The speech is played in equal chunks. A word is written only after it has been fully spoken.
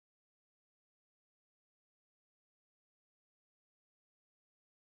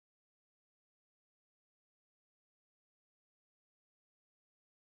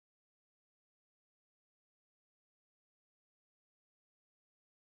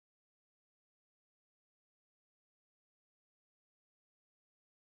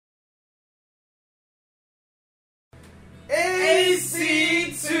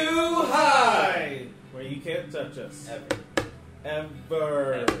AC too high, where you can't touch us.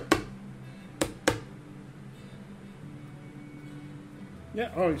 Ever. Yeah,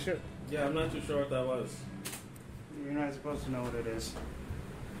 holy shit. Yeah, I'm not too sure what that was. You're not supposed to know what it is.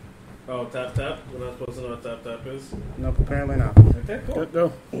 Oh, tap tap? We're not supposed to know what tap tap is? Nope, apparently not. Okay, cool.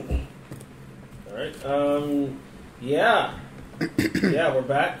 Go. Alright, yeah. Yeah, we're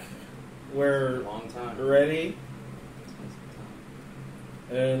back. We're Long time. ready.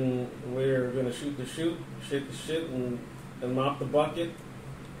 And we're gonna shoot the shit, and mop the bucket,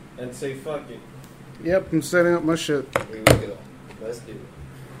 and say fuck it. Yep, I'm setting up my shit. Here we go. Let's do it.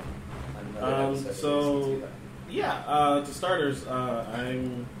 Another episode of So, AC Too High. yeah, to starters,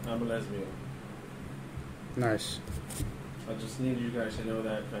 I'm a lesbian. Nice. I just need you guys to know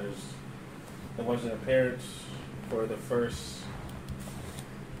that because it wasn't apparent for the first,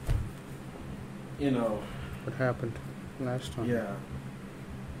 What happened last time? yeah,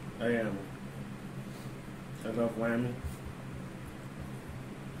 I am. I love Wham.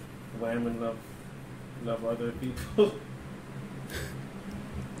 Wham and love other people.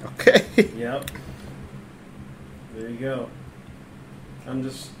 Okay. Yep. There you go. I'm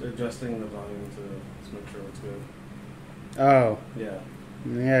just adjusting the volume to make sure it's good. Oh. Yeah.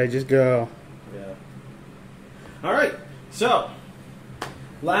 Yeah, just go. Yeah. All right. So,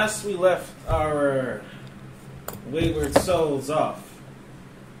 last we left our wayward souls off.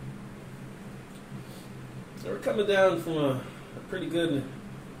 So we're coming down from a pretty good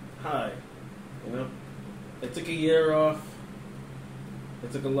high, They took a year off. They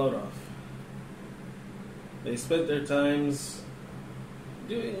took a load off. They spent their times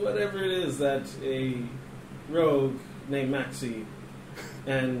doing whatever it is that a rogue named Maxie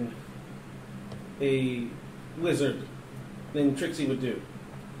and a wizard named Trixie would do.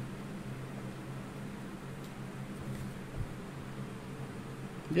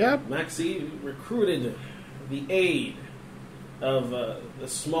 Yep. Maxie recruited the aid of a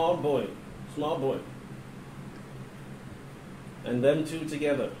small boy, and them two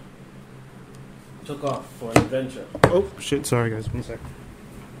together took off for an adventure. Oh, shit. Sorry, guys. 1 second.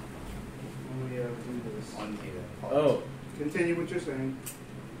 Let me do this. On here. Oh, Continue what you're saying.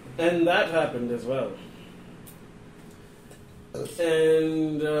 and that happened as well.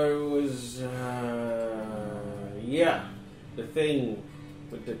 And was, the thing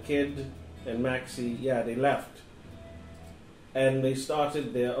with the kid and Maxie, they left. And they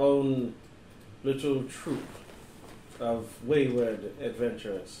started their own little troupe of wayward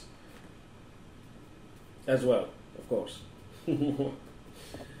adventurers. As well, of course. The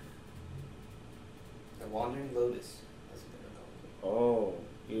Wandering Lotus. That's what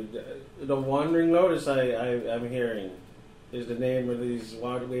they're called. The Wandering Lotus I'm hearing is the name of these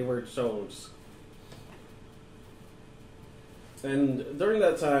wayward souls. And during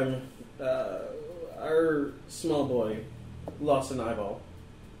that time, our small boy lost an eyeball,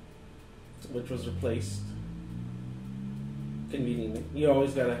 which was replaced conveniently. You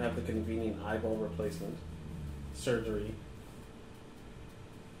always gotta have the convenient eyeball replacement surgery.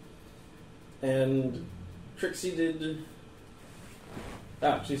 And Trixie did.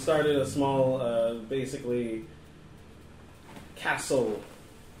 She started a small, basically, castle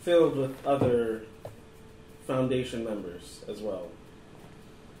filled with other Foundation members as well.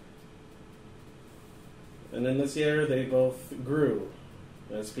 And then this year, they both grew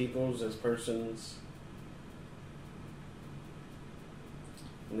as peoples, as persons.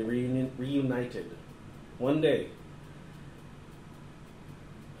 And they reunited one day.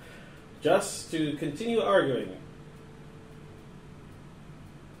 Just to continue arguing.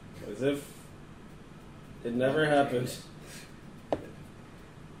 As if it never happened.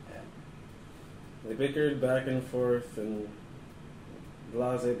 They bickered back and forth and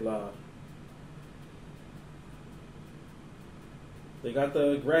blah, blah, blah. They got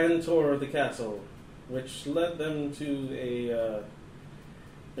the grand tour of the castle, which led them to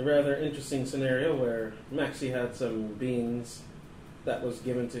a rather interesting scenario where Maxie had some beans that was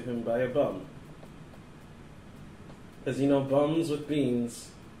given to him by a bum. Because bums with beans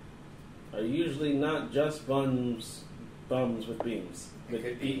are usually not just bums with beans. It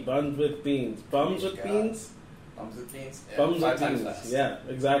could be. Buns with beans. Bums with God. beans? Bums with beans? Yeah, Bums 5 with times beans. fast. Yeah,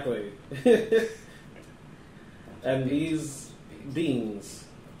 exactly. And these beans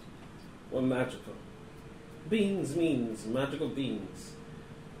were magical. Beans means magical beans.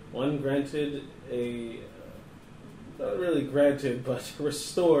 One granted not really granted, but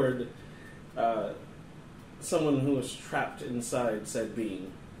restored someone who was trapped inside said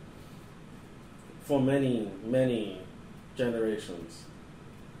being for many, many generations.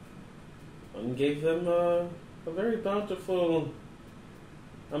 One gave them a very bountiful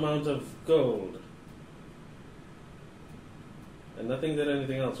amount of gold. And nothing did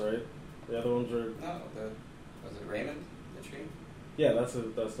anything else, right? The other ones were... No, was it Raymond, the tree? Yeah, that's the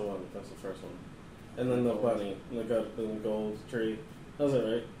one. That's the first one. And then the bunny, and the gold tree. That's it,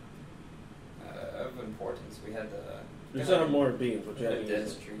 right? Of importance, we had the... You still have more beans, but We you had had a to use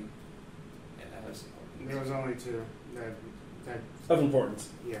dense them. tree. And I have some more beans. There was only two. That Of importance.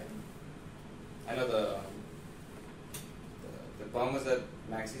 yeah. I know the bum was at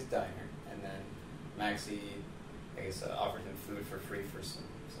Maxie's diner, and then Maxie, I guess, offered him food for free for some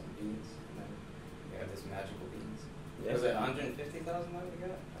beans, and then we had this magical beans. Yeah. Was it 150,000 that we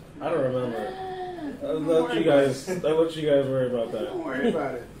got? I don't remember. I'll let you guys worry about that. Don't worry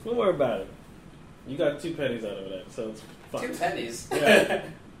about it. Don't worry about it. You got 2 pennies out of that, so it's fine. 2 pennies. Yeah.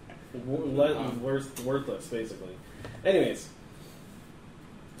 Worthless, basically. Anyways,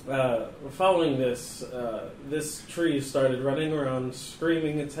 following this, this tree started running around,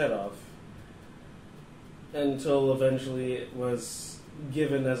 screaming its head off, until eventually it was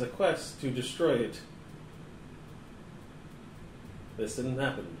given as a quest to destroy it. This didn't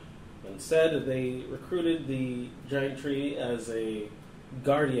happen. Instead, they recruited the giant tree as a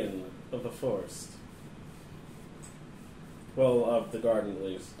guardian of the forest. Well, of the garden, at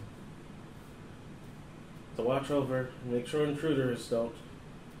least. To watch over, make sure intruders don't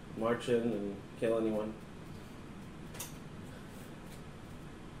march in and kill anyone.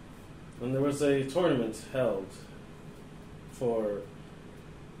 And there was a tournament held for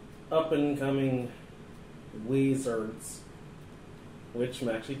up-and-coming wizards, which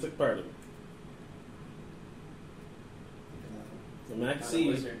Maxie took part in. The Not a Maxie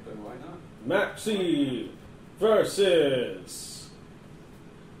wizard, but why not? Maxie versus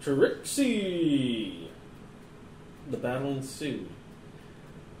Trixie. The battle ensued.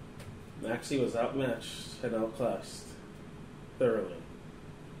 Maxie was outmatched and outclassed thoroughly.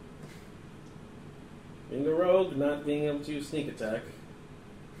 Being a rogue, not being able to sneak attack,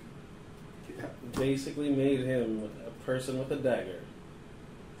 Yeah. basically made him a person with a dagger.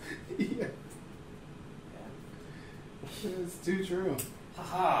 Yeah. Yeah. It's too true.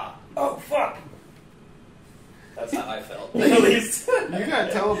 Haha! Oh, fuck! That's how I felt, at least. You got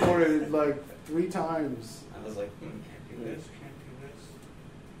teleported like 3 times. I was like, can't do this, can't do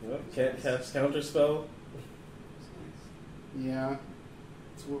this. Yep, can't cast counterspell. It's nice. Yeah.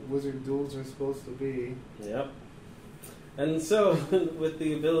 It's what wizard duels are supposed to be. Yep. And so, with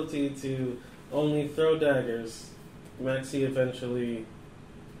the ability to only throw daggers, Maxie eventually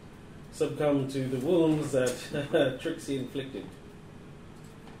succumbed to the wounds that Trixie inflicted.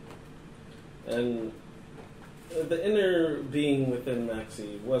 And the inner being within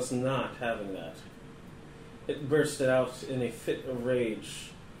Maxie was not having that. It bursted out in a fit of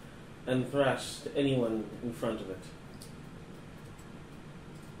rage and thrashed anyone in front of it.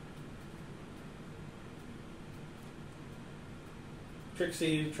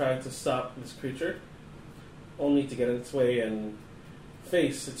 Trixie tried to stop this creature, only to get in its way and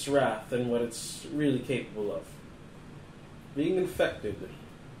face its wrath and what it's really capable of. Being infected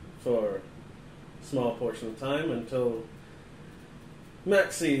for a small portion of time until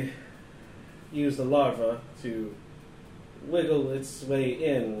Maxie used the larva to wiggle its way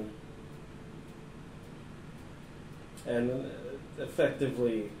in and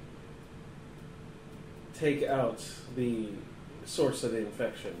effectively take out the source of the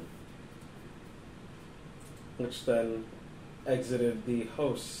infection, which then exited the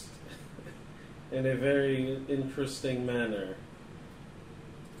host in a very interesting manner,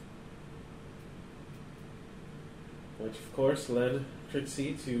 which of course led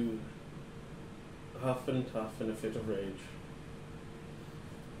Trixie to huff and puff in a fit of rage,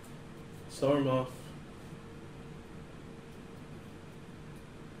 storm off.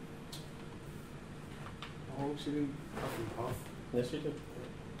 Oh, she didn't puff and puff. Yes, you did.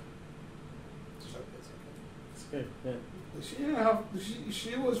 It's okay, it's okay. It's good, yeah. She didn't have.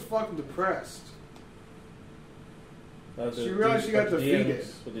 She was fucking depressed. She realized she got defeated.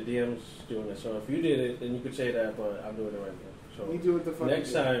 With the DMs doing it. So if you did it, then you could say that, but I'm doing it right now. So You do what the fuck.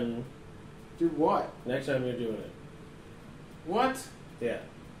 next you do. time, Do what? next time you're doing it. What? Yeah.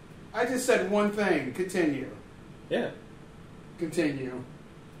 I just said one thing. Continue. Yeah. Continue.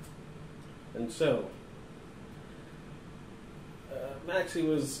 And so, Maxie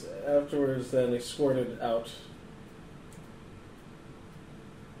was afterwards then escorted out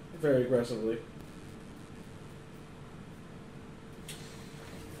very aggressively.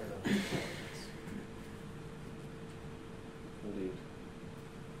 For the Indeed.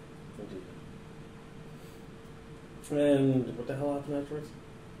 Indeed. And what the hell happened afterwards?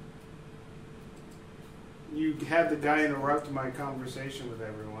 you had the guy interrupt my conversation with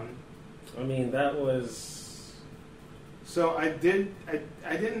everyone. I mean, that was... So I didn't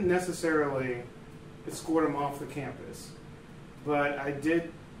necessarily escort him off the campus, but I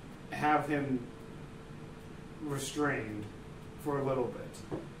did have him restrained for a little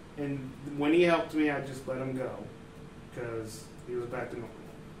bit. And when he helped me, I just let him go because he was back to normal.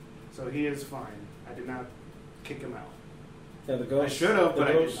 So he is fine. I did not kick him out. Yeah, the ghost... I should have, but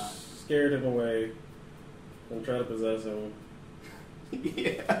I did not. Scared him away and tried to possess him.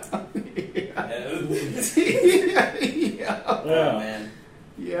 Yeah. Oh, man.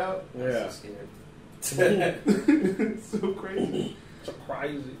 Yeah. I'm so scared. So crazy.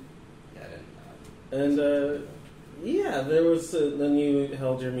 Surprising. Yeah, I didn't know. And, yeah, there was... then you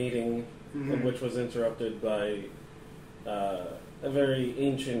held your meeting, Mhm. which was interrupted by a very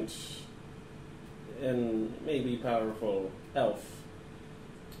ancient and maybe powerful elf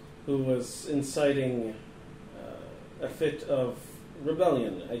who was inciting a fit of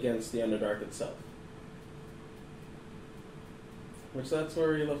rebellion against the Underdark itself. Which that's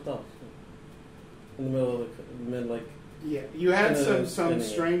where you left off. In the middle of the Yeah, you had some spinning it.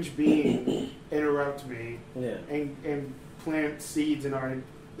 strange being interrupt me yeah. and plant seeds in our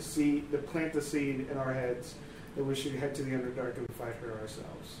plant the seed in our heads that we should head to the Underdark and fight her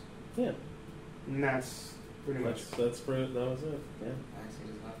ourselves. Yeah. And that's pretty much. That was it. Yeah. Maxie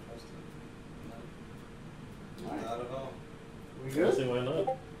does not trust him. No. Alright. Not at all. We I good? see why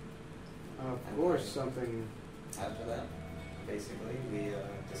not. Of course, something. After that, basically, we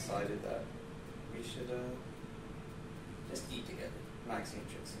decided that we should just eat together, Maxie and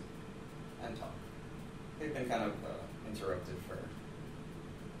Trixie, and talk. They've been kind of interrupted for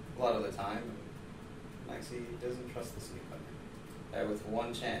a lot of the time. And Maxie doesn't trust the sleep hunter. With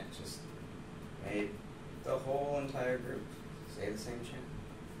one chant, just made the whole entire group say the same chant.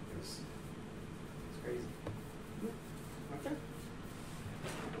 It's crazy. Okay.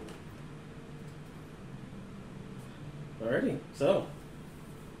 Alrighty, so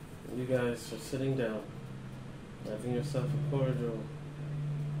you guys are sitting down, having yourself a cordial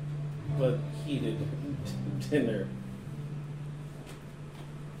but heated dinner.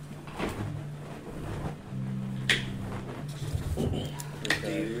 Do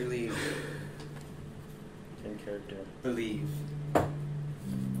you really In character. believe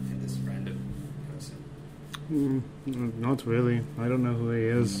in this random person? Not really. I don't know who he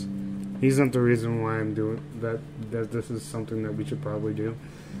is. He's not the reason why I'm doing that. That this is something that we should probably do.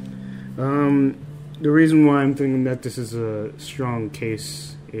 The reason why I'm thinking that this is a strong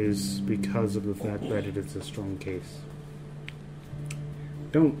case is because of the fact that it is a strong case.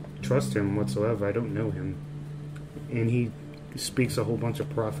 Don't trust him whatsoever. I don't know him, and he speaks a whole bunch of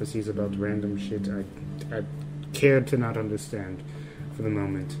prophecies about random shit I care to not understand for the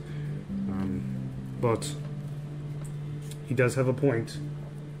moment. But he does have a point.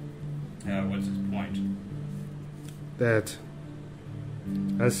 What's his point? That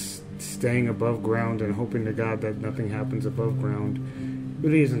us staying above ground and hoping to God that nothing happens above ground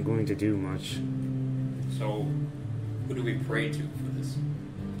really isn't going to do much. So, who do we pray to for this?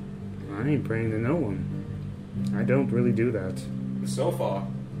 I ain't praying to no one. I don't really do that. So far,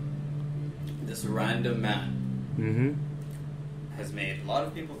 this random man Mm-hmm. has made a lot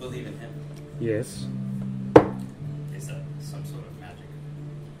of people believe in him. Yes. Is that some sort of magic?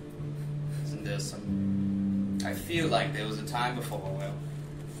 Isn't there some... I feel like there was a time before where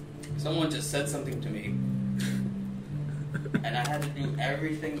someone just said something to me and I had to do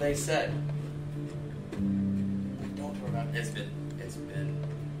everything they said. I don't remember. It's been...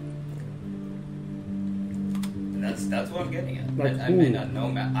 That's what I'm getting at. Like I may who? not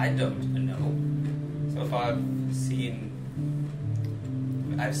know, I don't know. So far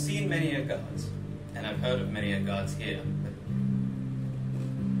I've seen many a gods, and I've heard of many a gods here, but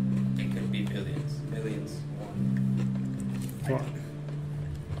it could be millions more. Well,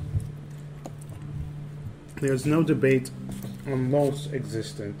 there's no debate on Lolth's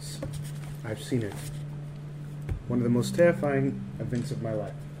existence. I've seen it. One of the most terrifying events of my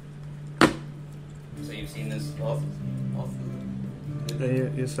life. So you've seen this all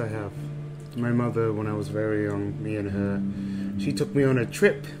Yes, I have. My mother, when I was very young, me and her, she took me on a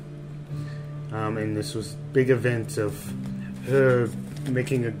trip. And this was big event of her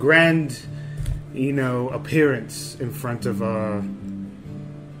making a grand, appearance in front of our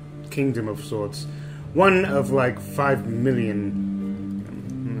kingdom of sorts. One of like 5 million,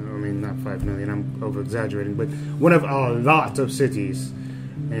 I mean not 5 million, I'm over-exaggerating, but one of a lot of cities.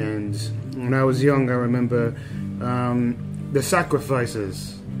 And when I was young, I remember the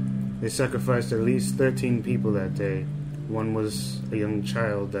sacrifices. They sacrificed at least 13 people that day, One was a young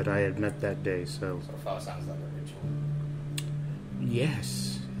child that I had met that day, so... So far, sounds like a ritual.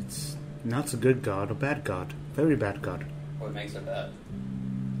 Yes, it's not a good god, a bad god. Very bad god. What makes it bad?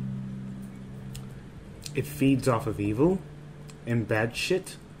 It feeds off of evil and bad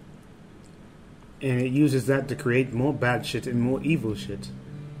shit. And it uses that to create more bad shit and more evil shit.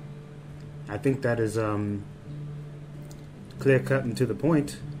 I think that is clear cut and to the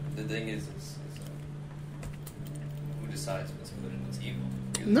point. The thing is who decides what's good and what's evil?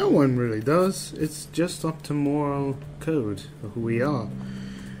 No one really does. It's just up to moral code of who we are.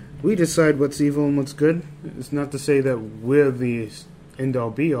 We decide what's evil and what's good. It's not to say that we're the end-all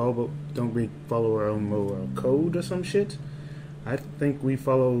be-all, but don't we follow our own moral code or some shit? I think we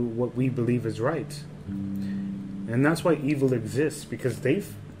follow what we believe is right. And that's why evil exists, because they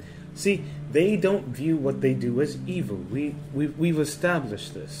don't view what they do as evil. We've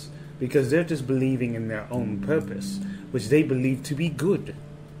established this, because they're just believing in their own purpose, which they believe to be good.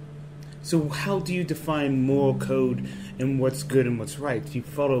 So how do you define moral code and what's good and what's right? You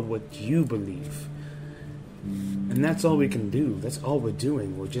follow what you believe. And that's all we can do. That's all we're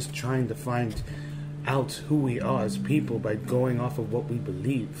doing. We're just trying to find out who we are as people by going off of what we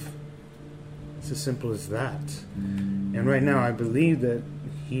believe. It's as simple as that. And right now I believe that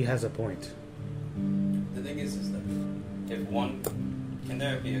he has a point. The thing is that if one... Can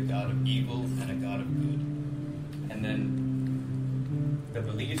there be a god of evil and a god of good? And then the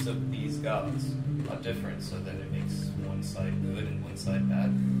beliefs of these gods are different, so that it makes one side good and one side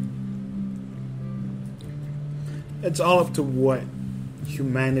bad? It's all up to what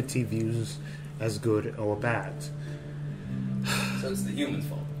humanity views as good or bad. So it's the human's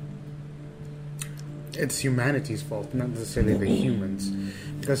fault. It's humanity's fault, not necessarily the humans.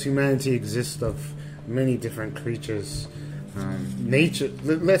 Because humanity exists of many different creatures. Nature,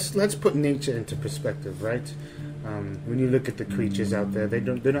 let's put nature into perspective, right? When you look at the creatures out there,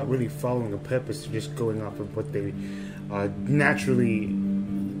 they're not really following a purpose, they're just going off of what they are naturally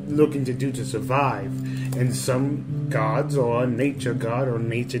looking to do to survive. And some gods, or a nature god or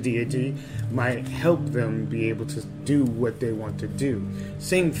nature deity, might help them be able to do what they want to do.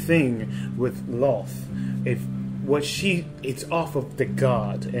 Same thing with Loth. It's off of the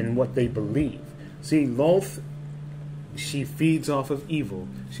god and what they believe. See, Loth, she feeds off of evil.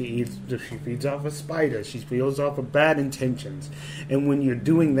 She feeds off of spiders. She feeds off of bad intentions. And when you're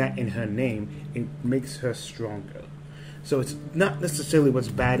doing that in her name, it makes her stronger. So it's not necessarily what's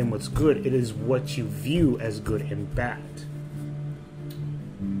bad and what's good. It is what you view as good and bad.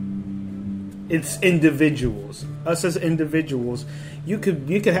 It's individuals. Us as individuals, you could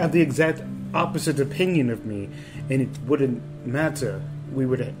have the exact opposite opinion of me, and it wouldn't matter. We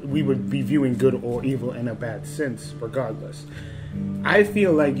would be viewing good or evil in a bad sense, regardless. I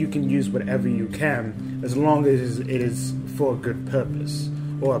feel like you can use whatever you can, as long as it is for a good purpose,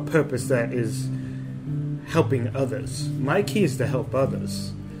 or a purpose that is helping others. My key is to help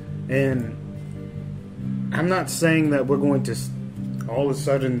others. And I'm not saying that we're going to all of a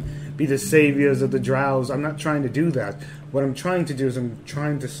sudden be the saviors of the Drows. I'm not trying to do that. What I'm trying to do is I'm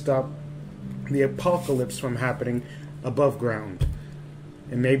trying to stop the apocalypse from happening above ground.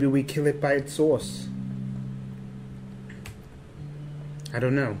 And maybe we kill it by its source. I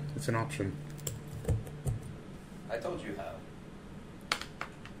don't know. It's an option. I told you how.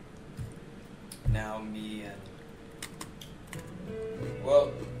 Now me and...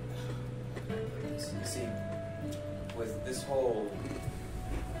 Well, you see, with this whole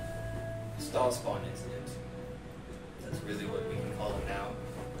Starspawn incident, that's really what we can call it now,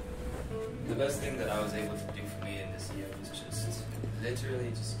 the best thing that I was able to do for me in this year was just literally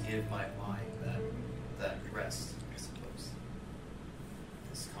just give my mind that rest, I suppose.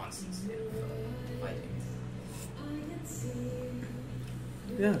 This constant state of fighting.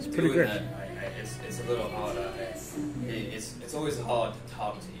 Yeah, it's pretty good. It's a little hard. It's always hard to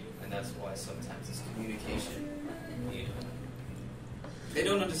talk to you, and that's why sometimes this communication, they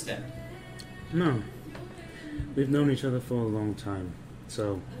don't understand. No. We've known each other for a long time,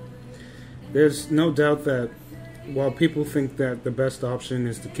 so there's no doubt that while people think that the best option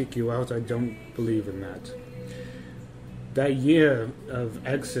is to kick you out, I don't believe in that. That year of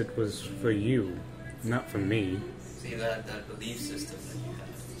exit was for you, not for me. See, that belief system that you have.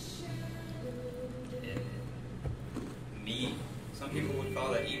 Me, some people would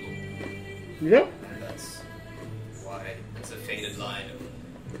call that evil. Yep. And that's why it's a faded line of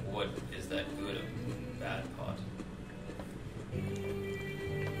what is that good or bad part.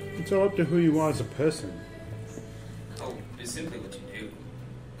 It's all up to who you are as a person. Oh, it's simply what you do.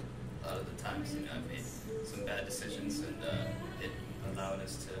 A lot of the times, I've made some bad decisions, and it allowed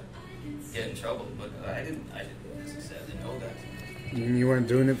us to get in trouble, but I didn't necessarily know that. You weren't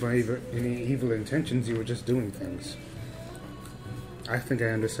doing it for any evil intentions, you were just doing things. I think I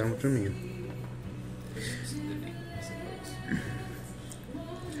understand what you mean. It's just living, I suppose.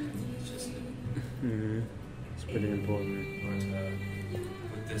 It's just living. It's pretty important.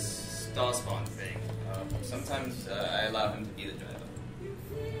 But with this Starspawn thing, sometimes I allow him to be the driver.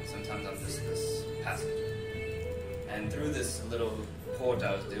 Sometimes I'm just this passenger. And through this little port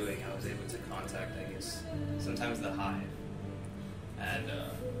I was doing, I was able to contact, I guess, sometimes the Hive. And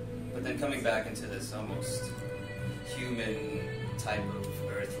but then coming back into this almost human type of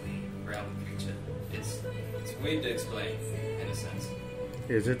earthly realm creature, it's weird to explain in a sense.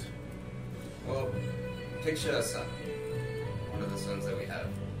 Is it? Well, picture a sun, one of the suns that we have,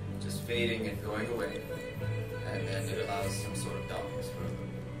 just fading and going away, and then it allows some sort of darkness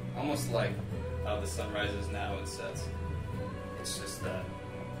for almost like how the sun rises now and sets. It's just that.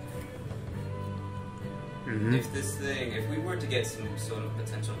 If we were to get some sort of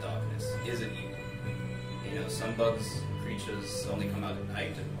potential darkness, is it evil? You know, some bugs, creatures only come out at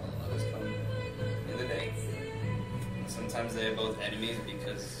night, and while others come in the day. And sometimes they're both enemies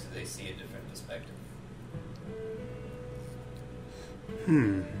because they see a different perspective.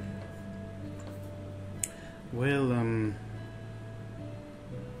 Well,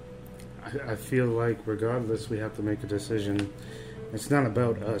 I feel like regardless we have to make a decision. It's not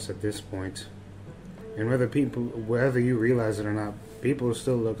about us at this point. And whether you realize it or not, people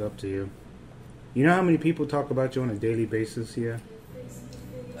still look up to you. You know how many people talk about you on a daily basis here?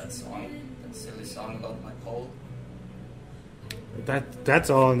 That silly song about my pole. That's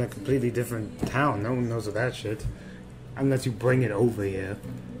all in a completely different town. No one knows of that shit. Unless you bring it over here.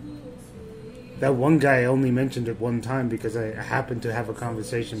 That one guy only mentioned it one time because I happened to have a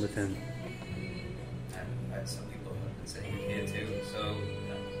conversation with him. And I had some people who have been saying it here too, so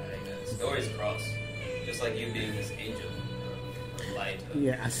the stories cross. Just like you being this angel of light.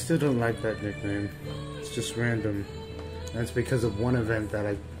 Yeah, I still don't like that nickname. It's just random. That's because of one event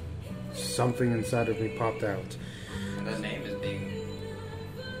that something inside of me popped out. And that name is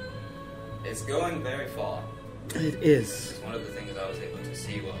it's going very far. It is. It's one of the things I was able to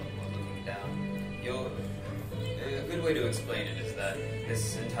see while looking down. A good way to explain it is that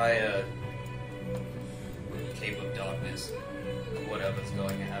this entire Cape of Darkness, whatever's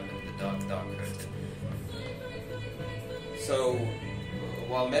going to happen, the dark curtain. So,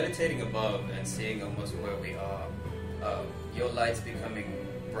 while meditating above and seeing almost where we are, your light's becoming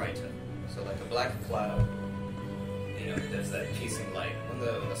brighter. So like a black cloud, there's that piecing light when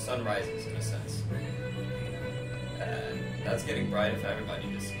the sun rises, in a sense. And that's getting brighter for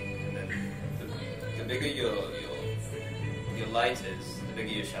everybody to see. And then the bigger your light is, the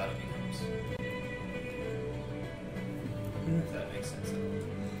bigger your shadow becomes. If that makes sense.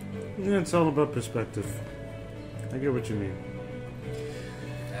 Yeah, it's all about perspective. I get what you mean.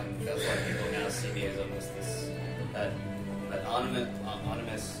 And that's why people now see me as almost this that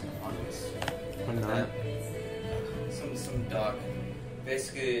anonymous some dark,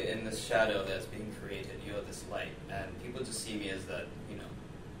 basically in the shadow that's being created. You're this light, and people just see me as that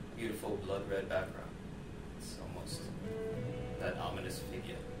beautiful blood red background. It's almost that ominous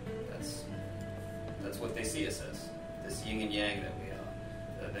figure. That's what they see us as. This yin and yang that we are.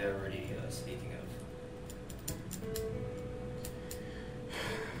 That they're already speaking of.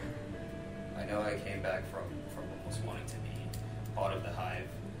 I know I came back from almost wanting to be part of the Hive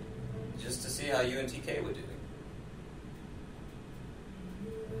just to see how you and TK were doing.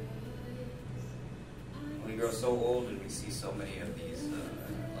 We grow so old and we see so many of these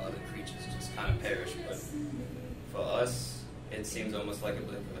other creatures just kind of perish, but for us, it seems almost like a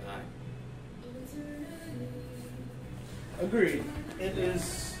blink of an eye. Agreed. It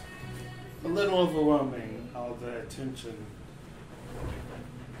is a little overwhelming, all the attention.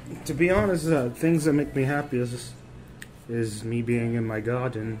 To be honest, things that make me happy is me being in my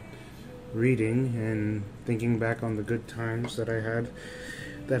garden, reading, and thinking back on the good times that I had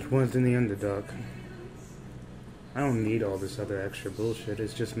that weren't in the Underdark. I don't need all this other extra bullshit.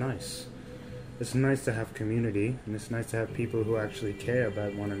 It's just nice. It's nice to have community, and it's nice to have people who actually care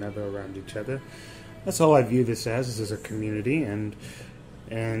about one another around each other. That's all I view this as a community and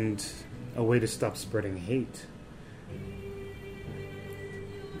a way to stop spreading hate.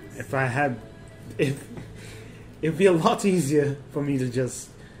 It'd be a lot easier for me to just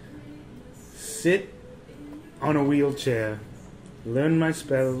sit on a wheelchair, learn my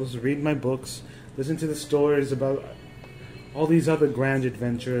spells, read my books, listen to the stories about all these other grand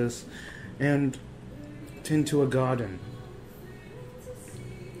adventures, and tend to a garden.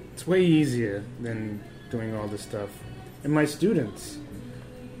 It's way easier than doing all this stuff. And my students.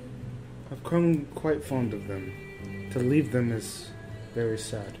 I've grown quite fond of them. To leave them is very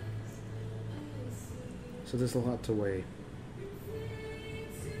sad. So there's a lot to weigh.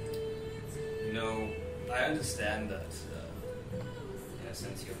 You know, I understand that, in a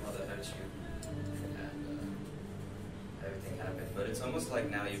sense, your mother hurt you, and everything happened, but it's almost like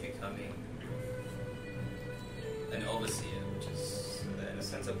now you're becoming an overseer, which is, in a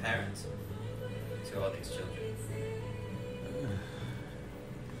sense, a parent to all these children.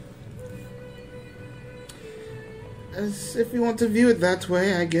 As if you want to view it that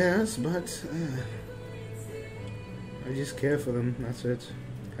way, I guess, but I just care for them, that's it.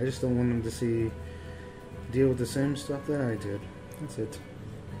 I just don't want them to deal with the same stuff that I did. That's it.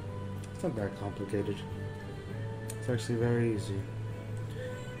 It's not that complicated. It's actually very easy.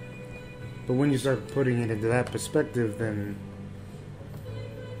 But when you start putting it into that perspective, then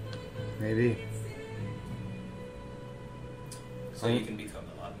maybe. So you can become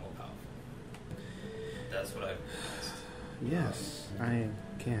a lot more powerful. That's what I realized. Yes, I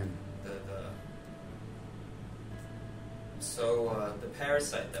can. So the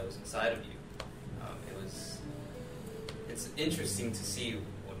parasite that was inside of you, it's interesting to see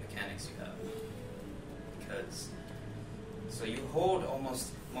what mechanics you have. Because, so you hold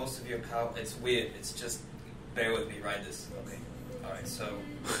almost most of your power. It's weird. It's just, bear with me, right? Okay. Alright, so,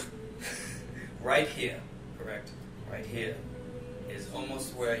 right here, correct? Right here is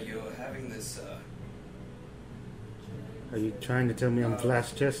almost where you're having this, Are you trying to tell me I'm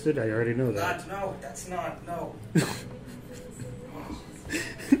flash-chested? I already know that. No, that's not, no.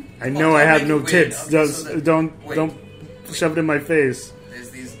 I know I have no weird. tits. Okay, Just so don't wait. shove it in my face.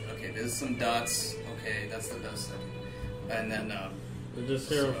 There's some dots. Okay, that's the best thing. And then, You just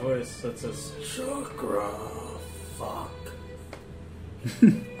hear a voice that says, Chakra, fuck.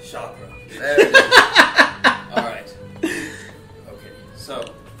 chakra. There it is. Alright. Okay,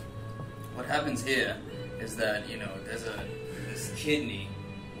 so, what happens here is that, there's this kidney,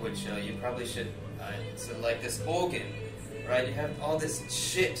 which you probably should, so like this organ, right? You have all this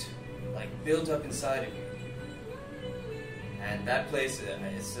shit, like, built up inside of you. And that place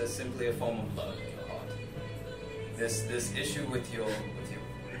is simply a form of love in your heart. This issue with your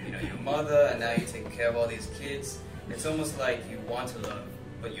mother, and now you're taking care of all these kids. It's almost like you want to love,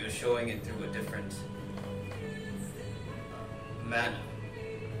 but you're showing it through a different manner.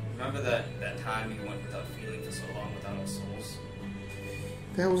 Remember that time you went without feeling for so long without our souls?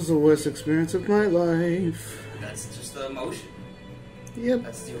 That was the worst experience of my life. That's just the emotion. Yep.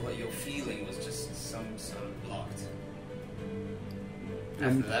 That's what you're feeling was just some sort of blocked.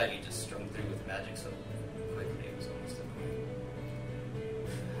 After that, you just strung through with magic so quickly, it was almost annoying.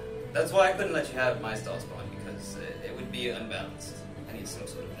 That's why I couldn't let you have my star spawn, because it would be unbalanced. I need some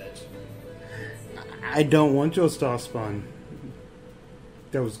sort of edge. I don't want your star spawn.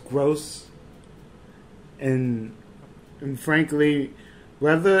 That was gross. And frankly,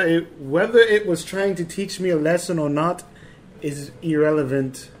 whether it was trying to teach me a lesson or not is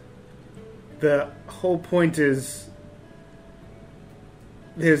irrelevant. The whole point is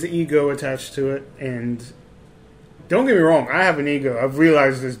there's ego attached to it, and don't get me wrong, I have an ego. I've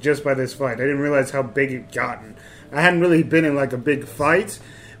realized this just by this fight. I didn't realize how big it gotten. I hadn't really been in like a big fight,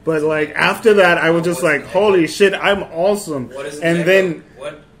 but like after that I was just like, holy shit, I'm awesome. What is and ego? then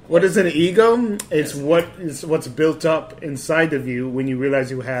What is an ego? It's what's built up inside of you when you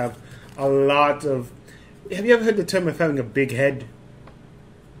realize you have a lot of... Have you ever heard the term of having a big head?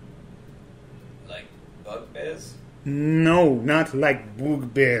 Like bugbears? No, not like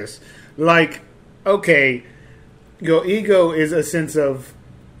bugbears. Like, okay, your ego is a sense of...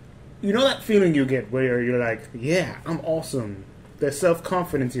 You know that feeling you get where you're like, yeah, I'm awesome. The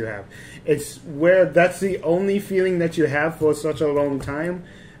self-confidence you have. It's where that's the only feeling that you have for such a long time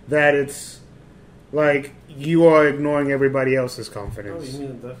that it's like you are ignoring everybody else's Oh, confidence. you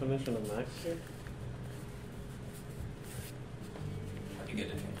mean the definition of max here? How'd you get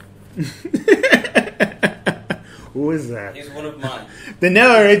it? Who is that? He's one of mine. The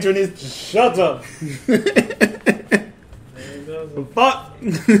narrator needs to shut up. There he goes. Fuck.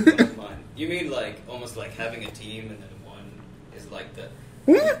 One of mine. You mean like almost like having a team and then one is like the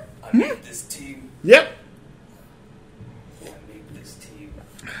I made this team. Yep. I made this team.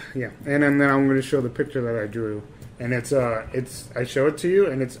 Yeah, and then I'm going to show the picture that I drew, and it's I show it to you,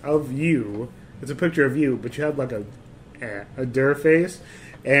 and it's of you. It's a picture of you, but you have like a der face,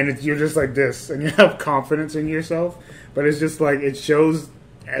 and you're just like this, and you have confidence in yourself, but it's just like it shows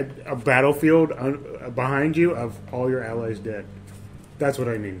a battlefield behind you of all your allies dead. That's what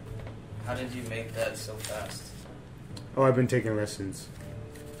I mean. How did you make that so fast? Oh, I've been taking lessons.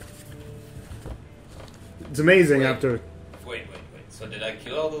 It's amazing Wait. after... Wait. So did I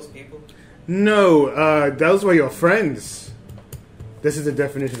kill all those people? No, those were your friends. This is the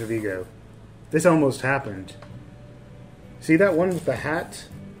definition of ego. This almost happened. See that one with the hat?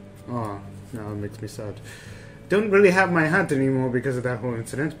 Oh, no, it makes me sad. Don't really have my hat anymore because of that whole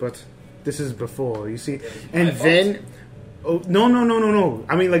incident, but this is before, you see. And then... Oh, no.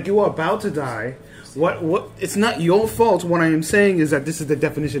 I mean, like, you are about to die. What? It's not your fault. What I am saying is that this is the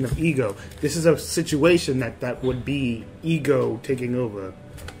definition of ego. This is a situation that would be ego taking over.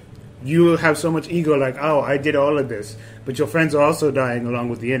 You have so much ego, like, oh, I did all of this. But your friends are also dying along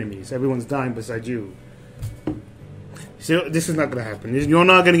with the enemies. Everyone's dying beside you. So this is not going to happen. You're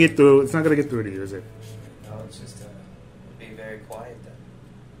not going to get through. It's not going to get through to you, is it? No, it's just be very quiet then.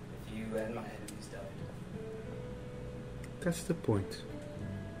 If you and my enemies died. That's the point.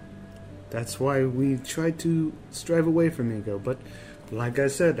 That's why we try to strive away from ego. But like I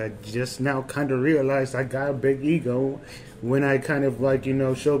said, I just now kind of realized I got a big ego when I kind of like,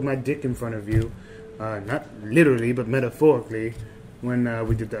 showed my dick in front of you. Not literally, but metaphorically, when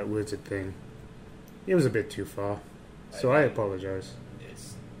we did that wizard thing. It was a bit too far. So I apologize.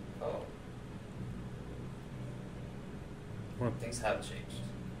 It's... What? Things have changed.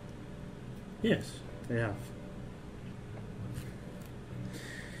 Yes, they have.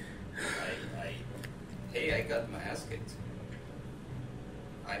 I got my ass kicked.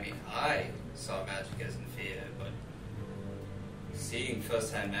 I mean, I saw magic as in fear, but seeing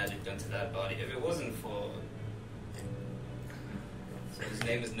first-hand magic done to that body, if it wasn't for... So his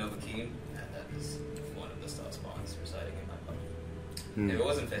name is Novakeem, and that is one of the star spawns residing in my body. If it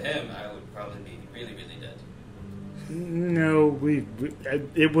wasn't for him, I would probably be really, really dead. No,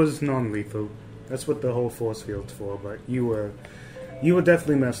 it was non-lethal. That's what the whole force field's for, but you were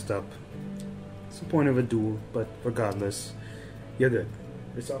definitely messed up. It's the point of a duel, but regardless, you're good.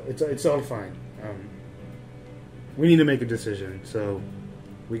 It's all fine. We need to make a decision, so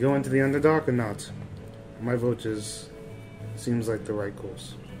we go into the Underdark or not? My vote seems like the right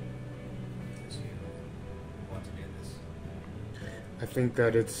course. So you want to do this? I think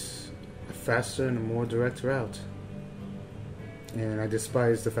that it's a faster and a more direct route. And I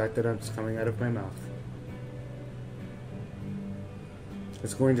despise the fact that it's coming out of my mouth.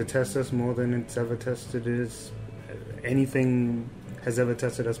 It's going to test us more than it's ever tested us. Anything has ever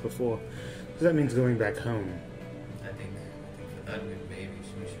tested us before. So that means going back home. I think for that maybe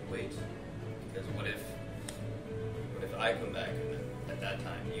we should wait. Because what if I come back and at that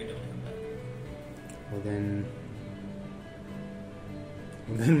time you don't come back? Well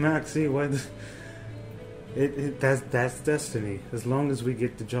then, Maxie, what? That's destiny. As long as we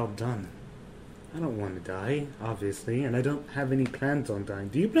get the job done. I don't want to die, obviously, and I don't have any plans on dying.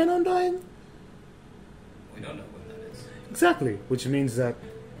 Do you plan on dying? We don't know when that is. Exactly, which means that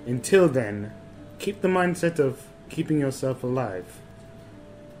until then, keep the mindset of keeping yourself alive.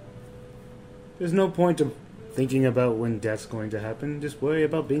 There's no point of thinking about when death's going to happen. Just worry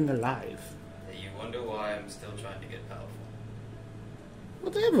about being alive. You wonder why I'm still trying to get powerful.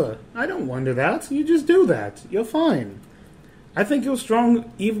 Whatever. I don't wonder that. You just do that. You're fine. I think you're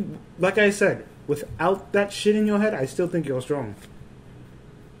strong, even, like I said, without that shit in your head, I still think you're strong.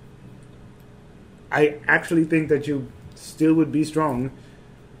 I actually think that you still would be strong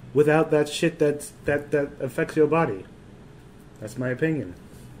without that shit that affects your body. That's my opinion.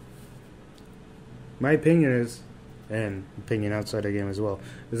 My opinion is, and opinion outside the game as well,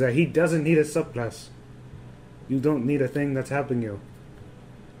 is that he doesn't need a subclass. You don't need a thing that's helping you.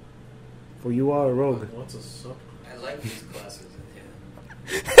 For you are a rogue. What's a sub? I like these classes in here.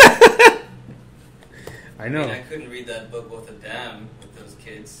 I know. I mean, I couldn't read that book worth a damn with those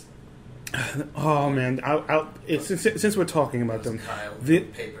kids. Oh man, since we're talking about them, Kyle the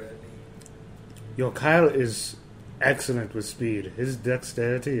paper at me. Kyle is excellent with speed. His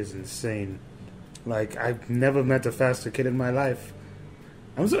dexterity is insane. Like, I've never met a faster kid in my life.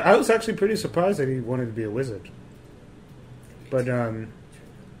 I was actually pretty surprised that he wanted to be a wizard. But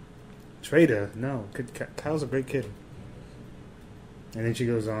Trader, no, Kyle's a great kid. And then she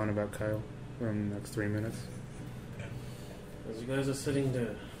goes on about Kyle for the next 3 minutes. As you guys are sitting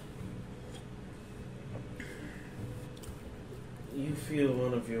there, you feel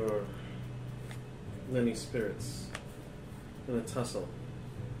one of your many spirits in a tussle.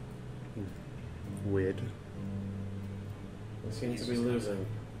 Weird. They seem to be losing.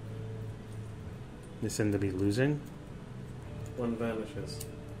 They seem to be losing? One vanishes.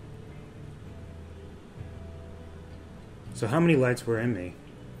 So how many lights were in me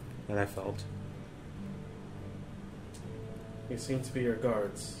that I felt? They seem to be your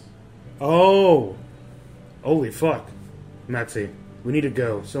guards. Oh! Holy fuck. Maxie, we need to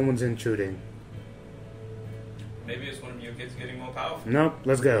go. Someone's intruding. maybe it's one of your kids getting more powerful. Nope,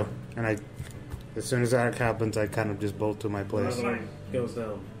 let's go. And as soon as that happens, I kind of just bolt to my place. Another one goes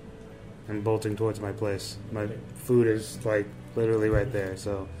down. I'm bolting towards my place. My food is like literally right there,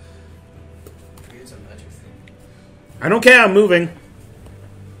 so It's a magic thing. I don't care. I'm moving.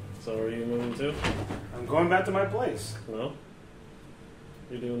 So are you moving too? I'm going back to my place. No?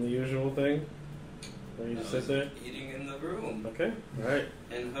 You're doing the usual thing? Where you just sit there? Eating in the room. Okay, alright.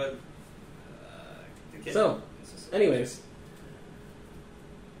 And Hood. The kid. So, anyways,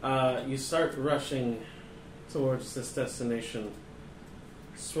 you start rushing towards this destination,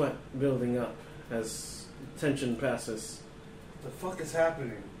 sweat building up as tension passes. What the fuck is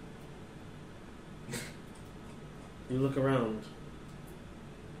happening? You look around,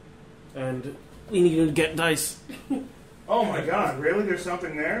 and we need you to get dice. Oh my god, really? There's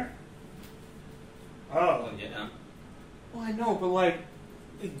something there? Oh. Oh, yeah. Well, I know, but like,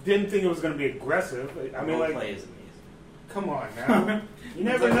 I didn't think it was going to be aggressive. I mean, like, Roleplay is amazing. come on now. You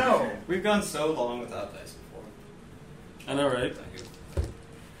never It's like- know. We've gone so long without dice before. I know, right? Thank you.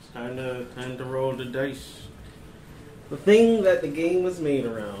 Time to roll the dice. The thing that the game was made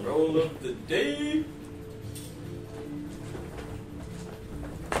around. Roll of the day.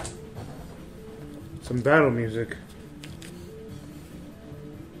 Some battle music.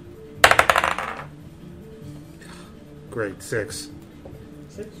 Great, 6.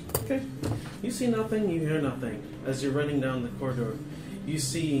 6? Okay. You see nothing, you hear nothing. As you're running down the corridor, you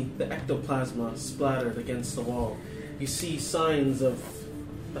see the ectoplasma splattered against the wall. You see signs of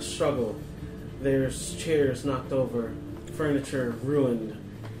a struggle. There's chairs knocked over, furniture ruined.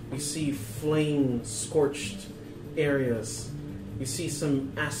 You see flame-scorched areas. You see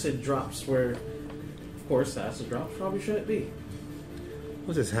some acid drops where, of course, acid drops probably shouldn't be.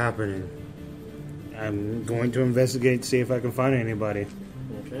 What is happening? I'm going to investigate, see if I can find anybody.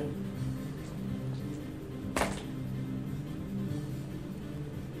 Okay.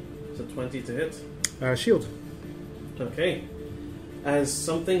 It's a 20 to hit. Shield. Okay. As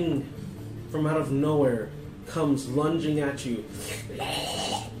something from out of nowhere comes lunging at you,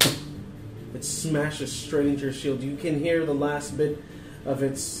 it smashes straight into your shield. You can hear the last bit of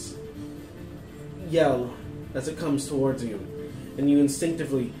its yell as it comes towards you. And you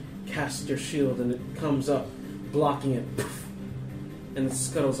instinctively cast your shield and it comes up, blocking it. And it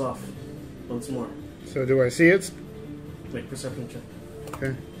scuttles off once more. So do I see it? Make perception check.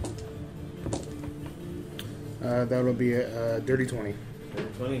 Okay. That'll be a dirty 20.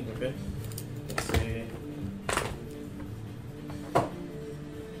 20, okay. Let's see.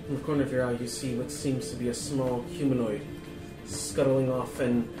 In the corner of your eye, you see what seems to be a small humanoid scuttling off,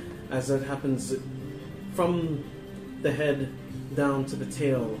 and as that happens, from the head down to the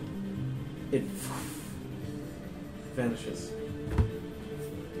tail, it vanishes.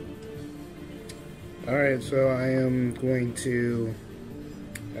 Alright, so I am going to...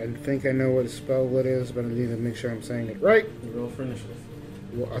 I think I know what spell it is, but I need to make sure I'm saying it right. You roll for initiative.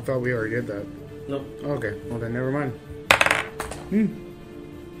 Well, I thought we already did that. Nope. Okay, well then never mind.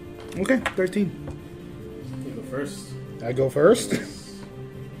 Okay, 13. You go first. I go first?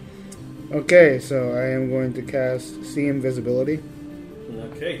 Okay, so I am going to cast See Invisibility.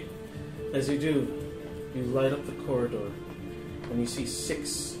 Okay. As you do, you light up the corridor, and you see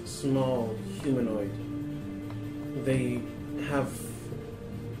 6 small humanoid. They have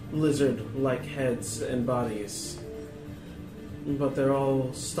lizard-like heads and bodies, but they're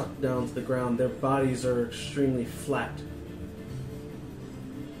all stuck down to the ground. Their bodies are extremely flat.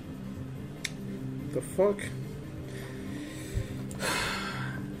 The fuck?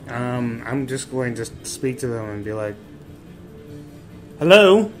 I'm just going to speak to them and be like,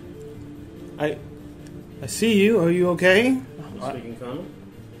 hello? I see you. Are you okay? You speaking common?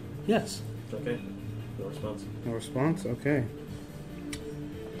 Yes. Okay. No response. No response? Okay.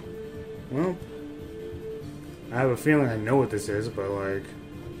 Well, I have a feeling I know what this is, but like,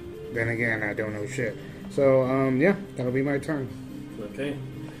 then again, I don't know shit. So, yeah, that'll be my turn. Okay.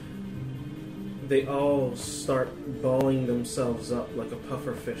 They all start balling themselves up like a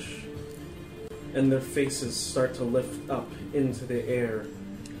puffer fish, and their faces start to lift up into the air,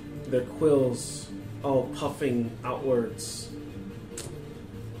 their quills all puffing outwards.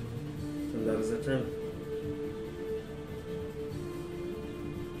 And that is their turn.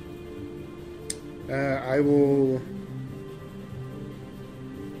 I will...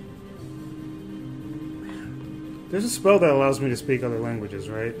 There's a spell that allows me to speak other languages,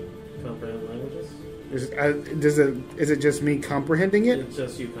 right? Comprehend languages? Is it just me comprehending it? It's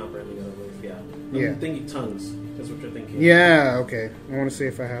just you comprehending other languages, yeah. Yeah. I'm thinking tongues. That's what you're thinking. Yeah, okay. I want to see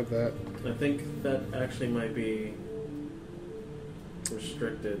if I have that. I think that actually might be...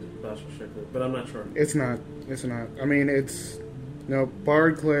 restricted, class restricted, but I'm not sure. It's not. It's not. I mean, it's no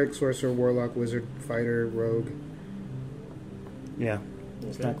bard, cleric, sorcerer, warlock, wizard, fighter, rogue. Yeah,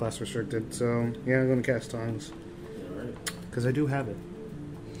 it's Okay. not class restricted. So yeah, I'm gonna cast tongues All right. because I do have it.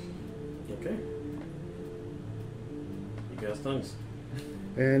 Okay. You cast tongues.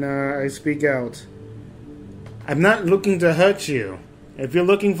 And I speak out. I'm not looking to hurt you. If you're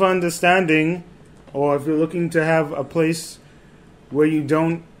looking for understanding, or if you're looking to have a place where you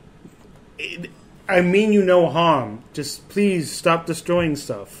don't... I mean you no harm. Just please stop destroying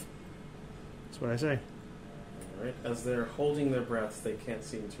stuff. That's what I say. All right. As they're holding their breaths, they can't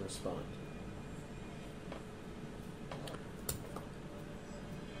seem to respond.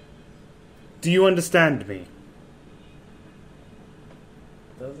 Do you understand me?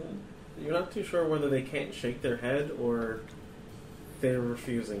 Doesn't. You're not too sure whether they can't shake their head or they're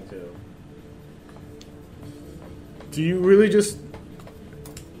refusing to. Do you really just...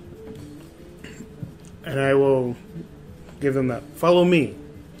 And I will give them that. Follow me.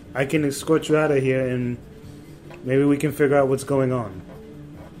 I can escort you out of here and maybe we can figure out what's going on.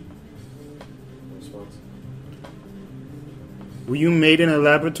 Response. Were you made in a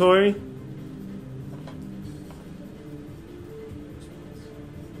laboratory?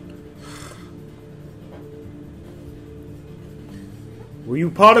 Were you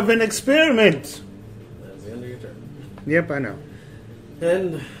part of an experiment? That's the end of your turn. Yep, I know.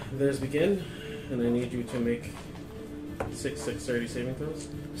 And theirs begin, and I need you to make 6 dexterity saving throws.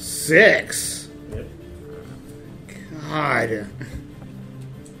 6? Yep. God.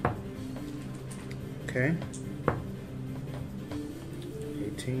 Okay.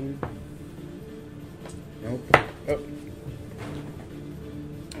 18. Nope. Oh.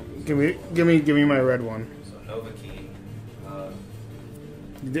 Give me my red one. So Nova Key.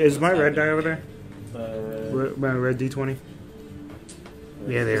 Is my red die over there? My red D20?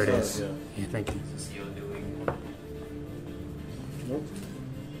 Yeah, there it is. Yeah. Yeah, thank you. What's the seal doing? Nope.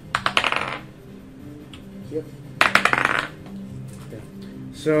 Yep. Okay.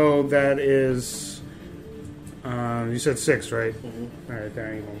 So that is, you said 6, right? Mm-hmm. All right, there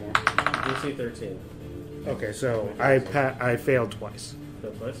I need one more. DC 13. Okay, so I failed twice.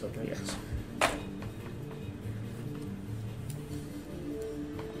 Failed twice? Okay. Yes.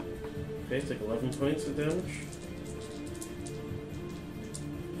 Okay, take 11 points of damage.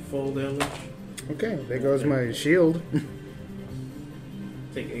 Full damage. Okay, there goes my shield.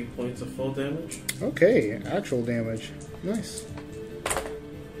 Take 8 points of full damage. Okay, actual damage. Nice.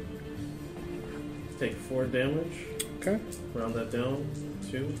 Take 4 damage. Okay, Round that down.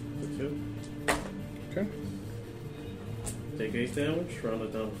 2 to 2. okay. Take 8 damage. Round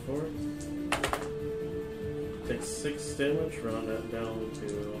it down to 4. Take 6 damage. Round that down to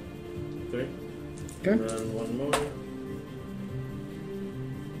 3. Okay. And then 1 more.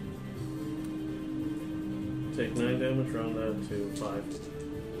 Take 9 damage, round that to 5.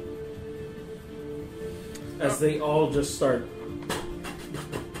 As they all just start,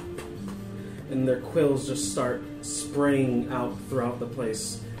 and their quills just start spraying out throughout the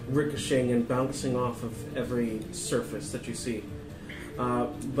place, ricocheting and bouncing off of every surface that you see.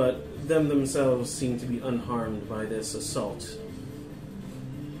 But them themselves seem to be unharmed by this assault.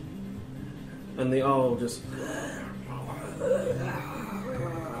 And they all just...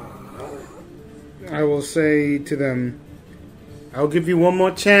 I will say to them, I'll give you one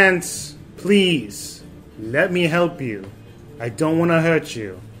more chance. Please, let me help you. I don't want to hurt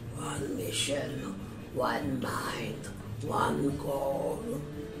you. One mission, one mind, one goal.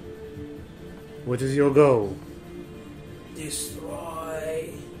 What is your goal?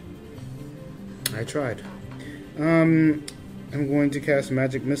 Destroy. I tried. I'm going to cast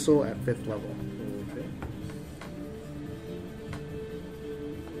Magic Missile at 5th level. Okay.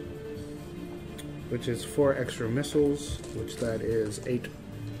 Which is 4 extra missiles, which that is 8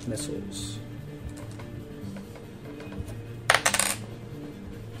 missiles.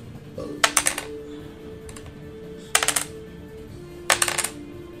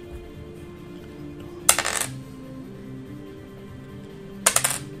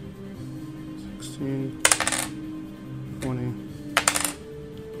 $16, 20,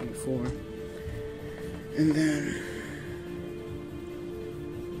 24, and then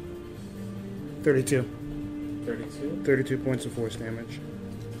 32. 32. 32 points of force damage.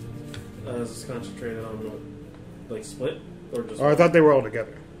 Is this concentrated on, like, split? Or just... Oh, I thought they were all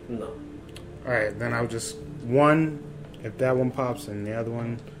together. No. Alright, then I'll just... One, if that one pops, and the other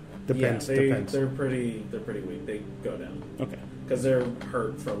one... Depends, yeah, depends. They're pretty weak. They go down. Okay. Because they're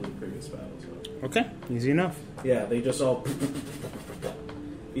hurt from the previous battle. So. Okay, easy enough. Yeah, they just all...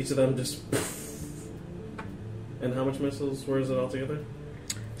 Each of them just... And how much missiles? Where is it all together?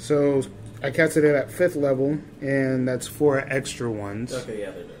 So I casted it at 5th level, and that's 4 extra ones. Okay,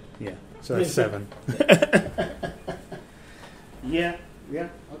 yeah, they're dead. Yeah, so that's 7. Yeah,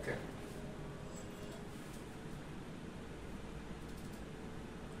 okay.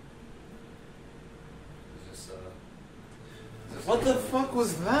 Is this, What the fuck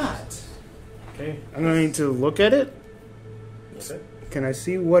was that? Okay. I'm going to look at it. Okay. Can I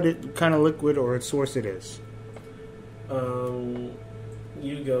see what it kind of liquid or its source it is?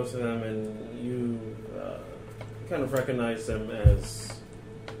 You go to them and you kind of recognize them as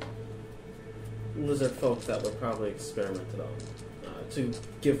lizard folk that were probably experimented on to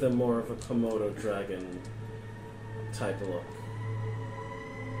give them more of a Komodo dragon type look.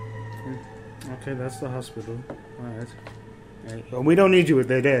 Okay, that's the hospital. Alright. Well, we don't need you if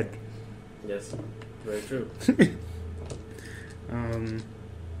they're dead. Yes, very true.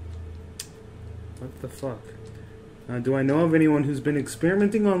 What the fuck? Do I know of anyone who's been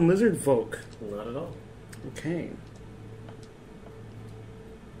experimenting on lizard folk? Not at all. Okay.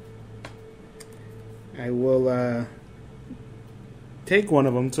 I will, take one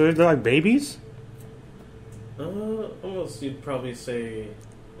of them. So they're like babies? Almost you'd probably say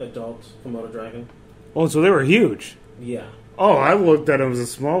adult Komodo dragon. Oh, so they were huge. Yeah. Oh, I looked at them as a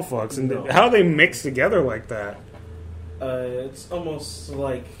small fucks. And No. how they mix together like that? It's almost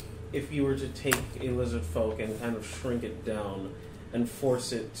like if you were to take a lizard folk and kind of shrink it down and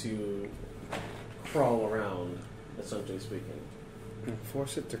force it to crawl around, essentially speaking. And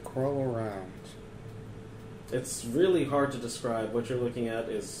force it to crawl around. It's really hard to describe. What you're looking at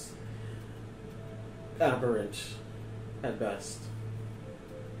is aberrant at best.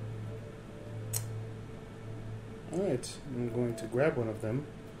 Alright, I'm going to grab one of them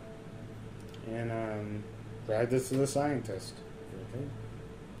and grab this to the scientist. Okay.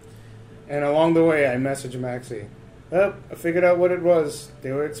 And along the way, I message Maxie. Oh, I figured out what it was.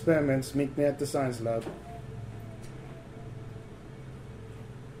 They were experiments. Meet me at the science lab.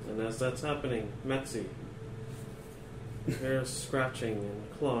 And as that's happening, Metzi, you hear scratching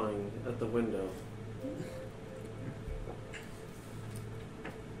and clawing at the window.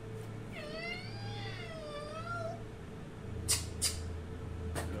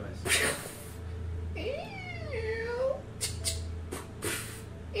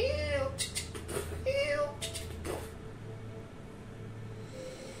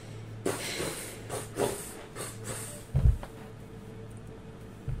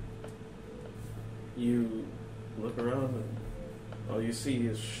 You look around and all you see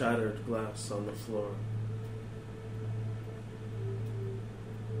is shattered glass on the floor.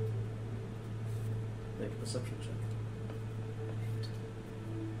 Make a perception check.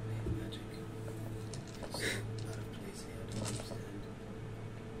 Magic. So out of place here, I don't understand.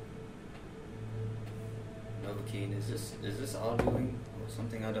 Novocaine, is this our doing or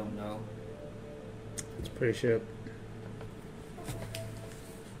something I don't know? It's pretty shit.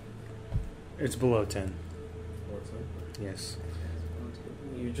 It's below 10. What's that? Yes.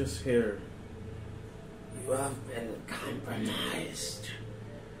 You just hear, You have been compromised.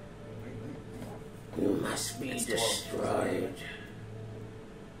 You must be It's 12. destroyed.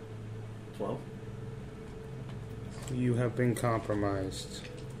 12? You have been compromised.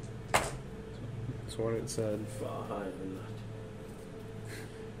 That's what it said. Far higher than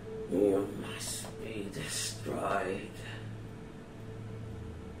that. You must be destroyed.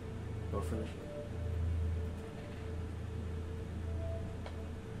 Go finish.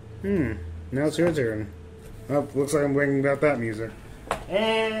 Now it's your turn. Oh, looks like I'm bringing out that music.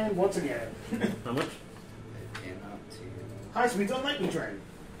 And once again. How much? It came out to High speeds on lightning train.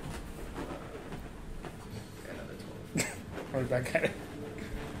 another 12. Right back at it.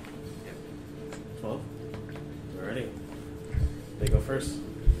 12? Alrighty. They go first.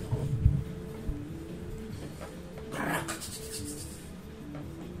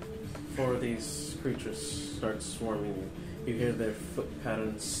 Four of these creatures start swarming you. You hear their foot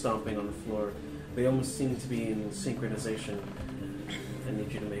patterns stomping on the floor. They almost seem to be in synchronization. I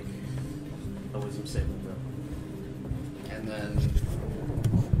need you to make a wisdom saving throw. And then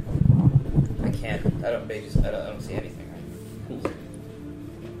I don't see anything, right?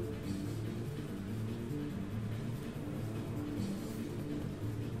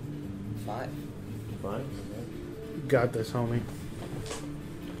 5. 5? Okay. Got this, homie.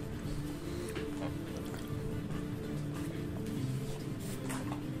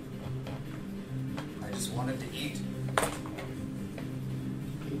 I just wanted to eat.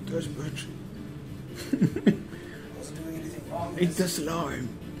 Eat this bitch. I wasn't doing anything wrong. Eat the slime.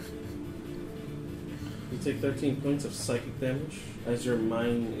 You take 13 points of psychic damage as your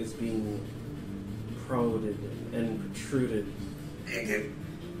mind is being corroded and protruded.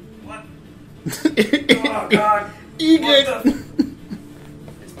 What? Oh God! What the?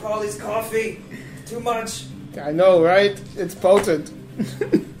 It's Paulie's coffee. Too much. I know, right? It's potent.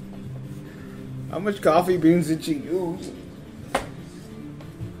 How much coffee beans did you use?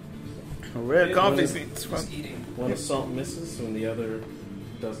 Where Okay, coffee what is- beans from? Just eating. One assault misses when the other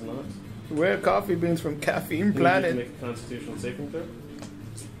does not. Where coffee beans from Caffeine You need to Planet? make a Constitution saving throw.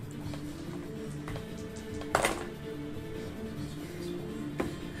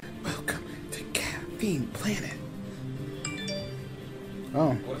 Welcome to Caffeine Planet.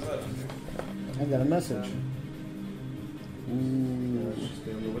 Oh, What is that under? I got a message. Let's just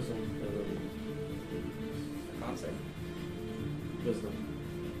go into wisdom. Con save? Wisdom.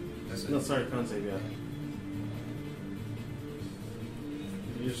 This is No, sorry, con save, yeah.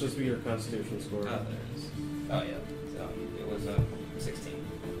 It's just be your Constitution score. Oh, there it is. Oh, yeah. So it was 16.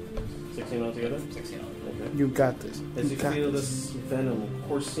 16 altogether? 16 altogether. Okay. You got this. As you got feel this. this venom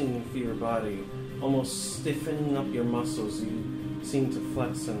coursing through your body, almost stiffening up your muscles, you seem to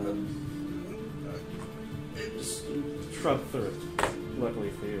flex and just shrug through it.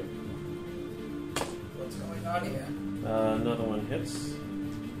 Luckily for you. What's going on here? Another one hits.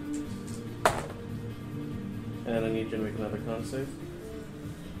 And I need you to make another con save.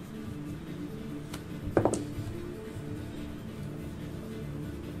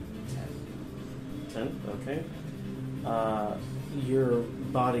 10, okay. Your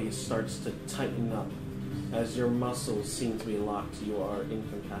body starts to tighten up. As your muscles seem to be locked, you are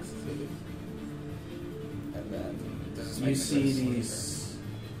incapacitated. And then does this make You me see go to sleep, these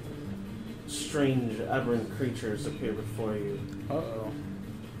strange, aberrant creatures appear before you. Uh-oh.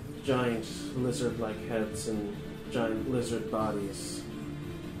 Giant lizard-like heads and giant lizard bodies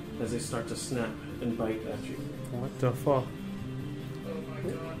as they start to snap and bite at you. What the fuck? or- Oh my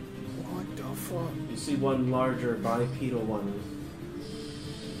god. What the fuck? You see one larger bipedal one.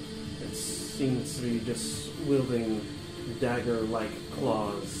 It seems to be just wielding dagger-like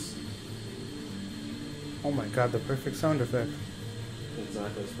claws. Oh my god, the perfect sound effect.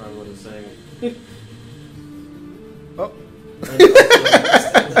 Exactly, that's probably what it's saying. Oh. And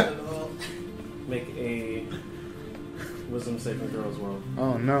also, make a wisdom saving throw as well.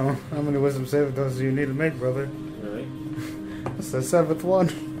 Oh no. How many wisdom saving throws do you need to make, brother? Alright? That's the 7th one.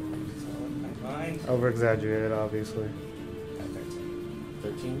 My mind. Over exaggerated, obviously.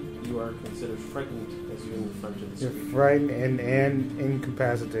 13. You are considered frightened as you confront this You're creature. frightened and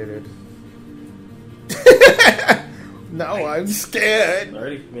incapacitated. No, I'm scared.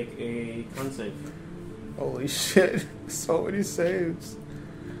 Alrighty, make a con save. Holy shit. So many saves.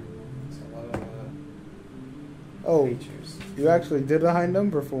 It's a lot of Oh, features. you actually did a high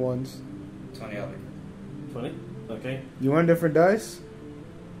number for once. 20 altogether. 20? Okay. You want different dice?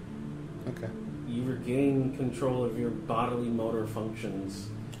 Okay. You regain control of your bodily motor functions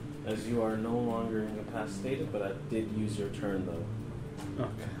as you are no longer incapacitated, but I did use your turn though.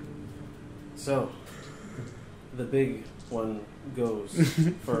 Okay. So, the big one goes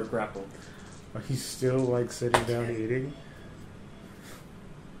for a grapple. Are you still like sitting down eating?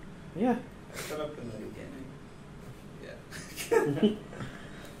 Yeah. Shut up in the beginning.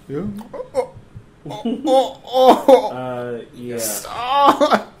 Yeah. Yeah. Oh. Yeah.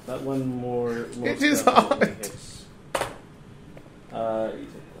 Stop. That one more. It is definitely hot. hits.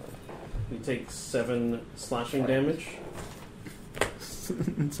 You take 7 slashing damage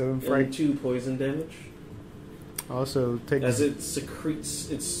 7 and fright. 2 poison damage. Also, take As it secretes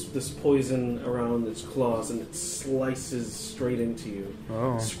this poison around its claws and it slices straight into you,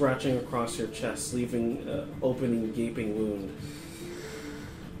 Oh. scratching across your chest, leaving an opening, gaping wound.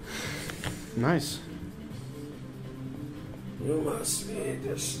 Nice. You must be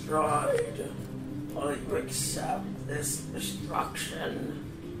destroyed, or you accept this destruction.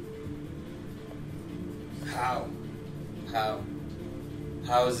 How? How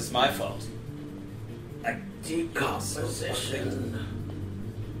is this my fault? Decomposition.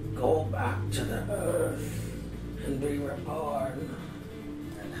 Go back to the earth and be reborn.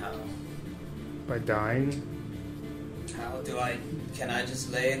 And how? By dying? How do I... Can I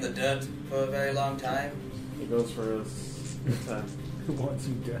just lay in the dirt for a very long time? It goes for his attack. Who wants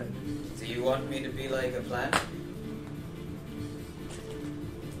you dead? Do you want me to be like a plant?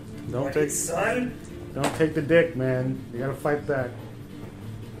 Don't take Son? don't take the dick, man. You gotta fight back.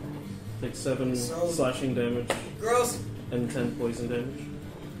 Take 7 So- slashing damage Gross! and 10 poison damage.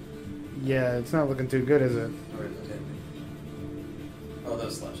 Yeah, it's not looking too good, is it? Or is it hit me? Oh,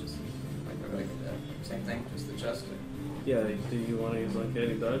 those slashes. Like same thing, just the chest? Yeah, do you want to use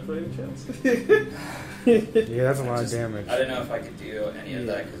Uncanny Dodge by any chance? Yeah, that's a lot of Just- damage. I didn't know if I could do any of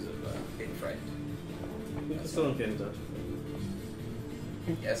Yeah. that because of being frightened. You can still get in touch.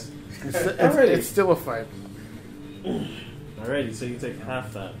 Yes. It's still a fight. Alrighty, so you take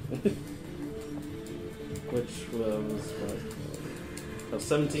half that. Which was what?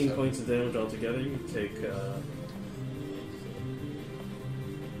 17 points of damage altogether. You take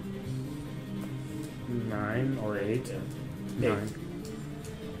 9 or 8. Yeah. 9.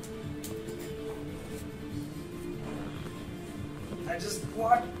 I just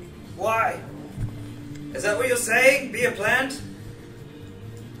what? Why? Is that what you're saying? Be a plant?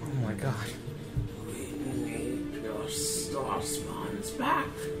 Oh my god. We need your star spawns back.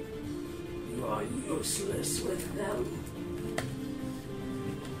 You are useless with them.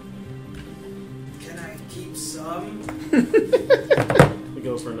 Can I keep some? We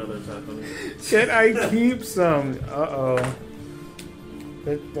go for another attack on you. Can I keep some? Uh-oh.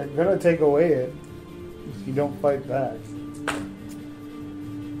 They're gonna take away it if you don't fight back.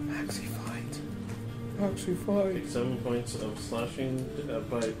 Maxi fight. Maxi fight. Take 7 points of slashing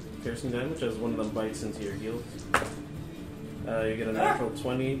by piercing damage as one of them bites into your heels. You get a natural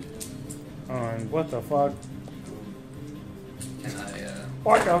 20. What the fuck? Can I,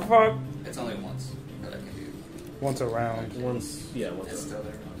 What the fuck? it's only once that I can do. Once a round. Once. It's still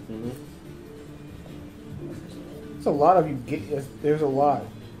there. Mm-hmm. There's a lot of you get. There's a lot.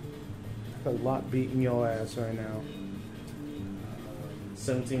 A lot beating your ass right now.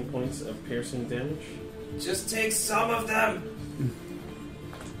 17 points of piercing damage. Just take some of them!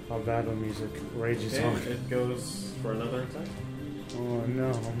 Our battle music rages Okay, on. it goes for another attack. Oh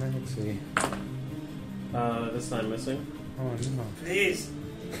no, Maxi. This time missing. Oh no. Please!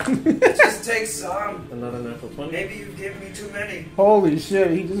 Just take some! Another natural 20. Maybe you've given me too many. Holy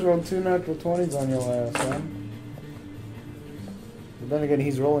shit, he just rolled 2 natural 20s on your ass, son. But then again,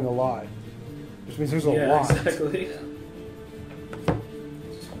 he's rolling a lot. Which means there's a lot. exactly. Yeah.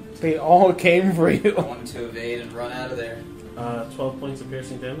 They all came for I you. wanted to evade and run out of there. 12 points of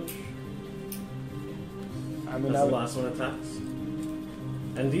piercing damage. I mean, That's the last one attacks.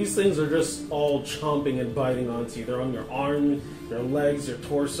 And these things are just all chomping and biting onto you. They're on your arm, your legs, your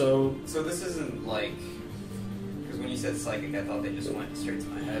torso. So this isn't like... Because when you said psychic, I thought they just went straight to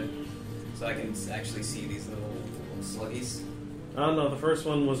my head. So I can actually see these little sluggies. No, the first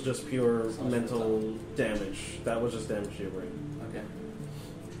one was just pure Sounds mental damage. That was just damage to your brain. Okay.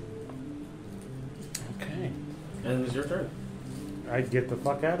 Okay. And it's your turn. I'd get the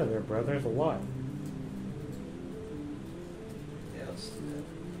fuck out of there, bro. There's a lot. Yeah, let's do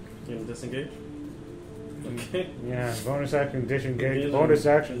You can disengage. Okay. Yeah, bonus action disengage. Engage. Bonus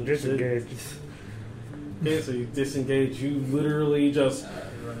action disengage. Okay, so you disengage. You literally just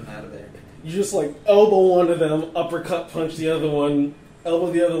running out of there. you just like elbow one of them, uppercut punch the other one,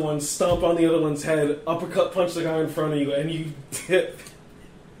 elbow the other one, stomp on the other one's head, uppercut punch the guy in front of you, and you dip.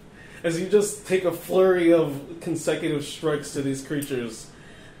 As you just take a flurry of consecutive strikes to these creatures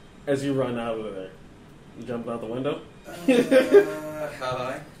as you run out of there. You jump out the window? How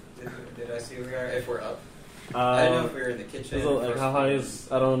high? Did I see where we are? If we're up? I don't know if we were in the kitchen. Like how high is...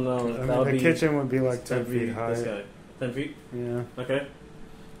 I don't know. I That mean, would the be kitchen would be like 10 feet This high. guy. 10 feet? Yeah, Okay.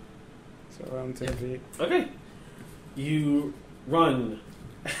 so around 10 feet. Okay. You run.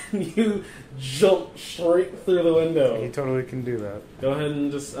 You jump straight through the He window. totally can do that. Go ahead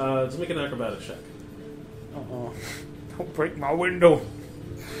and just make an acrobatics check. Uh-oh. Don't break my window.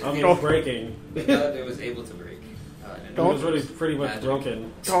 I mean, No. it's breaking. I thought it was able to break. It was already pretty much Magic.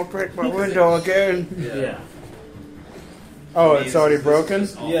 broken. Don't break my window again. Yeah. Oh, This it's already is broken?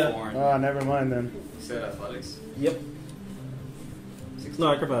 just all Yeah. foreign. Oh, never mind then. You said athletics. Yep. 16.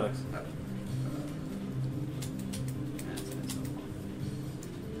 No, acrobatics.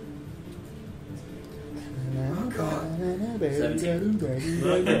 Oh, God. 17.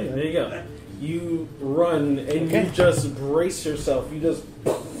 Okay, there you go. You run and Okay. you just brace yourself. You just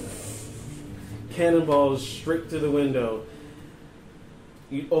cannonballs straight through the window.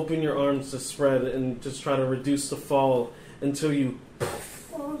 You open your arms to spread and just try to reduce the fall until you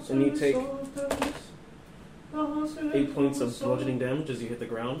and you take 8 points of bludgeoning damage as you hit the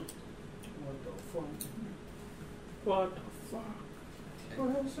ground. What the fuck?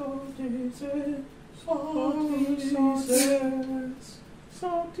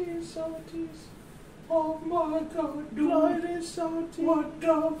 Salties. Oh my god, blood is salty. What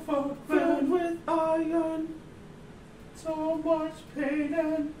the fuck? Filled with iron. So much pain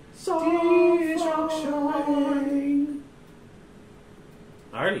and destruction.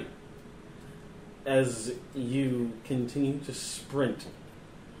 Alrighty. As you continue to sprint,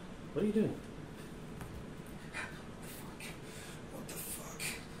 what are you doing? What the fuck?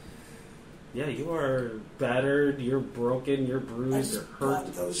 Yeah, you are battered, you're broken, you're bruised, you're hurt.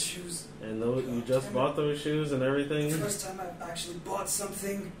 bought those shoes. And those, you just bought those shoes and everything? First time I've actually bought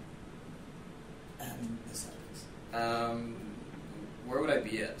something. And this happens. Where would I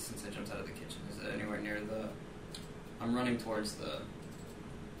be at since I jumped out of the kitchen? Is it anywhere near the... I'm running towards the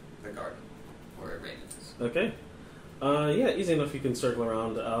garden where Raymond is. Okay. Yeah, easy enough. You can circle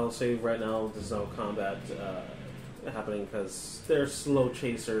around. I'll say right now there's no combat happening because they're slow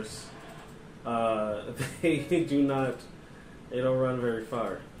chasers. They do not. They don't run very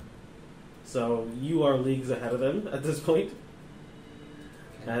far. So you are leagues ahead of them at this point,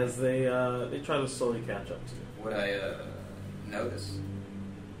 as they try to slowly catch up to you. Would I notice?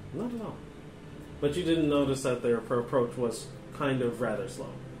 Not at all. But you didn't notice that their approach was kind of rather slow.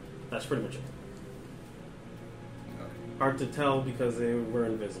 That's pretty much it. Okay. Hard to tell because they were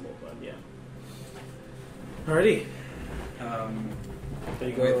invisible, but yeah. Alrighty. There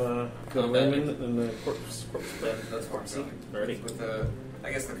you go, Raymond and the corpse That's where I'm going. Alrighty. With the,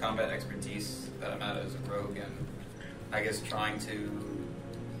 I guess the combat expertise that I'm at as a rogue, and I guess trying to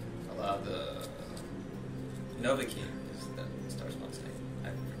allow the Novocaine is the Starspawn's name. I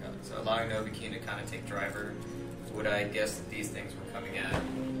forgot. So allowing Novocaine to kind of take driver. Would I guess that these things were coming at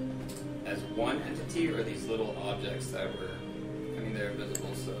as one entity, or these little objects that were? I mean, they're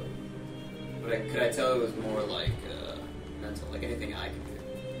visible, so. But could I tell it was more like mental, like anything I can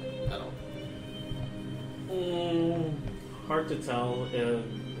do? I don't. Hard to tell.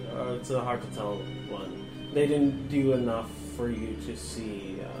 It's a hard to tell one. They didn't do enough for you to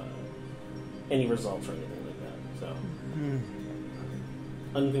see any results or anything like that. So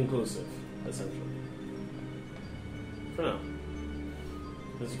unconclusive, essentially. For now,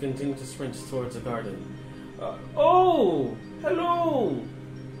 as you continue to sprint towards the garden. Oh, hello.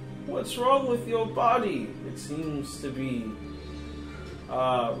 What's wrong with your body? It seems to be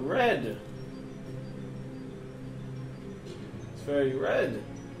red. It's very red.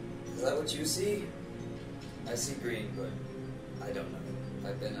 Is that what you see? I see green, but I don't know.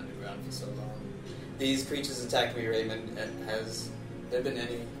 I've been underground for so long. These creatures attacked me, Raymond, and has there been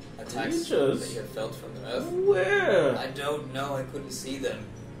any attacks Creatures? that you have felt from the earth? Where? I don't know. I couldn't see them.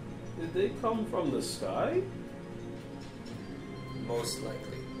 Did they come from the sky? Most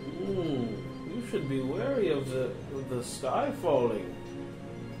likely. You should be wary of the sky falling.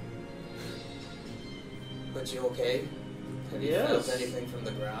 But you okay? Have you Yes. felt anything from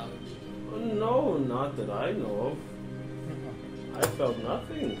the ground? No, not that I know of. I felt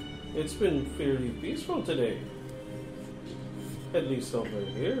nothing. It's been fairly peaceful today. At least over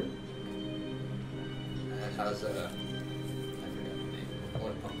here. And how's I forgot the name.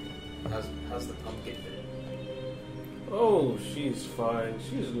 What pumpkin? How's the pumpkin been? Oh, she's fine.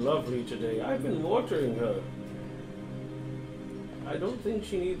 She's lovely today. I've been watering her. I don't think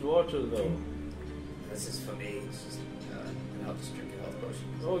she needs water, though. This is for me. It's just, and I'll just drink a health potion.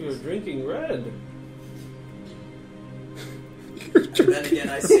 Oh, you're drinking red. And then again,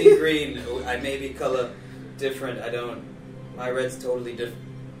 I see green. I may be color different. I don't. My red's totally different.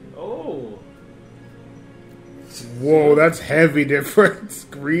 Oh. Whoa, that's heavy difference.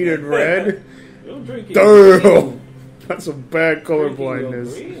 Green and red? You're drinking Damn! green. That's some bad color Drinking your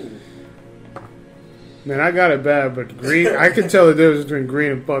blindness. green. Man, I got it bad, but green, I can tell the difference between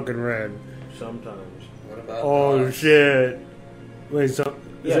green and fucking red. Sometimes. What about? Oh shit. Wait, so.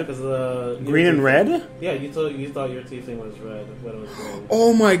 Yeah, Is it because green and red? Yeah, you thought your teething was red when it was green.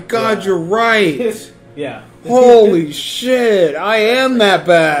 Oh my god, Yeah. you're right! Yeah. Holy shit, I am that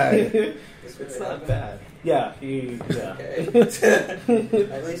bad! It's not bad. Yeah, yeah. Okay.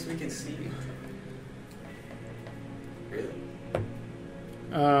 At least we can see you. Really?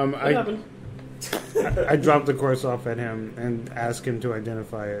 What happened? I drop the course off at him and ask him to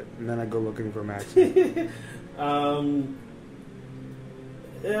identify it, and then I go looking for Max.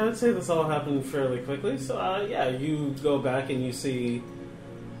 Yeah, I'd say this all happened fairly quickly. So, yeah, you go back and you see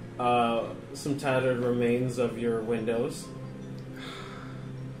some tattered remains of your windows.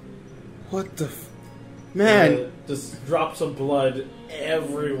 What the man? Just drops of blood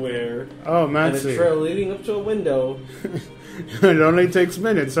everywhere. Oh, And Maxie. a trail leading up to a window. It only takes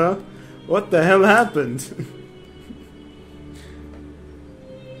minutes, huh? What the hell happened?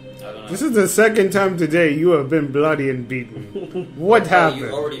 I don't know. This is the second time today you have been bloody and beaten. What Oh, happened? you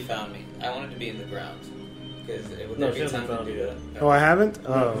already found me. I wanted to be in the ground because it would No, there she be hasn't time to found do you that. Oh, I haven't?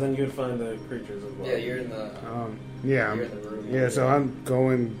 No, Oh. then you'd find the creatures as well. Yeah, you're in the. Yeah. You're in the room. Yeah, so I'm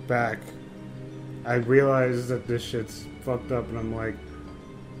going back. I realize that this shit's fucked up, and I'm like,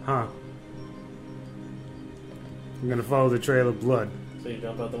 huh. I'm gonna follow the trail of blood. So you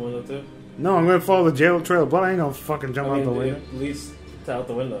jump out the window too? No, I'm gonna follow the trail of blood. I ain't gonna fucking jump out the window. At least out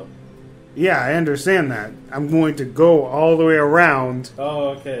the window. Yeah, I understand that. I'm going to go all the way around, Oh,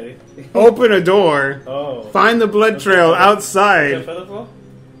 okay. open a door, Oh. find the blood trail Is that outside. Featherfall?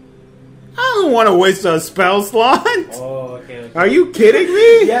 I don't want to waste a spell slot. Oh, okay. Are you kidding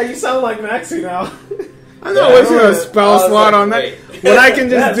me? Yeah, you sound like Maxie now. I'm not Yeah, wasting I a was spell like, slot on that. wait. When I can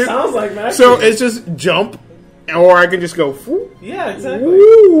That just do. sounds like Maxie. So it's just jump, or I can just go. Whoop, Yeah, exactly.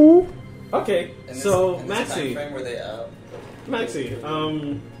 woo. Okay, In this, so in this Maxie, time frame where they Maxie,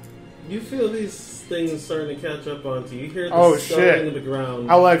 you feel these things starting to catch up onto you. You hear the Oh, scuttling shit. in the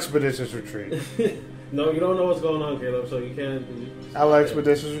ground. I'll expeditious retreat. No, you don't know what's going on, Caleb, so you can't. I'll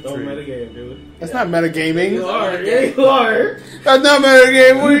expeditious Don't retreat. metagame, dude. That's not metagaming. You are, yeah, you are. That's not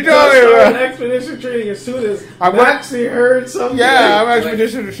metagaming. What are you talking started about? expedition trading as soon as I'm Maxie heard something. Yeah, I'm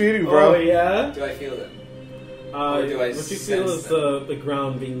expedition retreating, Oh, bro. yeah? do I feel them? Or do I what you feel sense is the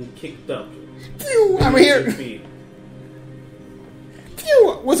ground being kicked up. Phew, I'm 2 here. feet.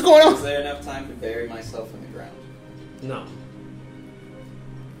 Phew, what's going Is on? there enough time to bury myself in the ground? No.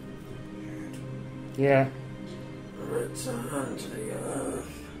 Yeah. Return to the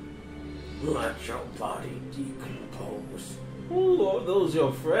earth. Let your body decompose. Ooh, are those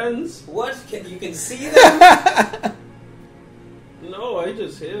your friends? What? You can see them? No, I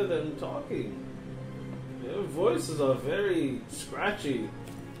just hear them talking. Their voices are very scratchy.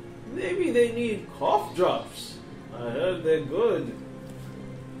 Maybe they need cough drops. I heard they're good.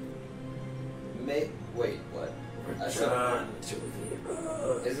 Wait, what? Return to the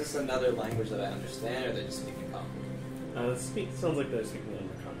earth. Is this another language that I understand, or are they just speaking common? Sounds like they're speaking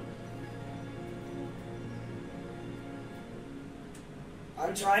undercommon.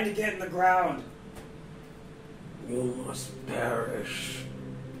 I'm trying to get in the ground. You must perish.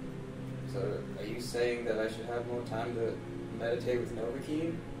 So, are you saying that I should have more time to meditate with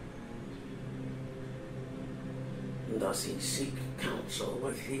Novakeem? Does he seek counsel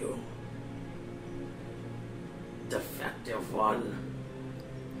with you? Defective one.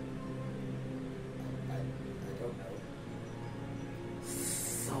 I don't know.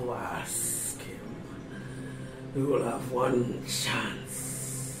 So ask him. You will have one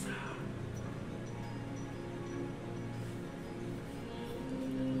chance.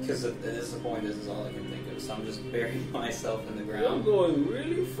 Because at this point, this is all I can think of. So I'm just burying myself in the You're ground. going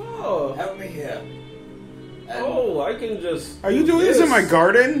really far. Help me here. And Oh, I can just. Are you doing this in my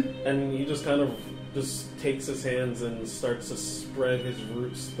garden? And he just kind of just takes his hands and starts to spread his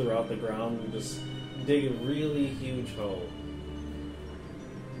roots throughout the ground and just dig a really huge hole.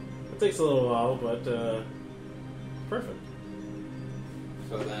 It takes a little while, but perfect.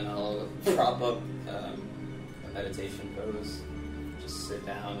 So then I'll prop up a meditation pose. Just sit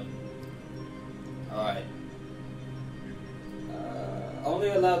down and... Alright. Only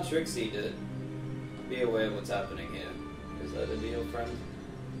allow Trixie to be aware of what's happening here. Is that a deal, friend?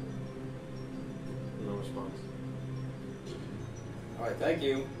 No response. Alright, thank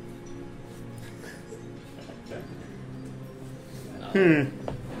you. And I'll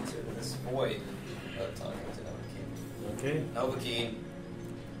enter this void of talking to Novakeem. Okay, Novakeem.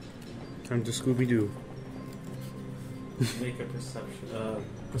 Time to Scooby Doo. make a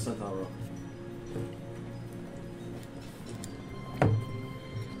percentile roll.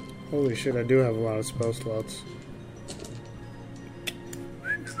 Holy shit, I do have a lot of spell slots.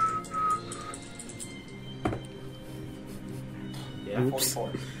 Yeah, Oops.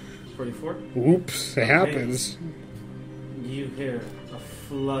 44. Oops, it happens. You hear a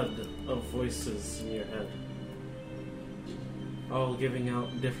flood of voices in your head, all giving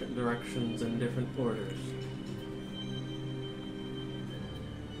out different directions and different orders.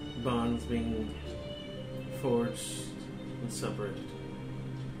 Bonds being forged and separated.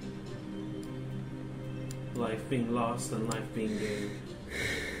 Life being lost and life being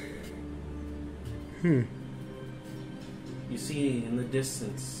gained. You see in the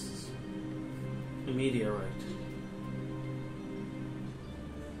distance a meteorite.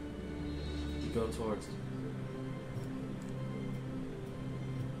 You go towards it.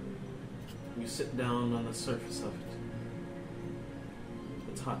 You sit down on the surface of it.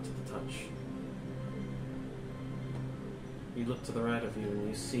 It's hot to the touch. You look to the right of you and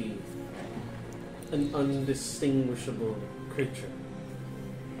you see an undistinguishable creature.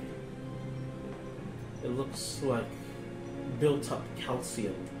 It looks like built up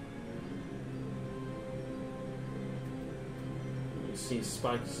calcium. You see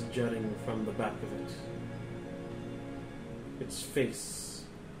spikes jutting from the back of it. Its face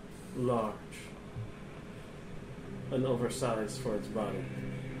large and oversized for its body.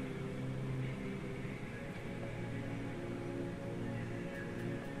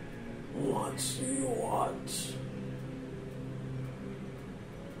 What do you want?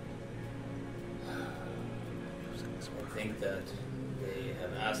 I think that they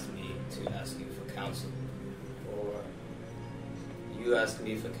have asked me to ask you for counsel. Or you ask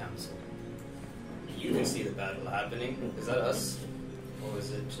me for counsel. You can see the battle happening. Is that us? Or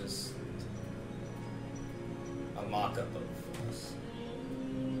is it just a mock-up of us?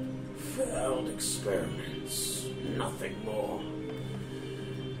 Failed experiments, nothing more.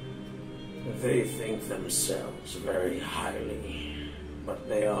 They think themselves very highly, but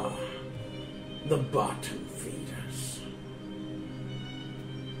they are the bottom feeders.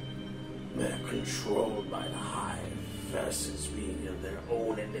 They're controlled by the hive versus being their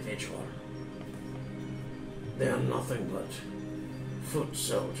own individual. They are nothing but foot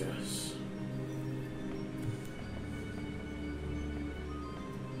soldiers.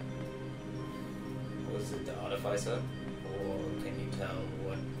 Was it the artificer? Or can you tell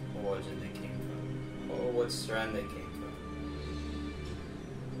what origin they came from? Or what strand they came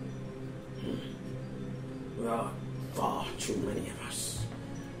from? There are far too many of us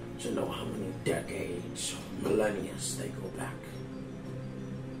to know how many decades or millennia they go back.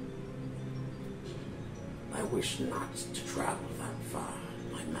 I wish not to travel that far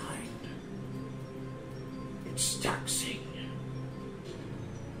in my mind. It's taxing.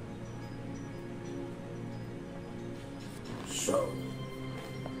 So,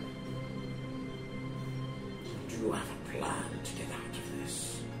 do you have a plan to get out of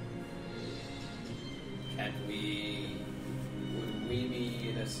this? Would we be,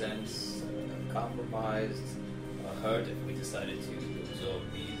 in a sense, compromised or hurt if we decided to absorb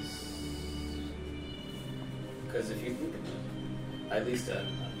these? Because if you think about it, at least on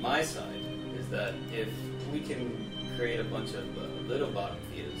my side, is that if we can create a bunch of little bottom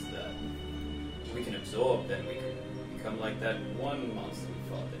feeders that we can absorb, then we could become like that one monster we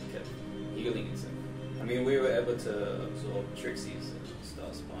fought that kept healing itself. I mean, we were able to absorb Trixie's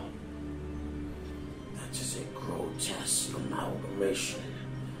star spawn. That is a grotesque amalgamation.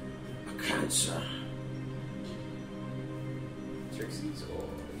 A cancer. Trixie's or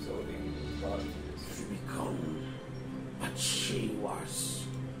absorbing bottom feeders. If you become what she was,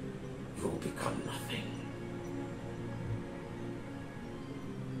 you will become nothing.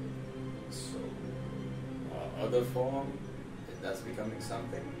 So, other form, that's becoming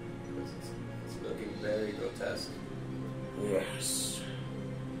something? Because it's looking very grotesque. Yes.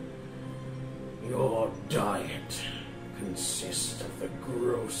 Your diet consists of the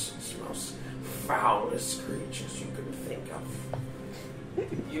grossest, most foulest creatures you can think of.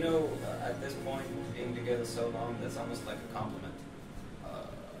 You know, at this point, being together so long, that's almost like a compliment.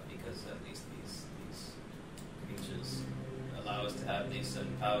 Because at least these creatures allow us to have these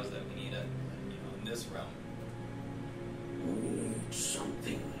certain powers that we need in this realm. We need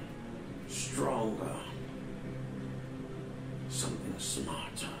something stronger. Something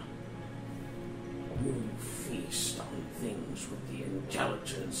smarter. You feast on things with the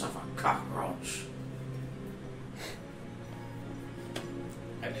intelligence of a cockroach.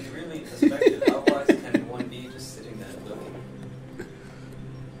 I mean, really, perspective, how wise can one be just sitting there looking?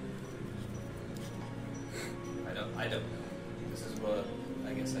 I don't know. This is what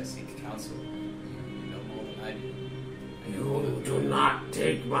I guess I seek counsel. You know more than I do. You do not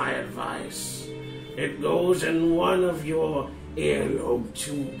take my advice. It goes in one of your earlobe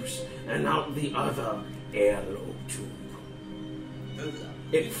tubes and out the other earlobe tube.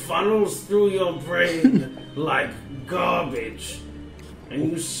 It funnels through your brain like garbage,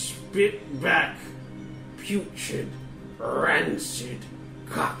 and you spit back putrid, rancid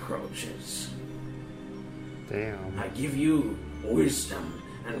cockroaches. Damn. I give you wisdom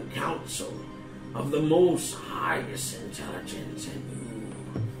and counsel of the most highest intelligence, and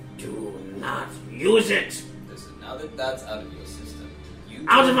you do not use it. Listen, now that that's out of your system,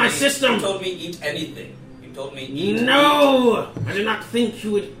 Out of my system! You told me eat anything. You told me eat. No! I did not think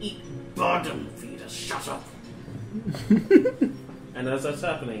you would eat bottom feeders. Shut up. And as that's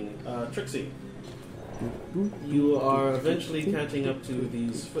happening, Trixie, you are eventually catching up to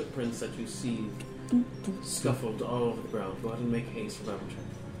these footprints that you see scuffled all over the ground. Go ahead and make a survival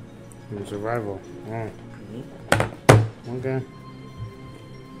check. Survival. Oh. Mm-hmm. Okay.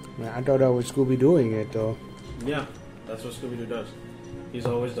 Man, I thought I was Scooby doing it though. Yeah, that's what Scooby-Doo does. He's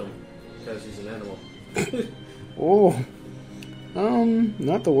always done because he's an animal. Oh.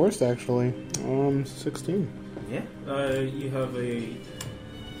 Not the worst actually. 16. Yeah. You have a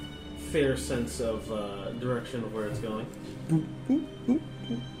fair sense of direction of where it's going.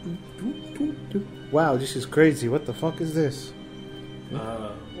 Wow, this is crazy. What the fuck is this?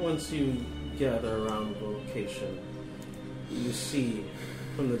 Once you gather around the location, you see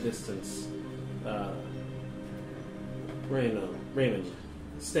from the distance Raymond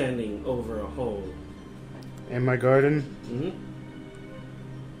standing over a hole In my garden? Mm-hmm.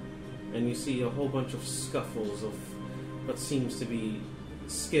 And you see a whole bunch of scuffles of what seems to be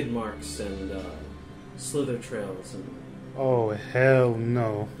skid marks and slither trails Oh, hell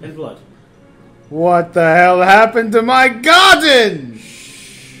no. and blood. What the hell happened to my garden?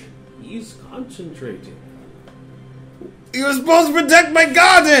 He's concentrating. You were supposed to protect my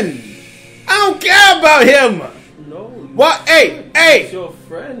garden! I don't care about him! No. What? Hey! Hey! He's your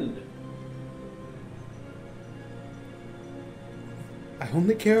friend. I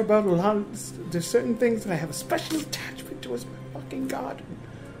only care about a lot of... There's certain things that I have a special attachment to as my fucking garden.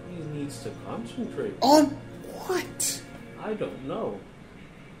 He needs to concentrate. On what? I don't know.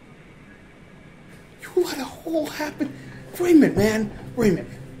 You let a hole happen? Raymond, man. Raymond.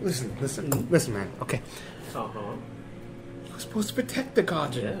 Listen, man. Okay. Uh-huh. You were supposed to protect the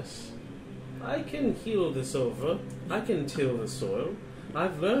garden. Yes. I can heal this over. I can till the soil.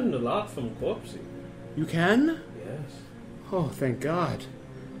 I've learned a lot from Corpsey. You can? Yes. Oh, thank God.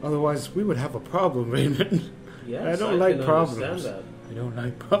 Otherwise, we would have a problem, Raymond. Yes, I don't like can problems. understand I don't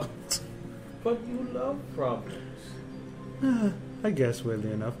like problems. But you love problems. I guess,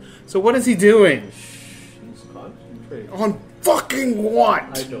 weirdly enough. So what is he doing? He's concentrating. On fucking what?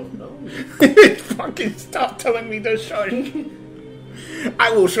 I don't know. Fucking stop telling me to shush.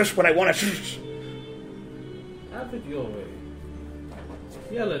 I will shush when I want to shush. Have it your way.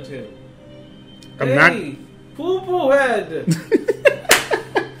 Yell at him. I'm Hey, poo-poo head!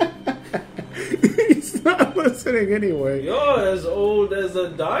 He's not listening anyway. You're as old as a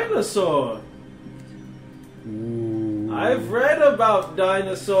dinosaur. Ooh. I've read about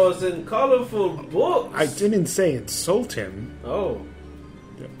dinosaurs in colorful books. I didn't say insult him, Oh,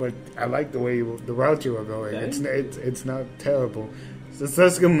 but I like the way the route you were going. Okay. It's not terrible. So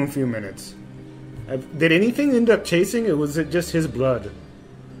let's give him a few minutes. Did anything end up chasing, or was it just his blood?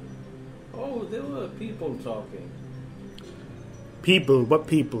 oh, there were people talking. People? What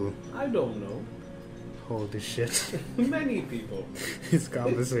people? I don't know. Holy shit. Many people. This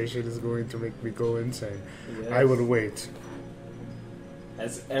conversation is going to make me go insane. Yes. I will wait.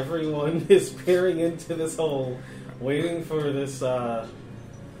 As everyone is peering into this hole, waiting for this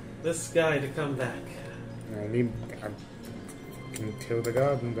guy to come back. I can kill the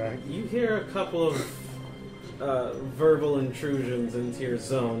garden back. You hear a couple of verbal intrusions into your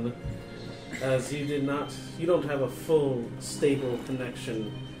zone, as you don't have a full, stable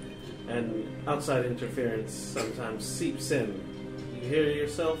connection, and outside interference sometimes seeps in. You hear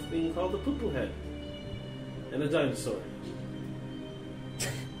yourself being called a poo-poo head, and a dinosaur.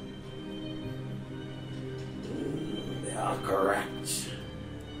 They are correct.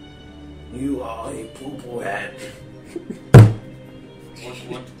 You are a poo-poo head.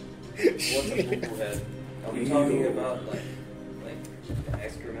 What's a poo-poo head? Are we talking about like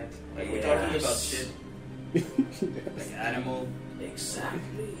excrement? Like we're talking about Yes. shit? Like animal?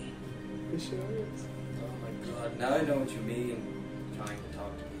 Exactly. Oh my god, now I know what you mean trying to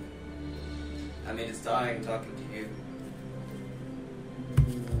talk to me. I mean, it's dying talking to you.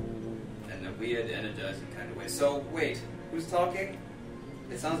 In a weird, energizing kind of way. So, wait, who's talking?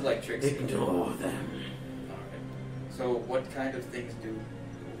 It sounds like Trixie. Ignore them. Alright. So, what kind of things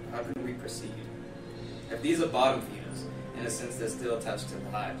how can we proceed? If these are bottom feeders, in a sense they're still attached to the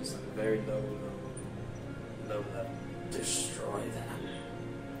hive, just like a very low level. Destroy them.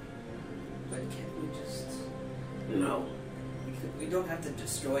 But can't we just... No. We don't have to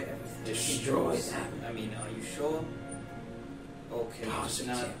destroy everything. Destroy them. I mean, are you sure? Or can you just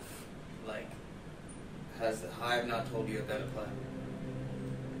not, Positive. like, has the hive not told you a better plan?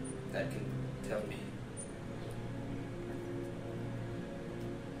 That can tell me.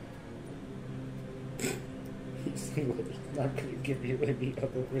 He's not going to give you any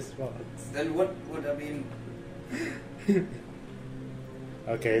other response. Then what would, I mean...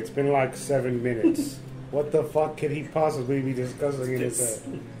 Okay, it's been like 7 minutes. What the fuck could he possibly be discussing in his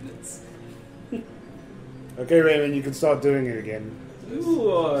head? It's Okay, Raymond, you can start doing it again.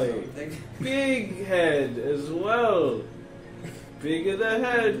 Boy, something. big head as well. Bigger the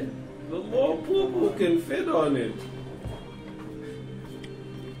head, the more poo-poo can fit on it.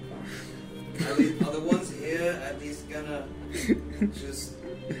 Are the ones here at least gonna just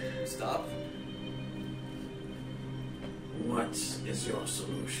stop? What is your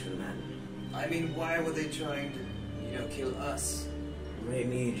solution then? I mean, why were they trying to, kill us? They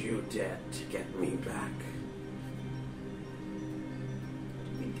need you dead to get me back.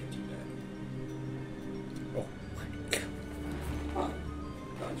 We can get you back. Oh my god.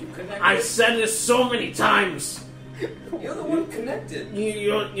 Aren't you connected? I said this so many times. You're the one connected.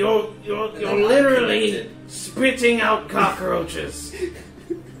 You're then I'm literally connected. spitting out cockroaches.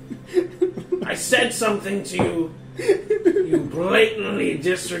 I said something to you. You blatantly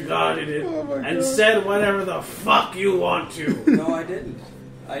disregarded it and said whatever the fuck you want to. No, I didn't.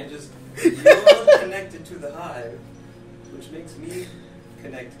 I just... You're connected to the hive, which makes me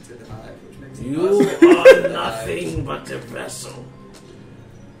connected to the hive, which makes You us are nothing but a vessel,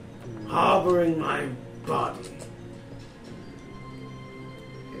 harboring my body.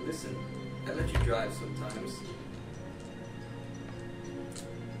 Hey, listen, I let you drive sometimes.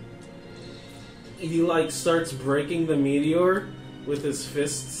 He like starts breaking the meteor with his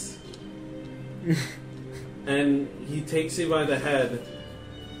fists, and he takes you by the head,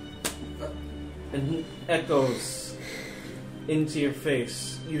 and he echoes into your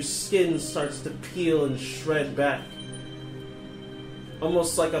face. Your skin starts to peel and shred back,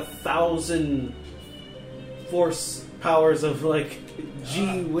 almost like 1,000 force powers of like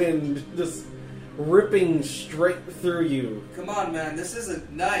G wind just ripping straight through you. Come on, man, this isn't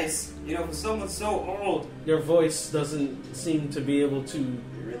nice. You know, for someone so old. Your voice doesn't seem to be able to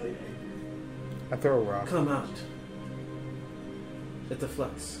Really? I throw a rock. come out. It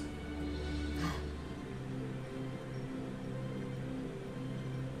deflects.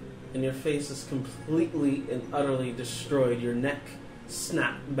 And your face is completely and utterly destroyed. Your neck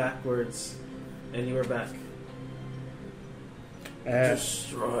snapped backwards, and you are back.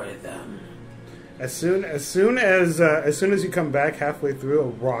 Destroy them. As soon as you come back halfway through, a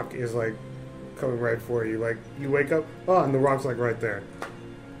rock is like coming right for you. Like you wake up, oh, and the rock's like right there.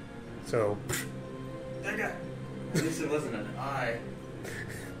 So That guy. At least it wasn't an eye.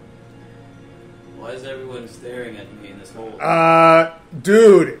 Why is everyone staring at me in this hole?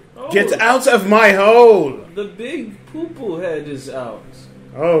 dude, get out of my hole. The big poo-poo head is out.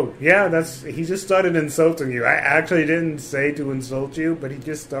 Oh, yeah, he just started insulting you. I actually didn't say to insult you, but he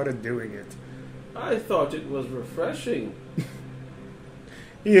just started doing it. I thought it was refreshing.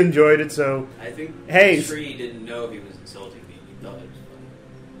 He enjoyed it, so I think Hey. the tree didn't know he was insulting me. He thought it was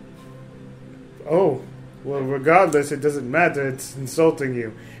funny. oh, well, regardless, it doesn't matter. It's insulting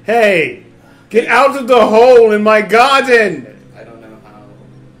you. Hey, get out of the hole in my garden. I don't know how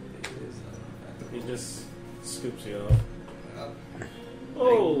it is. He just scoops you up. Uh,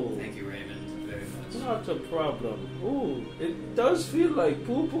 Oh, Thank you, Raymond, very much. not a problem. Ooh, it does feel like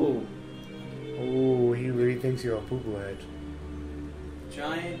poo-poo. Oh, he really thinks you're a poo-poo head.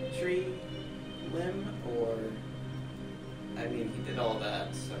 giant tree limb, or... I mean, he did all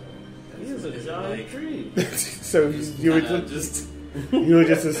that, so... He is a Is it giant like- tree. So you would just you would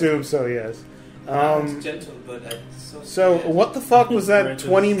just assume so, yes. It's gentle, but so... So what the fuck was that Branches,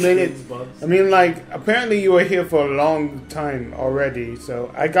 20 minute? trees, bugs. I mean, like, apparently you were here for a long time already.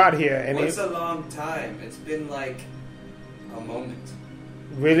 So I got here and What's a long time? It's been like a moment.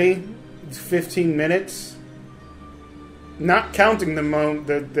 really, it's 15 minutes. Not counting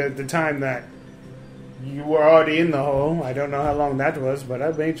the time that you were already in the hole. I don't know how long that was, but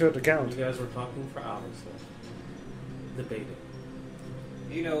I made sure to You count. guys were talking for hours, though. Debating.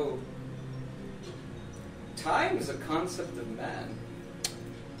 You know, time is a concept of man.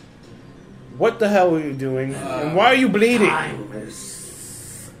 What the hell were you doing? And why are you bleeding? Time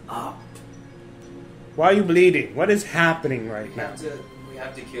is up. Why are you bleeding? What is happening right We now?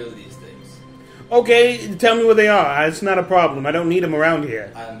 have to kill these things. Okay, tell me where they are. It's not a problem. I don't need them around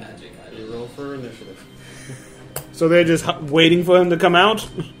here. I have magic. I You don't roll for initiative. So they're just waiting for him to come out?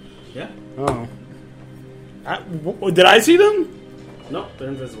 Yeah? Oh. Did I see them? No, they're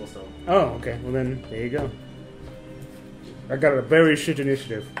invisible still. Oh, okay. Well then, there you go. I got a very shit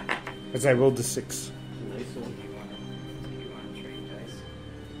initiative. As I rolled the 6. Nice one. You want to trade dice?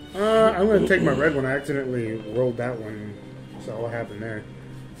 I'm gonna take my red one. I accidentally rolled that one. So what happened there?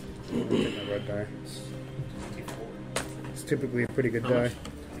 I'm gonna take my red die. It's typically a pretty good How die. much?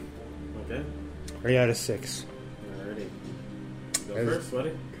 Okay. Right out of 6. Alrighty. Go As- first,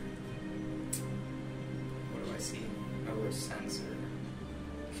 buddy. What do I see? Oh, sensor.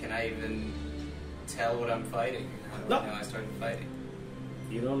 Can I even tell what I'm fighting? How do No. I know I started fighting?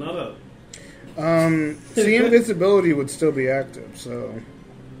 You don't know See, invisibility would still be active. So,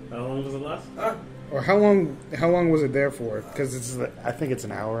 that. How long does it last? or how long was it there for? Because I think it's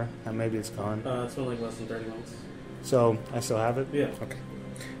an hour, and maybe it's gone. It's been like less than 30 minutes. So I still have it. Yeah. Okay.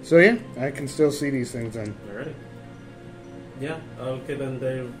 So yeah, I can still see these things then. Alrighty. Yeah. Okay, then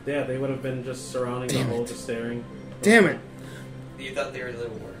they would have been just surrounding the hole, just staring. Damn it! You thought they were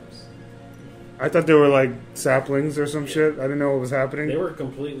little worms. I thought they were like saplings or some shit. I didn't know what was happening. They were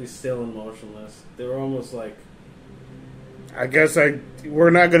completely still and motionless. They were almost like I guess we're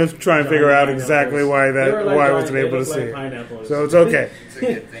not gonna try and figure out exactly why They were like I wasn't they able to looked see like it. pineapples. So it's okay. It's a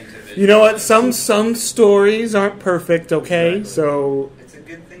good thing to You know what? Some stories aren't perfect. Okay, Exactly. so It's a a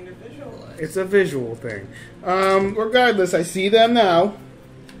good thing to visualize. It's a visual thing. Regardless, I see them now.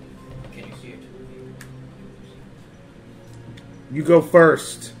 Can you see it? You go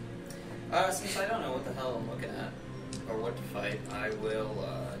first. Since I don't know what the hell I'm looking at or what to fight, I will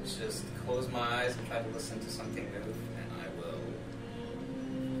just close my eyes and try to listen to something move, and I will.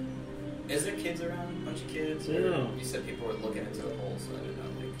 Is there kids around? A bunch of kids? Or No. You said people were looking into the hole, so I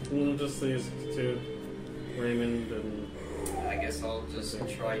didn't know. Just these two, Raymond and... I guess I'll just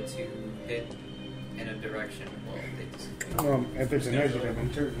try to hit in a direction while they dissipate. If it's initiative, I'm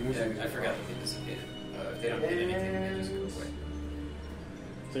turning Yeah, I forgot that they dissipated. If they don't hit anything, they just go away.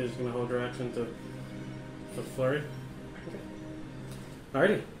 So you're just going to hold your action to flurry?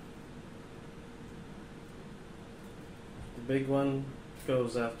 Alrighty. The big one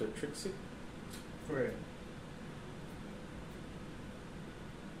goes after Trixie. Great.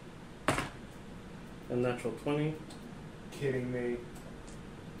 A natural 20. Kidding me.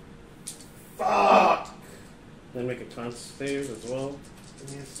 Fuck! Then make a con save as well.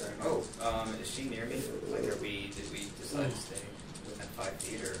 Give me a second. Oh, is she near me? Like, did we decide to stay within 5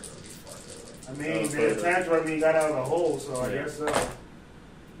 feet, or are we farther away? I mean, they attacked right when you got out of the hole, so I Yeah. guess so.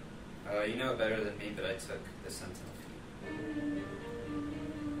 You know it better than me, but I took the sentinel feet.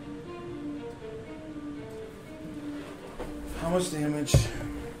 How much damage?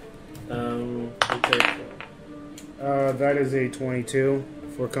 You take That is a 22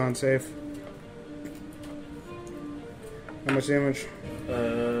 for con save. How much damage?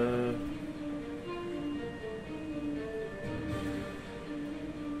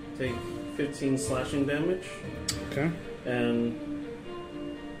 take 15 slashing damage Okay. and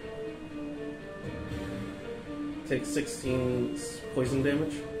take 16 poison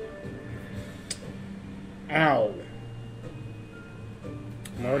damage. Ow.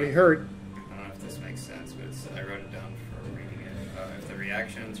 I'm already hurt. I don't know if this makes sense, but I wrote it down for reading it. If the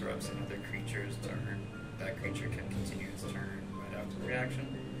reaction interrupts another creature's turn, that creature can continue its turn right after the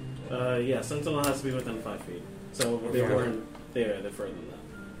reaction. Yeah, Sentinel has to be within 5 feet. So they Okay. weren't there, they're further than that.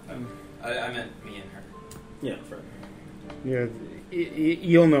 I meant me and her. Yeah, further. Yeah,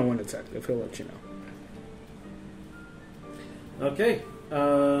 you'll know when it's active. He'll let you know. Okay.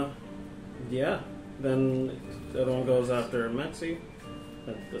 Yeah. Then the other one goes after Maxi.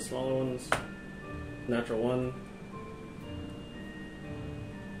 The smaller ones. Natural 1.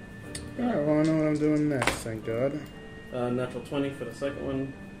 Alright, well, I know what I'm doing next, thank God. Natural 20 for the second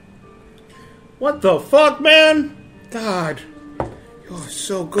one. What the fuck, man? God, you're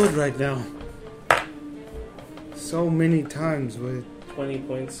so good right now. So many times with 20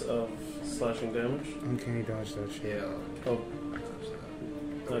 points of slashing damage. uncanny dodge that shit. Yeah. Oh,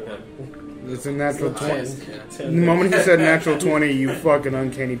 okay. It's a natural 20. Nice, yeah. The 10 moment he said natural 20, you fucking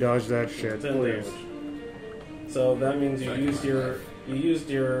uncanny dodge that shit. 10 Please. damage. So that means you used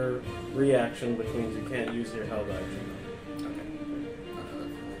your reaction, which means you can't use your held action.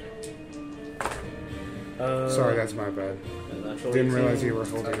 Sorry, that's my bad. A natural Didn't 18. realize you were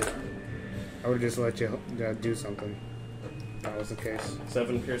holding it. I would have just let you do something. That was the case.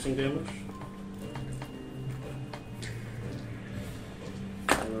 7 piercing damage.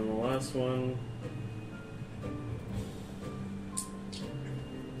 And then the last one.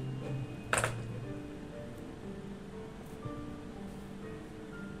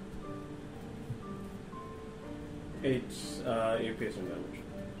 Eight piercing damage.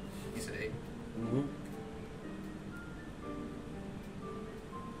 You said 8. Mm-hmm.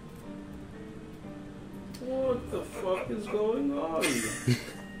 What the fuck is going on?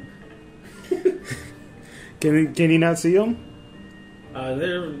 Can you not see him?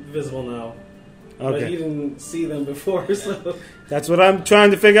 They're visible now. But Okay. you didn't see them before, so... That's what I'm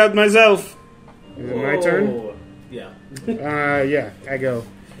trying to figure out myself. Is it my turn? Whoa. Yeah. Yeah, I go.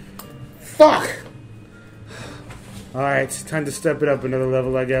 Fuck! Alright, time to step it up another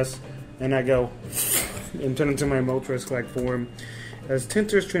level, I guess. And I go and turn into my Moltres-like form as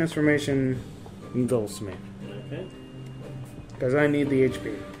Tinter's transformation engulfs me. Okay. Because I need the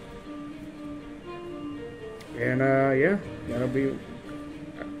HP. And, yeah, that'll be...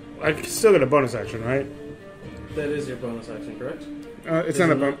 I still get a bonus action, right? That is your bonus action, correct? It's Is not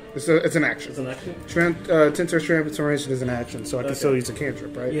it a bonus. It's an action. It's an action? Tinter's transformation is an action, so I can Okay. still use a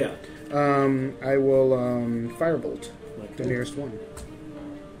cantrip, right? Yeah. I will Firebolt Like the nearest one.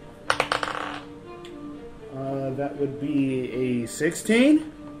 That would be a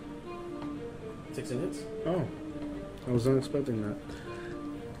 16. 16 hits. Oh, I was unexpecting that.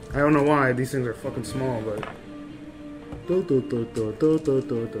 I don't know why these things are fucking small, but it's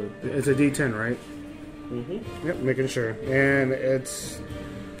a D10, right? Mm-hmm. Yep, making sure. And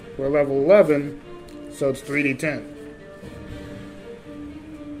we're level 11, so it's 3D10.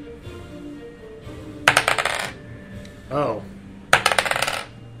 Oh.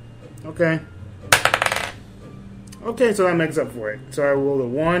 Okay. Okay, so that makes up for it. So I rolled a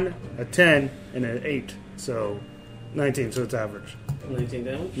 1, a 10, and an 8. So 19, so it's average. 19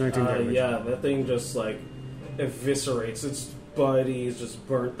 damage? 19 damage. Yeah, that thing just like eviscerates. Its body is just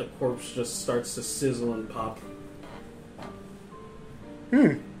burnt. The corpse just starts to sizzle and pop.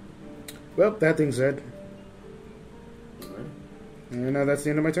 Well, that thing said. Alright. And that's the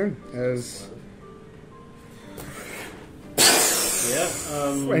end of my turn. As Yeah,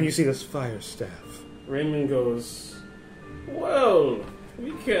 and you see this fire staff. Raymond goes, well,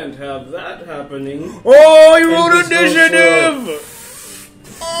 we can't have that happening. Oh, you And rolled this goes initiative!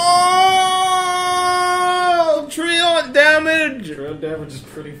 Oh, Treant damage! Drone damage is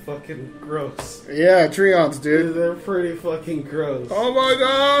pretty fucking gross. Yeah, Treants, dude. They're pretty fucking gross. Oh my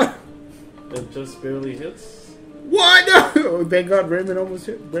god! It just barely hits. What? Oh, thank God Raymond almost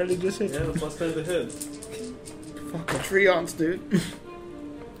hit. Barely just hit. Yeah, plus 10 to hit. Fucking Treants, dude.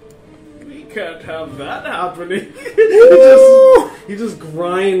 We can't have that happening. Woo! He just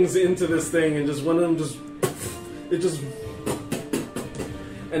grinds into this thing, and just one of them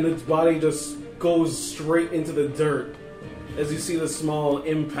and its body just goes straight into the dirt as you see the small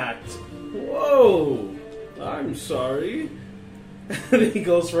impact. Whoa! I'm sorry. And he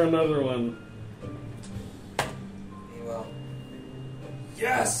goes for another one. He will.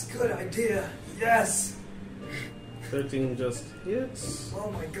 Yes, good idea. Yes. 13 just hits. Oh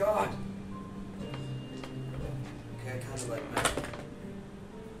my god. Okay, I kind of like that.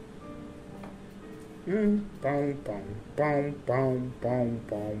 Boom, boom, boom, boom, boom,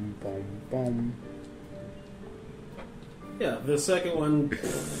 boom, boom, boom. Yeah, the second one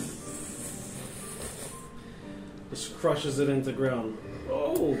just crushes it into ground.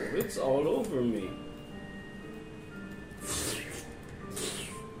 Oh, it's all over me.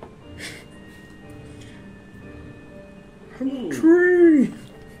 Tree!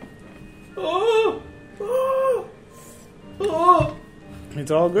 Oh! Oh! Oh!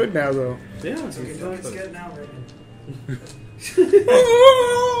 It's all good now, though. Yeah, Don't get exactly. scared now, Raymond.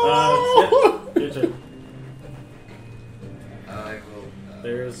 Your turn. I will.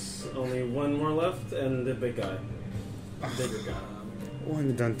 There's only one more left, and the big guy. Bigger guy. I wouldn't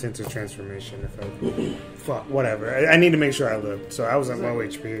have done Tinter's transformation if I... Fuck, whatever. I need to make sure I lived, so I was at low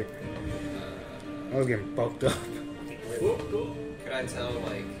HP. I was getting fucked up. Could I tell,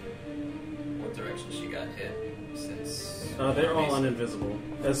 like, what direction she got hit? Since. They're all uninvisible.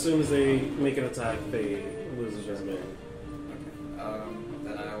 As soon as they make an attack, they lose invisibility. Okay.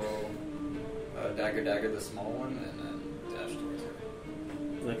 Then I will dagger the small one and then dash towards her.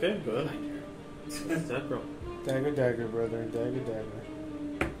 Okay, good. Behind her. Attack roll. Dagger, brother. Dagger.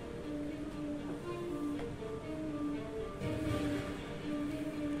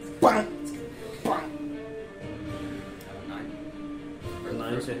 Bang! Bang! 9. Or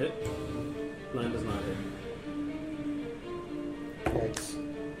 9 to hit. 9 does not hit. Yikes.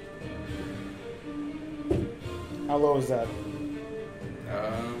 How low is that?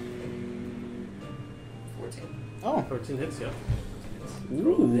 14. Oh. 14 hits, yeah.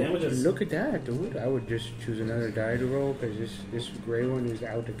 Ooh, damages. look at that, dude. I would just choose another die to roll because this gray one is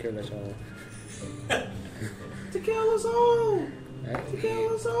out to kill us all. To kill us all! I, To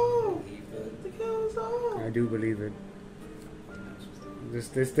kill us all! Leave the. To kill us all! I do believe it. This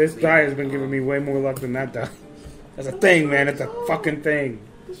die has been giving me way more luck than that die. That's a thing, man. It's a fucking thing.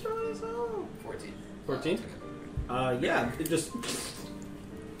 Destroy us all! 14. 14? Yeah, it just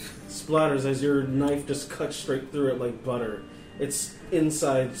splatters as your knife just cuts straight through it like butter. Its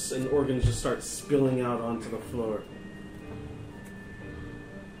insides and organs just start spilling out onto the floor.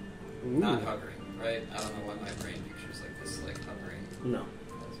 Not hovering, right? I don't know what my brain pictures like this, like hovering. No.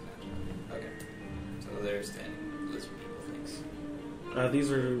 Doesn't matter. Okay. So they're standing lizard people things.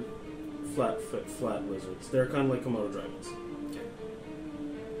 These are flat lizards. They're kind of like Komodo dragons. Okay.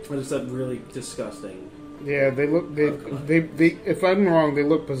 But it's that really disgusting. Yeah, they look. They. If I'm wrong, they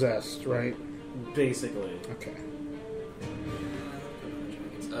look possessed, right? Basically. Okay.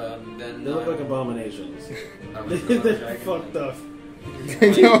 Then They look like abominations. They're They're fucked up.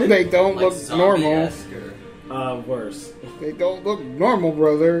 They don't look normal. Worse. They don't look normal,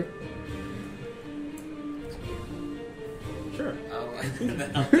 brother. Sure.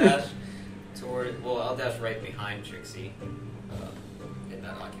 I'll dash toward. Well, I'll dash right behind Trixie in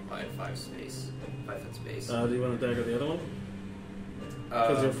that occupied 5 foot space. Do you want to dagger the other one?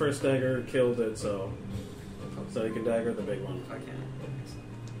 Because your first dagger killed it, so you can dagger the big one. If I can.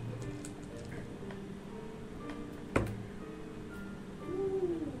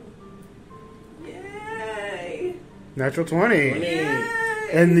 Yay! Natural 20. Yay!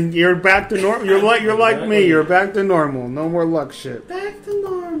 And then you're back to normal. You're like me. You're back to normal. No more luck shit. Back to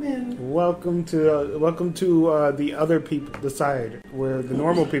Norman. Welcome to the other people, the side where the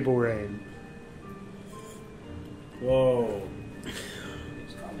normal people reign. Whoa.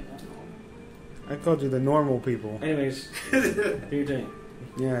 Just call me not normal. I called you the normal people. Anyways, do your thing.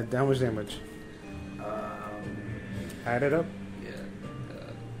 Yeah, how much damage? Add it up. Yeah.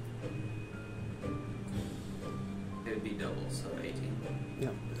 It would be double, so 18. Yeah,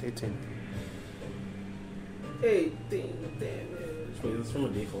 18. 18 damage. Wait, that's from a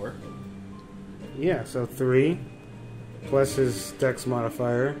D4. Yeah, so 3 plus his dex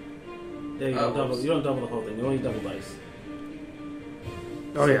modifier. Yeah, you don't double. You don't double the whole thing. You only double dice.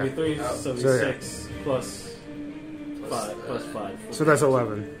 Oh so yeah. It'd be 3, Oh. so it'd be So, yeah. 6 plus 5 plus 5. So that's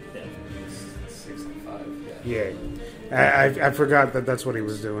 11. Yeah. 6 and 5, Yeah. I forgot that that's what he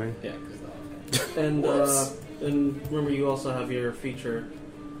was doing. Yeah. Because the And Whoops. and remember, you also have your feature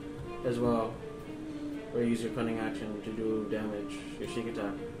as well, where you use your cunning action to do damage. Your sneak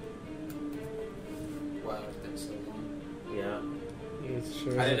attack. Wow, it's been so long. Yeah.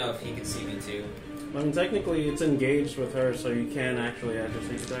 Sure. I didn't know if he could see me too. I mean, technically, it's engaged with her, so you can actually add your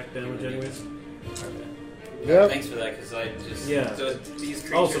sneak attack damage, anyways. Okay. Yep. Thanks for that, because I just... Yeah. So these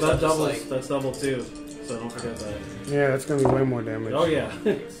creatures Oh, so are that just doubles. like... That's double too. So don't forget that. Yeah, that's gonna be way more damage. Oh yeah.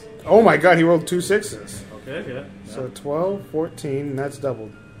 Oh my god, he rolled 2 6s. Okay. Yeah. So 12, 14, and that's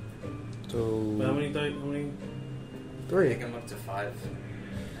doubled. So How many? How many? I 3. think I'm up to 5, I think.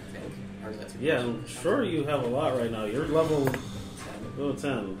 Or is that too Yeah, much? I'm sure you have a lot right now. You're level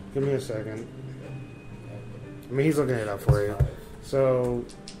 10. Give me a second. I mean, he's looking it up for you. So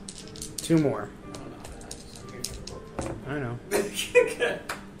 2 more. I don't know, man. I'm here for the book. I know.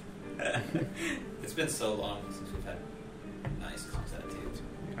 It's been so long since we've had nice contact too.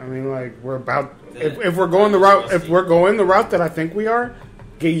 I mean, like we're about if we're going the route that I think we are,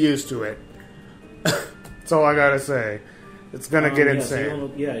 get used to it. That's all I gotta say. It's gonna get Yeah, insane.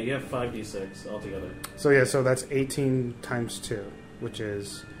 so you have 5d6 altogether. So that's 18 times 2, which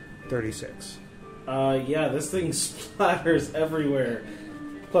is 36. Yeah, this thing splatters everywhere.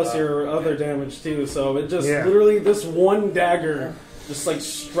 Plus your other damage too. So it just Yeah. literally this one dagger just like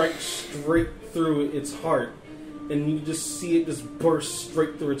strikes straight through its heart, and you just see it just burst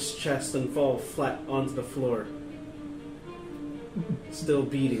straight through its chest and fall flat onto the floor, still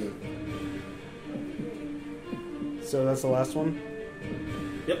beating. So that's the last one.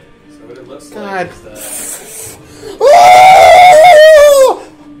 Yep. So what it looks God. like is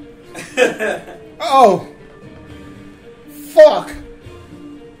Oh! Fuck!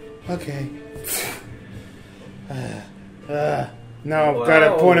 Okay. Now I've got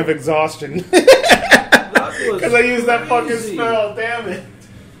a point of exhaustion. Because I used that fucking spell, damn it.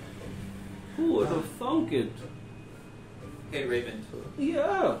 Who would have thunk it? Hey Raven,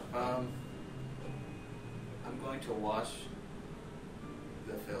 Yeah. I'm going to wash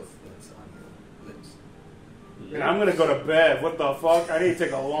the filth that's on your lips. And I'm gonna go to bed. What the fuck? I need to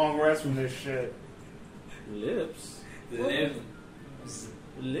take a long rest from this shit. Lips? The limbs.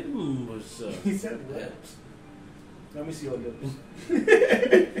 Limbs. He said lips. Let me see your lips.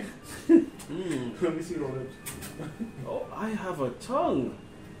 Let me see your lips. Oh, I have a tongue.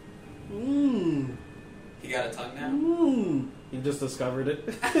 Mmm. He got a tongue now? Mmm. You just discovered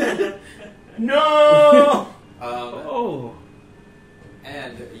it. No! Oh.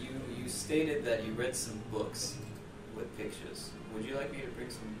 And you stated that you read some books with pictures. Would you like me to bring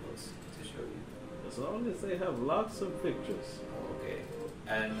some books to show you? As long as they have lots of pictures. Okay.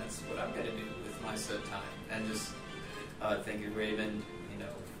 And that's what I'm going to do with my set time. And just thank you, Raven,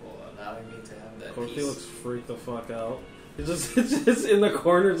 for allowing me to have that Corky peace. looks freaked the fuck out. It's just in the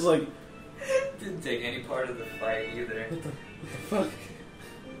corner, it's like, Didn't take any part of the fight either. fuck.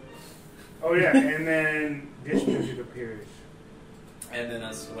 Oh yeah, and then this music appears. And then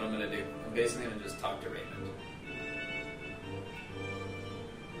that's what I'm going to do. I'm basically going to just talk to Raymond.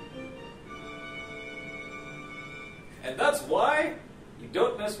 And that's why you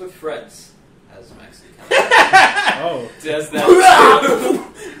don't mess with friends. As Maxie Oh. does that.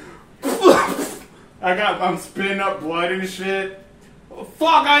 I'm spitting up blood and shit. Oh,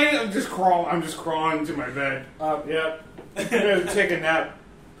 fuck! I'm just crawling to my bed. Yep. I'm gonna take a nap.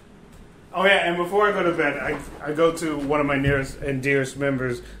 Oh yeah, and before I go to bed, I go to one of my nearest and dearest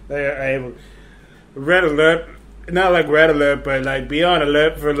members. They are able red alert, not like red alert, but like be on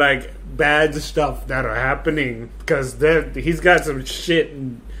alert for like bad stuff that are happening because he's got some shit.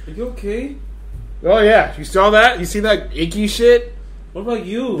 Are you okay? Oh yeah, you saw that? You see that icky shit? What about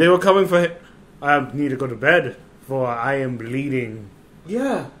you? They were coming for him. I need to go to bed, for I am bleeding.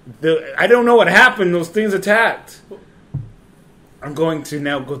 Yeah. I don't know what happened. Those things attacked. I'm going to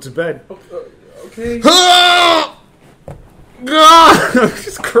now go to bed. Okay.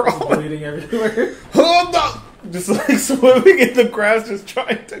 Just crawling. Bleeding everywhere. Hold up! Just like swimming in the grass, just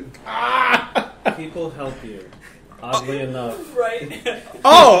trying to. People help you. Oddly enough. Right.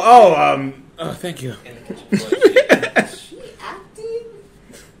 Thank you. In the kitchen floor. She acting?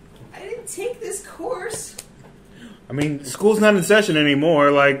 I didn't take this course. I mean, school's not in session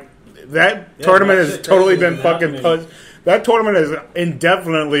anymore. Like, that Yeah, tournament that has shit totally basically been fucking happening. that tournament is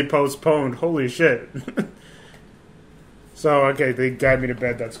indefinitely postponed. Holy shit. So, okay, they guide me to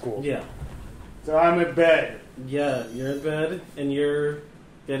bed. That's cool. Yeah. So I'm in bed. Yeah, you're in bed and you're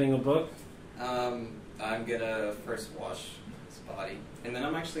getting a book. I'm gonna first wash his body, and then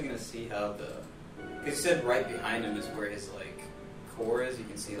I'm actually gonna see how the. Cause you said right behind him is where his like core is. You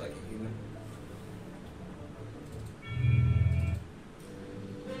can see like a human.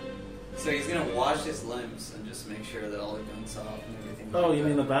 So he's gonna wash his limbs and just make sure that all the guns off and everything. Oh, like you that.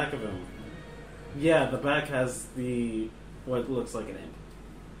 mean the back of him? Yeah, the back has what looks like an imp.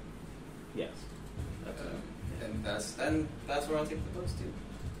 Yes. And that's where I'll take the books to.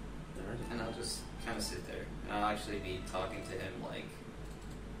 And I'll just kind of sit there. And I'll actually be talking to him like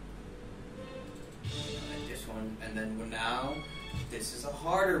this one, and then now this is a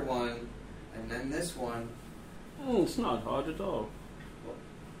harder one, and then this one. It's not hard at all.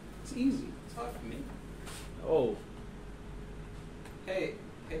 It's easy. It's hard for me. Oh, Hey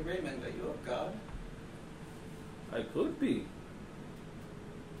Raymond, are you a god? I could be.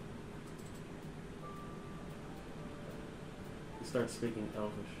 He starts speaking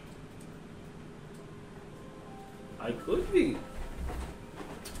Elvish. I could be.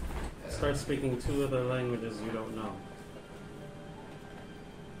 Start speaking 2 other languages you don't know.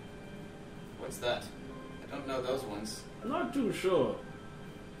 What's that? I don't know those ones. I'm not too sure.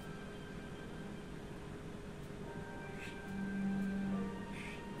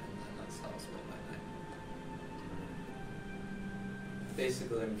 And that's how I'll spend my night.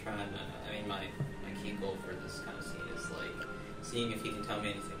 Basically, I'm trying to. I mean, my key goal for this kind of scene is like seeing if he can tell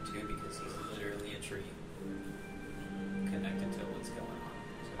me anything too, because he's literally a tree connected to what's going on.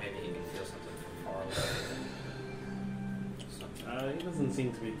 So maybe he can feel something from far away. Something. He doesn't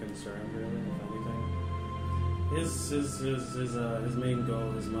seem to be concerned really with anything. His main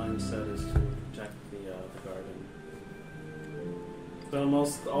goal, his mindset is to check the garden. So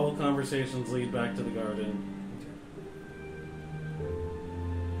most all conversations lead back to the garden.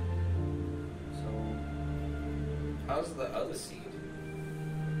 So How's the other seed?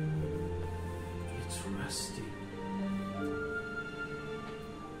 it's rusty.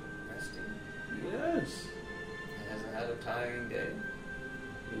 Resting? Yes, It hasn't had a tiring day.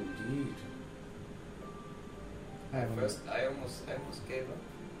 indeed. At first, I almost gave up.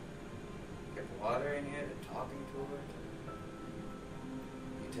 Kept watering it and talking to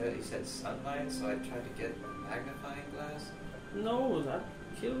it. He said sunlight, so I tried to get a magnifying glass. No, that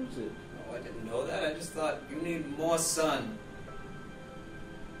kills it. Oh, I didn't know that. I just thought you need more sun.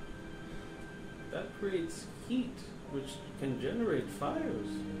 That creates heat, which can generate fires.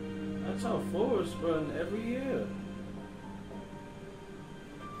 That's how forests burn every year.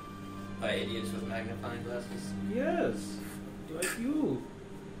 By idiots with magnifying glasses. Yes, like you.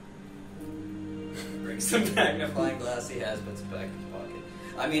 Brings the magnifying glass he has, puts it back in his pocket.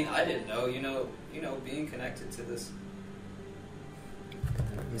 I mean, I didn't know. You know, being connected to this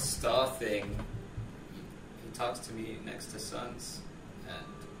star thing. He talks to me next to suns, and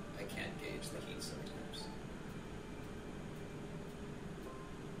I can't gauge the heat sometimes.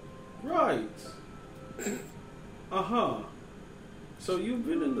 Right. Uh-huh. So you've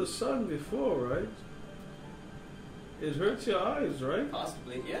been in the sun before, right? It hurts your eyes, right?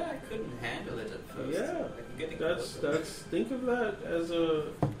 Possibly, yeah. I couldn't handle it at first. Yeah. I'm getting That's closer. think of that as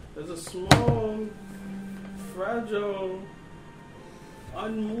a small, fragile,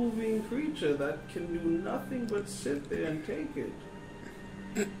 unmoving creature that can do nothing but sit there and take it.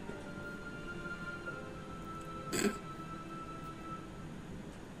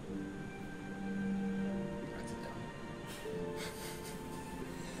 Writes it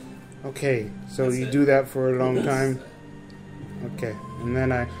down. Okay, so That's you it. do that for a long That's time? it. Okay, and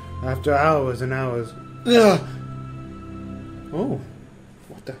then after hours and hours, ugh! Oh,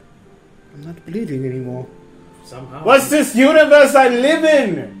 what the? I'm not bleeding anymore. Somehow. What's this universe I live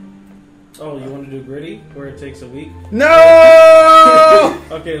in? Oh, you want to do gritty, where it takes a week? No!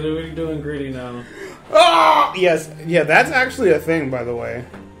 Okay, so we're doing gritty now. Ah! Yes, yeah, that's actually a thing, by the way.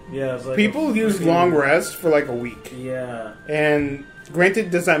 Yeah, it's like People use long rest for like a week. Yeah. And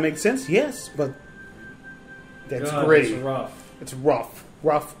granted, does that make sense? Yes, but that's God, gritty. It's rough. It's rough.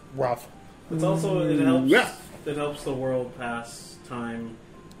 It's also it helps. Yeah. It helps the world pass time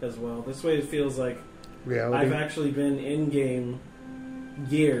as well. This way it feels like Reality. I've actually been in game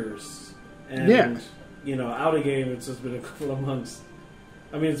years, and Yeah. out of game it's just been a couple of months.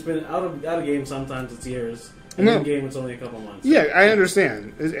 I mean, it's been out of game sometimes it's years, and No. in game it's only a couple months. Yeah, I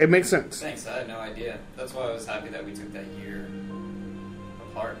understand. It makes sense. Thanks, I had no idea. That's why I was happy that we took that year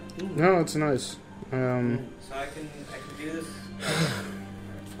apart. No, it's nice. So I can do this.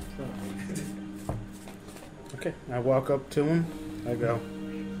 Okay, I walk up to him. I go,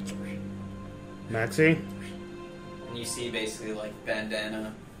 Maxie? And you see basically like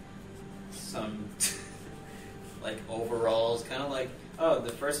bandana, some like overalls, kind of like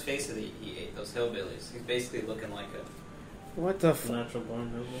the first face of he ate those hillbillies. He's basically looking like a. What the f... Natural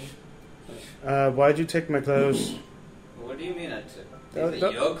born husband. why'd you take my clothes? What do you mean I took? These Uh,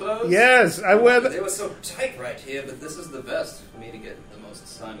 are your clothes? Yes, I wear They the... were so tight right here, but this is the best for me to get the most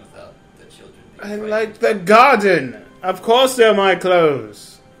sun without the children being I frightened. like the garden. Of course they're my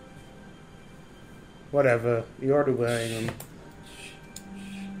clothes. Whatever. You're already wearing them.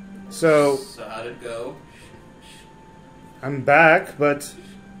 So, So how did it go? I'm back, but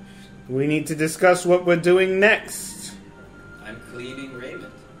we need to discuss what we're doing next. I'm cleaning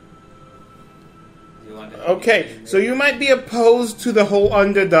raiment. You want to Okay, so you might be opposed to the whole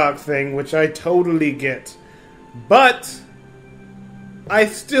underdog thing, which I totally get. But I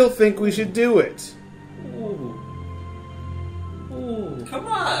still think we should do it. Ooh. Ooh. Come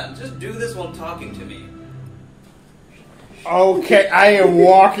on, just do this while talking to me. Okay, I am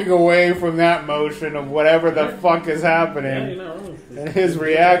walking away from that motion of whatever the fuck is Yeah, happening wrong. and his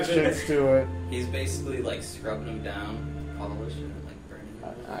reactions to it. He's basically like scrubbing them down, polishing and like burning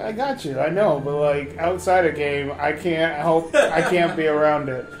them. I got you, I know, but like outside a game, I can't be around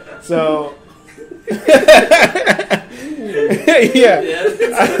it. So yeah,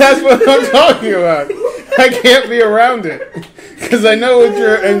 that's what I'm talking about. I can't be around it because I know what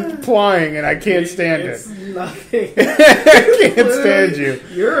you're implying, and I can't stand It's it. nothing. I can't stand you.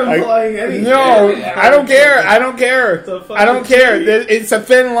 You're implying anything. No, I don't care. I don't care. It's a fucking I don't care. tree. It's a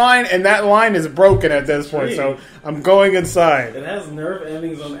thin line, and that line is broken at this point. Tree. So I'm going inside. It has nerve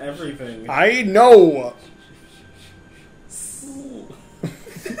endings on everything. I know.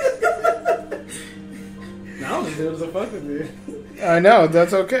 Now I'm just doing some fuck with you. I know.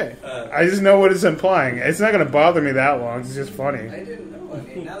 That's okay. I just know what it's implying. It's not going to bother me that long. It's just funny. I didn't know. I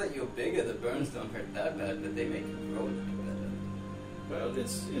mean, now that you're bigger, the burns don't hurt that bad, but they make you grow better. Well,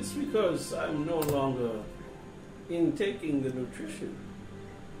 it's because I'm no longer intaking the nutrition.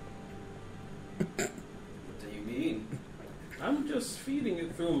 What do you mean? I'm just feeding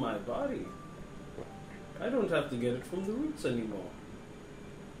it through my body. I don't have to get it from the roots anymore.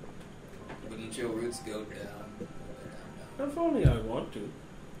 Wouldn't your roots go down? If only I want to.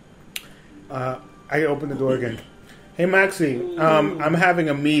 I open the door again. Hey, Maxie. I'm having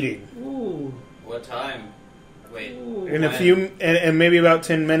a meeting Ooh. What time? Wait. Ooh. in a When? few, in maybe about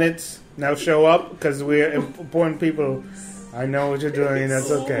 10 minutes. Now show up because we're important people. I know what you're doing.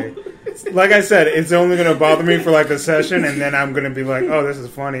 That's okay. Like I said, it's only going to bother me for like a session, and then I'm going to be like, "Oh, this is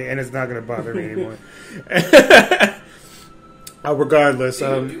funny," and it's not going to bother me anymore. Regardless, Do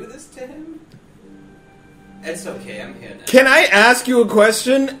you do this to him? It's okay, I'm here now. can I ask you a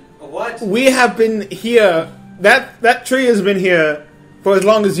question? What? We have been here. That tree has been here for as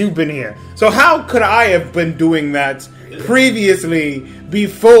long as you've been here. So how could I have been doing that previously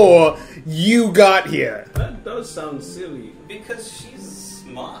before you got here? That does sound silly. Because she's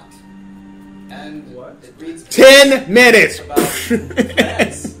smart. And What? it reads 10 minutes. about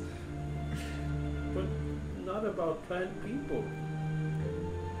plants. But not about plant people.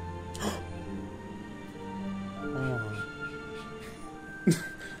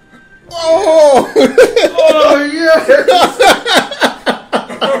 Oh! Oh yes!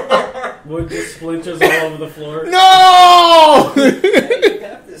 Wood just splinters all over the floor. No! You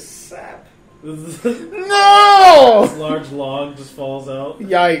have this sap. This No! large log just falls out.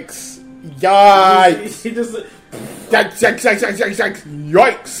 Yikes! Yikes! He just Yikes! Yikes!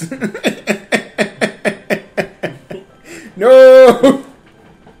 Yikes! No! Write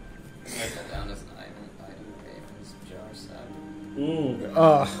that down as an item Raven's jar sap.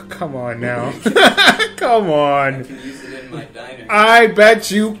 Oh, come on now. Come I on. can use it in my diner. I bet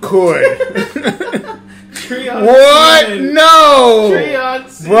you could. Treon What? semen. No! Treon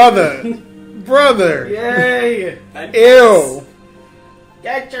semen. Brother. Yay! Ew.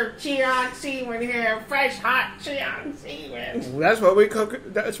 Get your Cheon semen here, fresh hot Cheon semen. That's what we cook.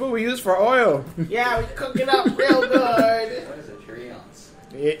 That's what we use for oil. Yeah, we cook it up real good. What is a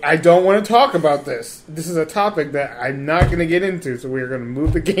Treons? I don't want to talk about this. This is a topic that I'm not going to get into, so we're going to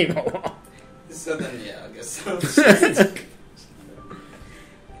move the game along. So then, yeah, I guess so.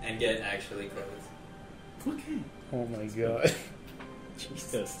 and get actually clothes. Okay. Oh my god.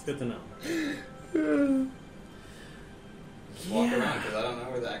 Jesus, good to know. Just walk around because I don't know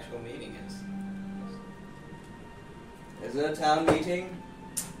where the actual meeting is. Is it a town meeting?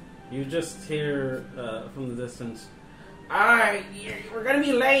 You just hear from the distance. Alright, we're gonna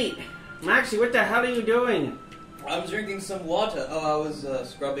be late. Maxie, what the hell are you doing? I'm drinking some water. Oh, I was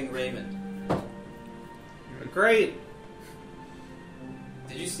scrubbing Raymond. Great.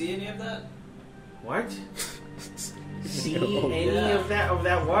 Did you see any of that? What? See No. any Yeah. of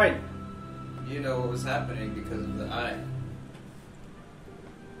that what? You know what was happening because of the eye.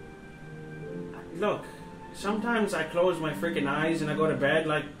 Look, sometimes I close my freaking eyes and I go to bed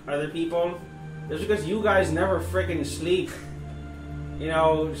like other people. That's because you guys never freaking sleep. You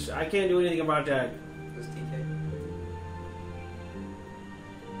know, I can't do anything about that. Was TK?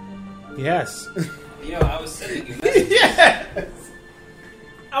 Yes. You know, I was sending you messages. Yes!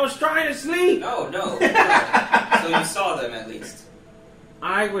 I was trying to sleep. No. So you saw them at least.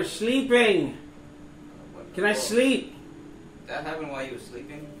 I was sleeping. Can I sleep? That happened while you were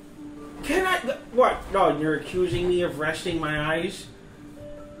sleeping? Can I? What? No, you're accusing me of resting my eyes?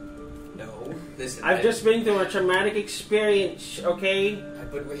 No. Listen, I've just been through a traumatic experience, okay?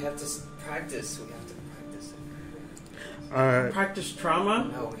 But we have to practice. We have to practice. Practice trauma?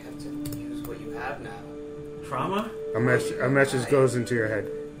 No, we have to use what you have now. Trauma? A message goes into your head.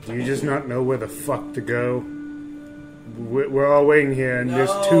 Do you just not know where the fuck to go? We're all waiting here, and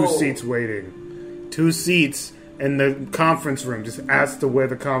there's 2 seats waiting. 2 seats in the conference room. Just ask to where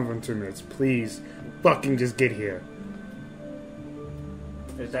the conference room is. Please, fucking just get here.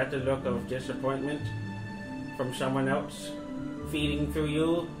 Is that the look of disappointment from someone else feeding through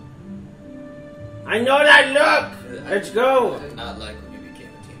you? I know that look! Let's I go! did not like when you became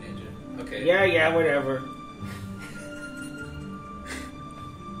a teenager. Okay. Yeah, whatever.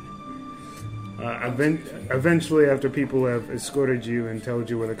 Eventually, after people have escorted you and told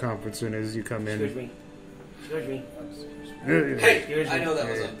you where the conference room is, you come in. Excuse me. Hey, Excuse me. I know that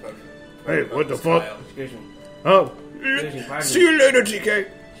was on purpose. Hey, what the fuck? Excuse me. Oh, Excuse me, pardon see me. you later, TK.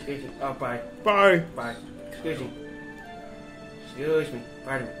 Excuse me. Oh, bye. Bye. Bye. Excuse me. Excuse me.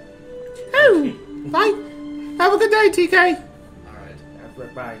 Pardon me. Oh, bye. Have a good day, TK. Alright.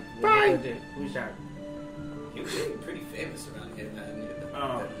 Bye. Bye. Who's that? You're getting pretty famous around here, man. You're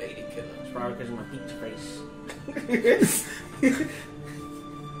the lady killer. It's probably because of my peach face.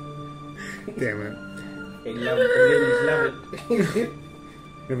 Damn it. They love it. The ladies love it.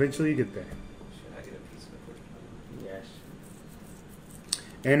 Eventually, you get there. Should I get a piece of equipment? Yes.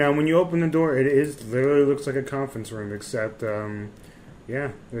 And when you open the door, it literally looks like a conference room, except,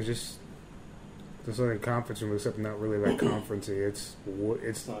 yeah, there's like a conference room, except not really like conferencey. It's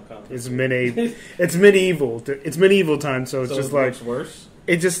not it's medieval. It's medieval time, so it's just like worse.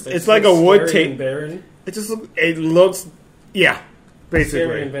 it's like a wood table. Baron. It looks, yeah,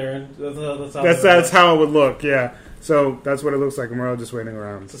 basically. Baron. That's how it would look. Yeah. So that's what it looks like, and we're all just waiting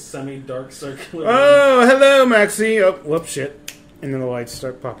around. It's a semi-dark circular. Oh, hello, Maxie. Oh, whoops, shit. And then the lights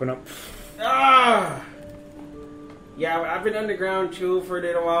start popping up. Ah! Yeah, I've been underground too for a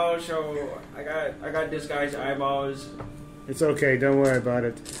little while, so I got this guy's eyeballs. It's okay. Don't worry about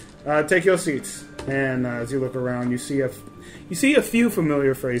it. Take your seats. And as you look around, you see a few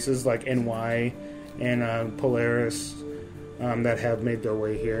familiar faces like NY and Polaris that have made their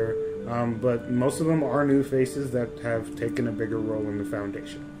way here. But most of them are new faces that have taken a bigger role in the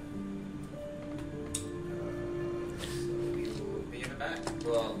Foundation. So we will be in the back.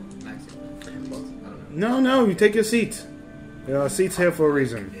 Well, Maxie. I don't know. No, you take your seats. Seats here for a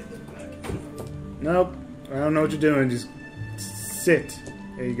reason. Nope. I don't know what you're doing. Just sit.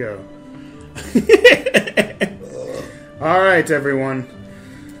 There you go. Alright, everyone.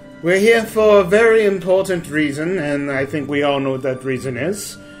 We're here for a very important reason, and I think we all know what that reason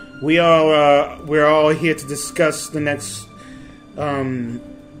is. We're all here to discuss the next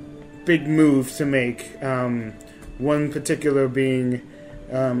big move to make. One particular being,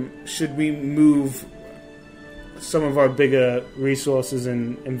 should we move some of our bigger resources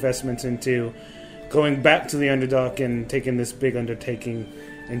and investments into going back to the Underdark and taking this big undertaking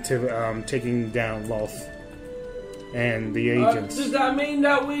into taking down Loth and the agents. Does that mean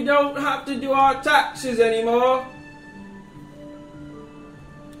that we don't have to do our taxes anymore?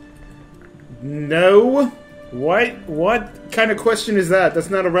 No. What kind of question is that? That's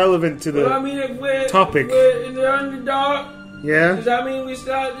not irrelevant to the Well, I mean, if we're in the Underdark, Yeah? does that mean we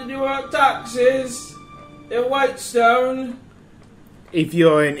start to do our taxes in Whitestone? If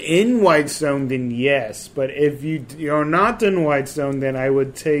you're in Whitestone, then yes. But if you're not in Whitestone, then I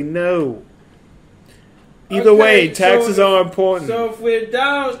would say no. Either way, taxes are important. So if we're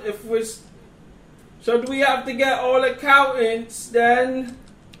down, so do we have to get all accountants then?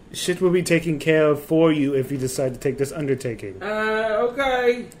 Shit will be taken care of for you if you decide to take this undertaking.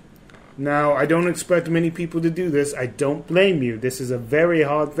 Okay. Now, I don't expect many people to do this. I don't blame you. This is a very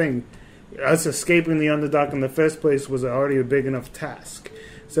hard thing. Us escaping the Underdark in the first place was already a big enough task.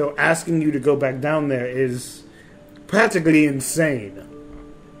 So asking you to go back down there is practically insane.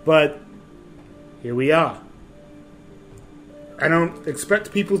 But here we are. I don't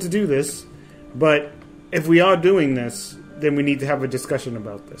expect people to do this, but if we are doing this, then we need to have a discussion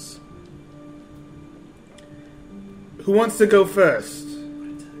about this. Who wants to go first?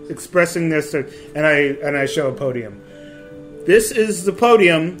 Expressing this, and I show a podium. This is the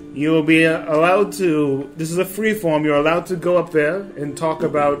podium. You will be allowed to. This is a free form. You're allowed to go up there and talk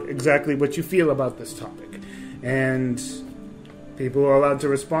about exactly what you feel about this topic, and people are allowed to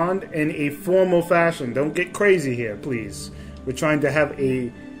respond in a formal fashion. Don't get crazy here, please. We're trying to have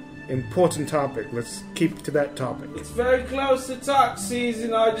a important topic. Let's keep to that topic. It's very close to tax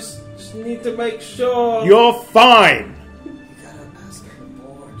season. I just need to make sure. You're fine. You gotta ask the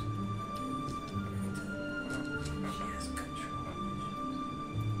board. She has control.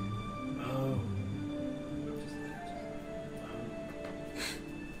 Oh.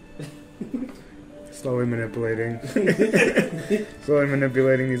 Slowly manipulating. Slowly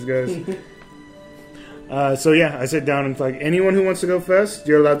manipulating these guys. So yeah, I sit down and like, anyone who wants to go first,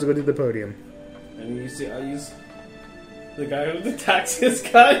 you're allowed to go to the podium. And I use the guy with the taxes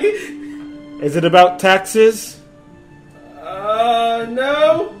guy. Is it about taxes?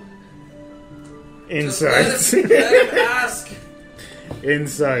 No. Insights. Let him ask.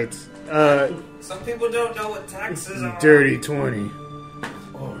 Insights. Some people don't know what taxes are. Dirty 20.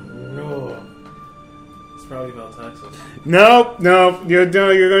 Oh no. It's probably about taxes. No, you're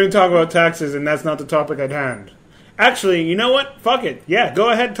going to talk about taxes, and that's not the topic at hand. Actually, you know what? Fuck it. Yeah, go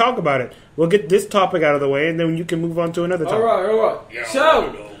ahead and talk about it. We'll get this topic out of the way, and then you can move on to another topic. Alright. Yeah,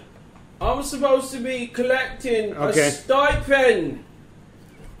 so, I'm supposed to be collecting a stipend.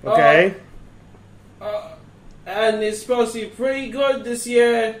 Okay. And it's supposed to be pretty good this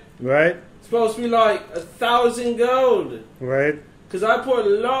year. Right. It's supposed to be like 1,000 gold. Right. Because I put a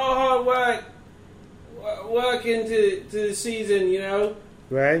lot of hard work into the season, you know.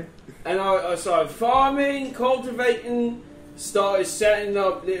 Right. And I started farming, cultivating, started setting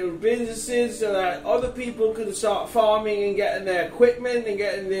up little businesses so that other people could start farming and getting their equipment and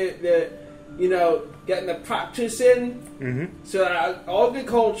getting getting the practice in. Mm-hmm. So that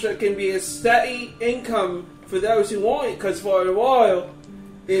agriculture can be a steady income for those who want it. Because for a while,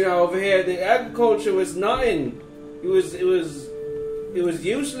 over here, the agriculture was nothing. It was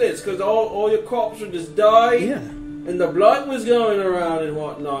useless because all your crops would just die. Yeah. And the blood was going around and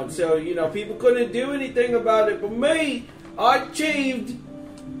whatnot. So, people couldn't do anything about it. But me, I achieved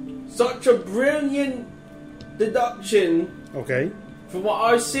such a brilliant deduction Okay. from what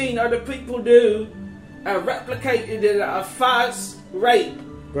I've seen other people do and replicated it at a fast rate.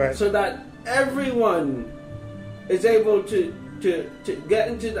 Right. So that everyone is able to get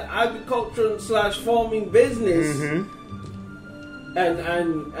into the agricultural / farming business. Mm-hmm.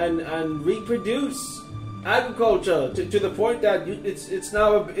 And reproduce agriculture to the point that it's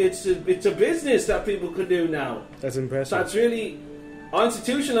now it's a business that people could do now. That's impressive. So it's really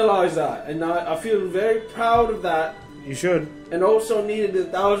institutionalized that, and I feel very proud of that. You should. And also needed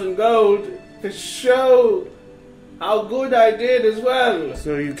 1,000 gold to show how good I did as well.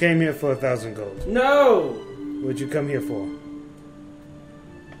 So you came here for 1,000 gold. No. What'd you come here for?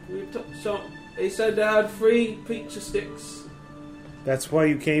 So they said they had free pizza sticks. That's why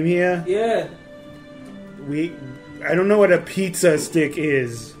you came here? Yeah. I don't know what a pizza stick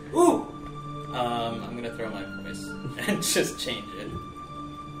is. Ooh. I'm gonna throw my voice and just change it.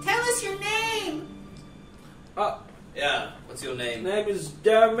 Tell us your name. Yeah, what's your name? Name is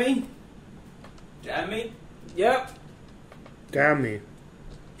Jeremy. Jamie? Yep. Jammy.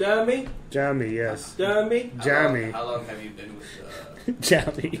 Jeremy. Jammy, yes. Jeremy. Jammy. How long have you been with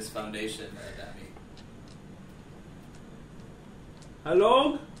Jammy. this foundation, Jamie? How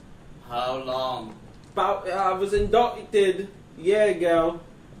long? How long? I was inducted a year ago,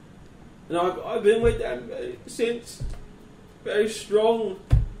 and I've been with them since. Very strong,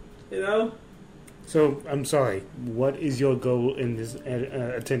 So, I'm sorry. What is your goal in this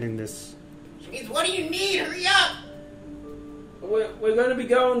attending this? She means, what do you need? Hurry up! We're going to be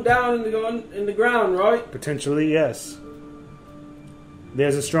going down in the ground, right? Potentially, yes.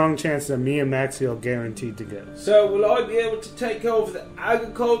 There's a strong chance that me and Maxie are guaranteed to go. So will I be able to take over the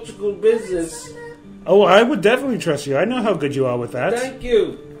agricultural business? Oh, I would definitely trust you. I know how good you are with that. Thank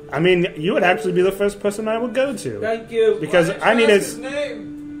you. I mean, you would actually be the first person I would go to. Thank you. Because Why didn't I you need ask a... his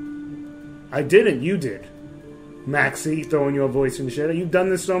name? I didn't. You did. Maxie, throwing your voice and shit. You've done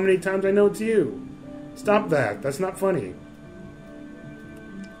this so many times, I know it's you. Stop that. That's not funny.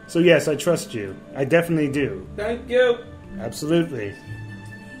 So yes, I trust you. I definitely do. Thank you. Absolutely.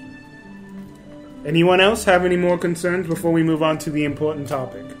 Anyone else have any more concerns before we move on to the important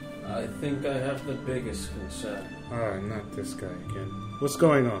topic? I think I have the biggest concern. Oh, not this guy again. What's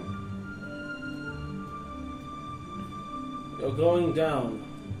going on? You're going down,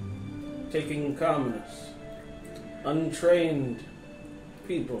 taking commoners, untrained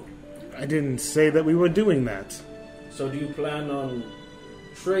people. I didn't say that we were doing that. So do you plan on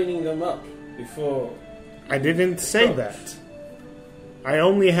training them up before? I didn't say that. I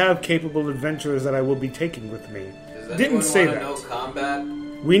only have capable adventurers that I will be taking with me. Does Didn't anyone say wanna that. know combat?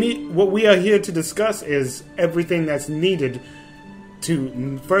 What we are here to discuss is everything that's needed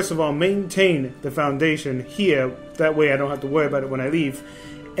to, first of all, maintain the foundation here. That way I don't have to worry about it when I leave.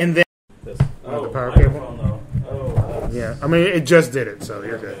 And then... This. Oh, the power cable? microphone, though. Oh, that's... Yeah, I mean, it just did it, so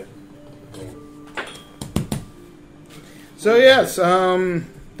you're good. Okay. So yes,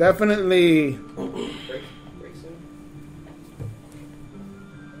 definitely... Break soon?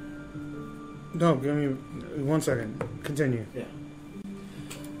 No, give me 1 second. Continue. Yeah.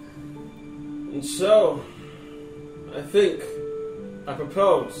 And so, I think, I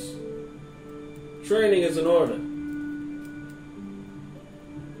propose, training is in order.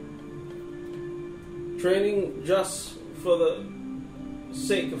 Training just for the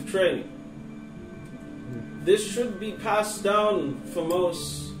sake of training. This should be passed down for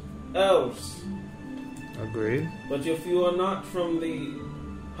most elves. Agreed. But if you are not from the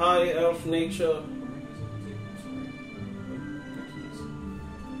high elf nature,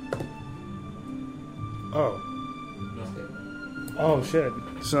 Oh. Oh, shit.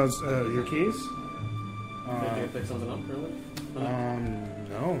 So, your keys? think I picked something up really?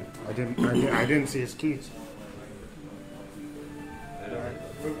 No. I didn't see his keys.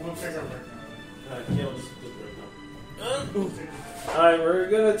 We'll take a break. Alright, we're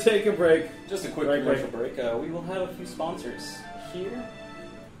gonna take a break. Just a quick Right, commercial break. We will have a few sponsors here.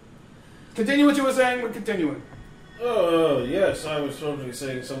 Continue what you were saying, we're continuing. Oh, yes, I was totally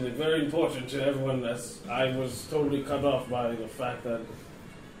saying something very important to everyone as I was totally cut off by the fact that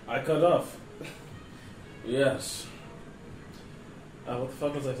I cut off. Yes. What the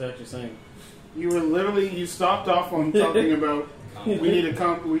fuck was I actually saying? You were literally, you stopped off on talking about we need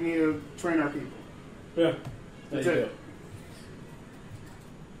to train our people. Yeah. That's There you it. go.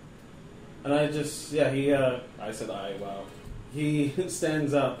 And I just, I said wow. He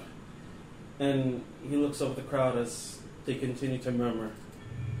stands up and he looks over the crowd as they continue to murmur.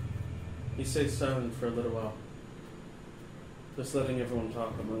 He stays silent for a little while, just letting everyone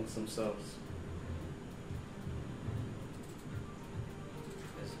talk amongst themselves.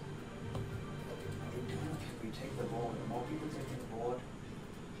 We take the board. Are more people taking the board?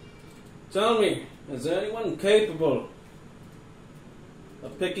 Tell me, is there anyone capable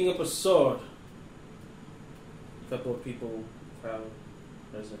of picking up a sword? A couple of people crowd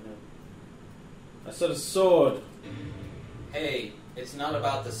raise their hand. I said a sword. Hey, it's not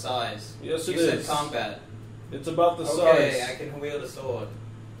about the size. Yes, it you is. said combat. It's about the Okay, size. I can wield a sword.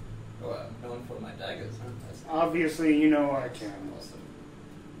 Oh, I'm known for my daggers, huh? That's Obviously, you know I can. awesome.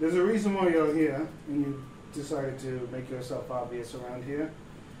 There's a reason why you're here, and you decided to make yourself obvious around here.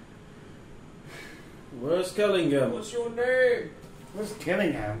 Where's Kellingham? What's your name? Where's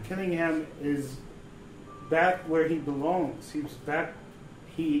Killingham? Killingham is back where he belongs. He was back.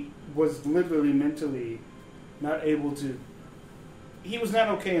 He was literally mentally not able to. He was not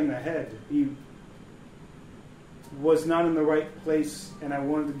okay in the head. He was not in the right place, and I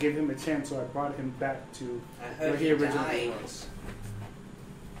wanted to give him a chance, so I brought him back to I where heard he he originally died. was.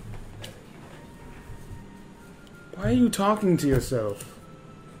 Why are you talking to yourself?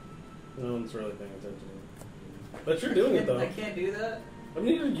 No one's really paying attention. But you're doing it though. I can't do that. I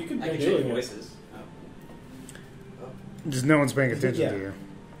mean, you could I be can doing change it. voices. Just no one's paying attention Yeah. to you.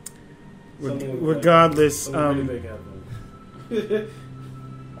 Something Regardless, Something really big happened.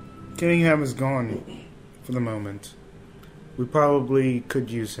 Killingham is gone for the moment. We probably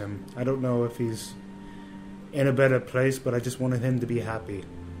could use him. I don't know if he's in a better place, but I just wanted him to be happy.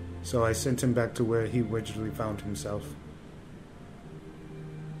 So I sent him back to where he originally found himself.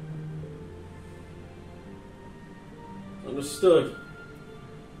 Understood.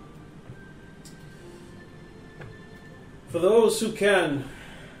 For those who can,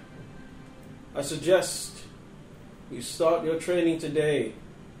 I suggest you start your training today.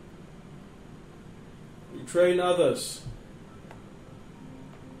 You train others.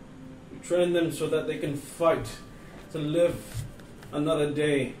 Train them so that they can fight to live another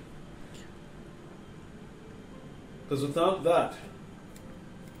day. Because without that,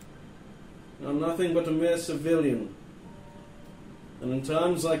 I'm nothing but a mere civilian. And in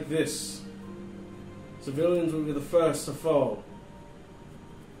times like this, civilians will be the first to fall.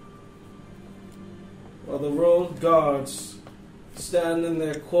 While the road guards stand in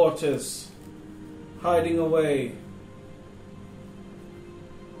their quarters, hiding away,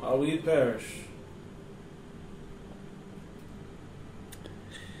 while we perish.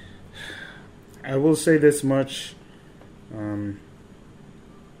 I will say this much.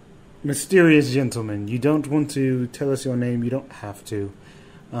 Mysterious gentleman, you don't want to tell us your name, you don't have to.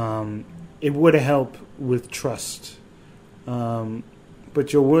 It would help with trust.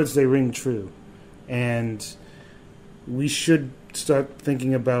 But your words, they ring true. And we should start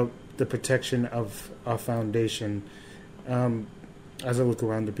thinking about the protection of our foundation. As I look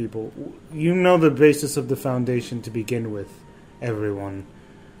around the people, you know the basis of the foundation to begin with, everyone.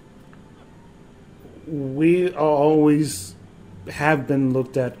 We are always have been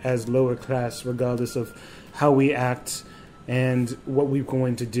looked at as lower class, regardless of how we act and what we're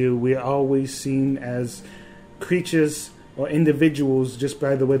going to do. We are always seen as creatures or individuals, just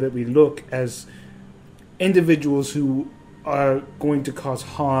by the way that we look, as individuals who are going to cause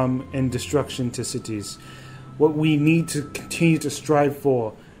harm and destruction to cities. What we need to continue to strive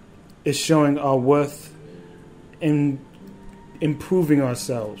for is showing our worth and improving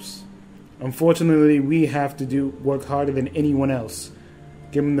ourselves. Unfortunately, we have to work harder than anyone else,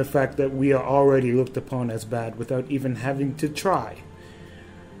 given the fact that we are already looked upon as bad without even having to try.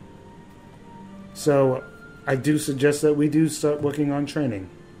 So, I do suggest that we do start working on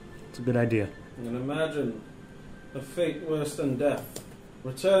training. It's a good idea. And imagine a fate worse than death,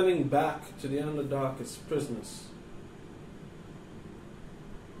 returning back to the Underdark as prisoners.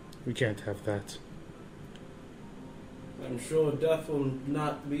 We can't have that. I'm sure death will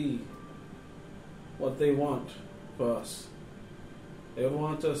not be what they want for us. They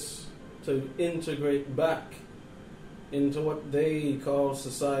want us to integrate back into what they call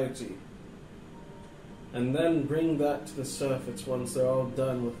society, and then bring that to the surface once they're all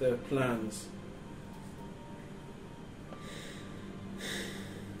done with their plans.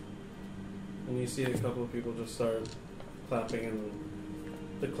 And you see a couple of people just start clapping, and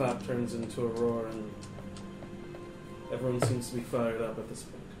the clap turns into a roar, and everyone seems to be fired up at this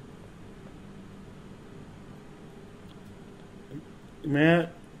point. May I,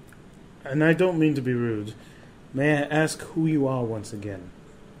 and I don't mean to be rude, may I ask who you are once again?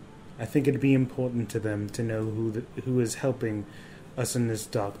 I think it'd be important to them to know who is helping us in this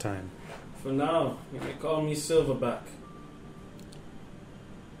dark time. For now, you may call me Silverback.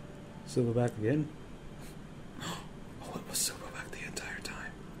 Silverback again? Oh, it was Silverback the entire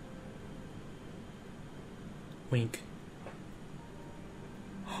time. Wink.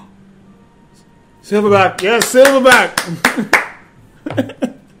 Silverback! Yes, Silverback!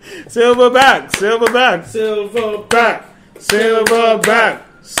 Silverback! Silverback! Silverback! Silverback!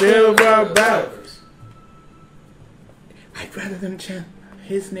 Silverback! I'd rather them chant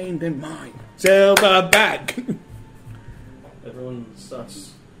his name than mine. Silverback! Everyone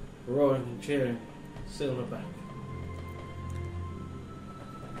starts roaring and cheering. Silverback.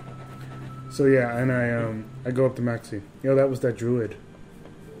 So yeah, and I go up to Maxie. Yo, that was that druid.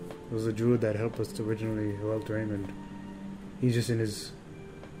 It was the druid that helped us originally, who helped Raymond. He's just in his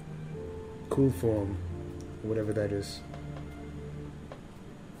cool form, whatever that is.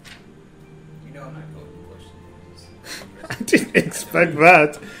 You know I'm not going to question. I didn't expect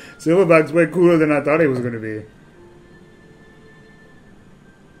that. Silverback's way cooler than I thought he was going to be.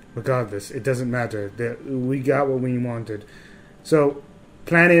 Regardless, it doesn't matter. We got what we wanted. So,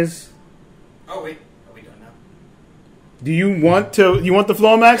 plan is... Oh, wait. Are we done now? Do you want the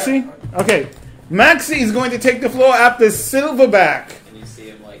floor, Maxie? Yeah. Okay. Maxie is going to take the floor after Silverback. And you see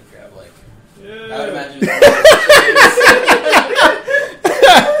him, like, grab, like... Yeah. I would imagine...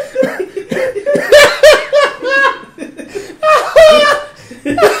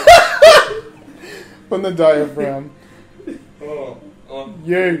 From the diaphragm. oh.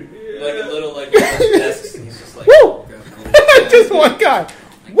 Yay. Like a little, like, desks, and he's just like... Woo! grabbing Just one guy.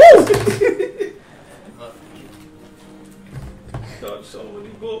 Woo! Got so many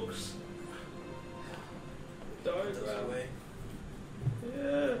books. Away.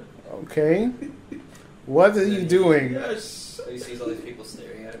 Yeah. Okay. What are you doing? Yes. So he sees all these people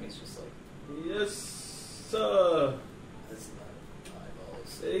staring at him, he's just like... Yes, sir. That's not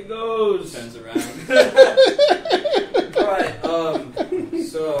eyeballs. There he goes. Turns around. Alright,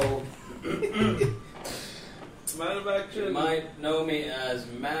 so... Manufacturing. You might know me as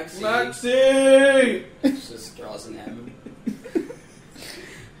Maxie. Maxie! Just draws an M.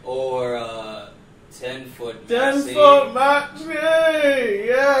 Or 10-foot Maxie. 10-foot Maxie!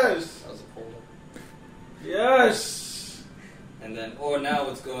 Yes! That was a polo. Yes! And then, or now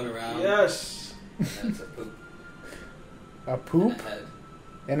what's going around. Yes! And it's a poop. A And poop a head.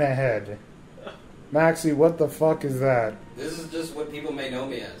 and a head. Maxie, what the fuck is that? This is just what people may know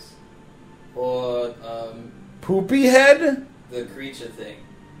me as. Or Poopy head? the creature thing.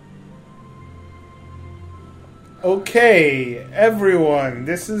 Okay, everyone,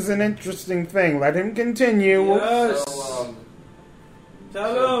 this is an interesting thing. Let him continue. Yes! So,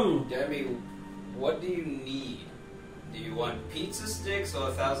 Tell him! Demi, what do you need? Do you want pizza sticks or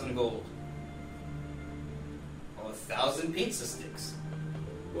 1,000 gold? Or 1,000 pizza sticks?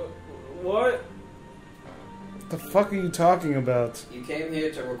 What? What the fuck are you talking about? You came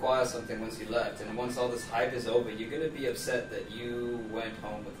here to require something once you left, and once all this hype is over, you're gonna be upset that you went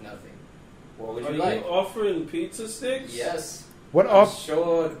home with nothing. What would Are you you like? offering pizza sticks? Yes. What I'm up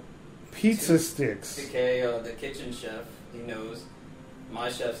sure pizza sticks? TK, the kitchen chef, he knows. My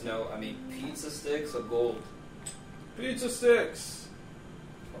chefs know. I mean, pizza sticks or gold? Pizza sticks!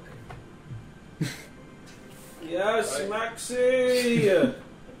 Okay. Yes, Right. Maxie!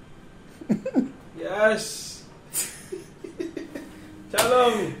 Yes! Tell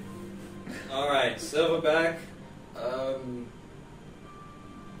him! Alright, Silverback.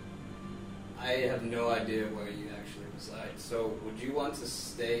 I have no idea where you actually reside. So, would you want to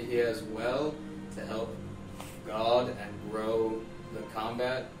stay here as well to help God and grow the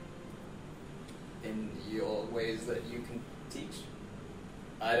combat in your ways that you can teach?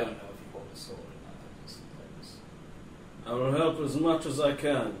 I don't know if you hold a sword or not. I will help as much as I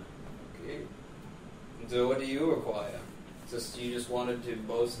can. Okay. So, what do you require? You just wanted to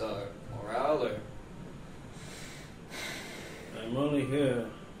boast our morale, or? I'm only here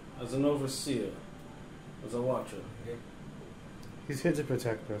as an overseer, as a watcher. He's here to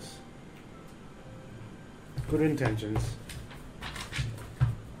protect us. Good intentions.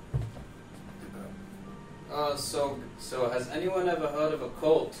 So has anyone ever heard of a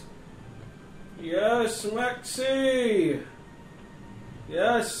cult? Yes, Maxie!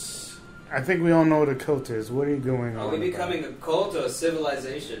 Yes! I think we all know what a cult is. What are you going on Are we about? becoming a cult or a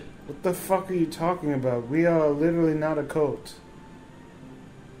civilization? What the fuck are you talking about? We are literally not a cult.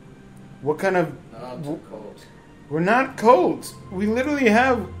 What kind of... Not a cult. We're not cults. We literally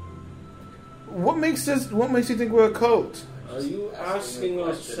have... What makes you think we're a cult? Are you asking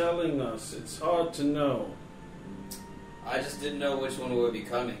or telling us? It's hard to know. I just didn't know which one we were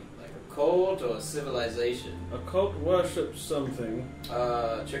becoming. Like a cult or a civilization? A cult worships something.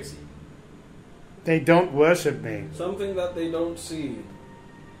 Trixie. They don't worship me. Something that they don't see.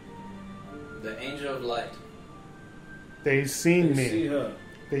 The Angel of Light. They seen They me. see her.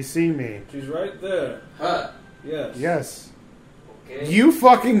 They see me. She's right there. Huh. Yes. Yes. Okay. You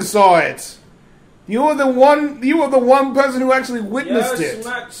fucking saw it. You were the one person who actually witnessed Yes, it.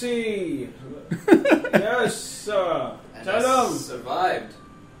 Maxie! Yes, And tell I him! survived.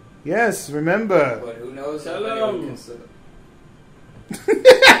 Yes, remember. But who knows Tell if anyone him. can survive.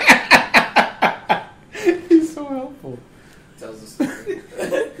 He's so helpful. Tells the story.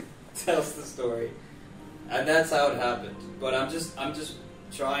 Tells the story. And that's how it happened. But I'm just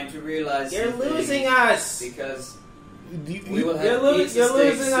trying to realize You're some things losing us! because You- we will You're, have pizza you're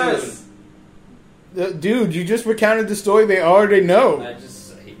sticks losing soon. us! Dude, you just recounted the story they already know.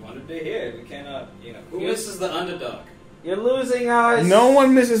 He wanted to hear it. We cannot, who Yes. misses the underdog? You're losing us! No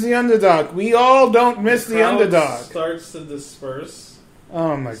one misses the underdog. We all don't miss the Crowd underdog. starts to disperse.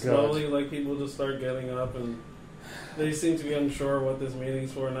 Oh my god. Slowly, like, people just start getting up and they seem to be unsure what this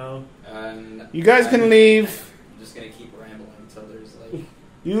meeting's for now. And You guys can leave. I'm just gonna keep rambling until there's like.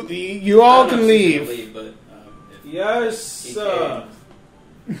 You I all don't know can if she's gonna leave. but if Yes, he sir!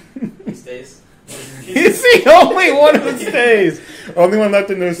 he stays. He's the only one who stays. Only one left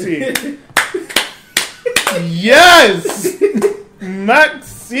in their seat. Yes!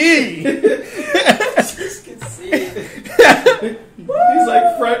 Maxi! Just can see it. He's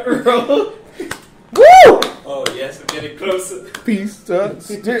like front row. Woo! Oh yes, I'm getting closer. Pizza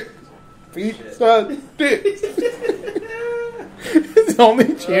stick. Pizza stick. He's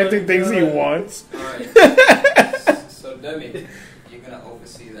only chanting things he God. wants. Alright. So Demi, you're gonna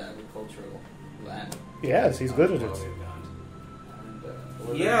oversee the agricultural land. Yes, he's good at Well, it. we've gone. And,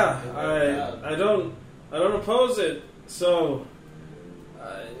 we're Yeah, gonna- I don't oppose it. So,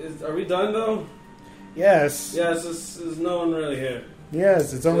 are we done though? Yes. Yes, there's no one really here.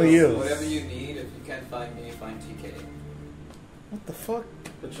 Yes, it's only So, you. Whatever you need, if you can't find me, find TK. What the fuck?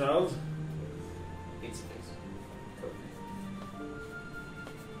 The child? Pizza place.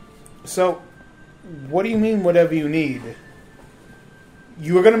 So, what do you mean, whatever you need?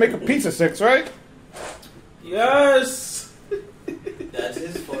 You were gonna make a pizza sticks, right? Yes. That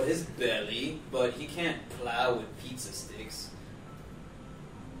is for his belly, but he can't plow with pizza sticks.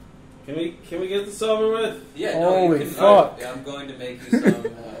 Can we get this over with? Yeah, Holy you can. fuck. I'm going to make you some.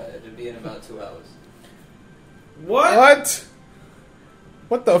 It'll be in about 2 hours. What?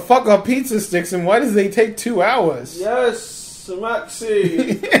 What the fuck are pizza sticks, and why does they take 2 hours? Yes,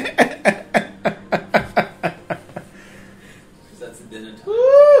 Maxi. Because that's the dinner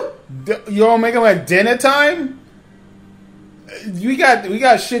time. You don't make them at dinner time? We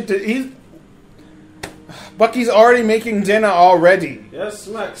got shit to. Bucky's already making dinner already. Yes,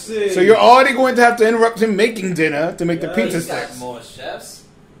 Maxi. So you're already going to have to interrupt him making dinner to make the Yeah, pizza He's got sticks. more chefs.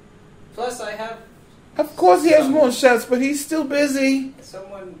 Plus, I have Of course he has more chefs, but he's still busy.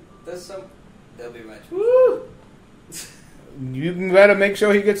 someone. There's some. They'll be right. Woo. You better make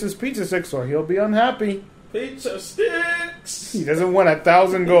sure he gets his pizza sticks or he'll be unhappy. Pizza sticks. He doesn't want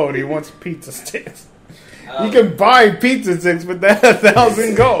 1,000 gold, he wants pizza sticks. Um, You can buy pizza sticks, but that's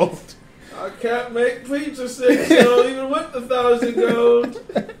 1,000 gold. I can't make pizza sticks, so even with 1,000 gold.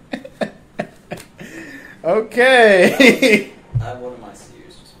 Okay. I have one of my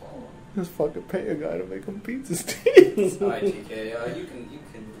seers just follow. Just fucking pay a guy to make him pizza sticks. Alright, TK, you can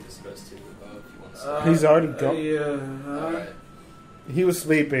disperse to if you want to stay. He's already gone. Alright. He was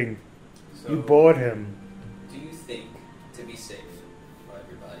sleeping. So, You bored him. do you think, to be safe for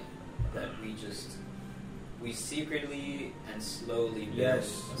everybody, that we secretly and slowly build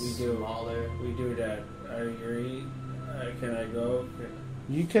Yes, a we do. smaller... We do that. I agree. Can I go?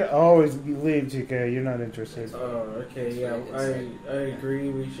 You can always leave, TK. You're not interested. Oh, okay. That's Yeah, what I did I agree.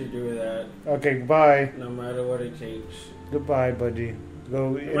 We should do that, Okay, bye. no matter what it takes. Goodbye, buddy. Go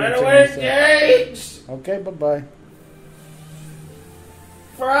No entertain matter what it yourself. takes. Okay, bye-bye.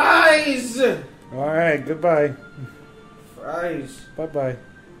 Fries. Alright, goodbye. Fries. Bye-bye.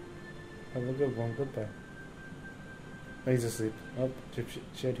 Have a good one. Goodbye. Oh, he's asleep. Oh,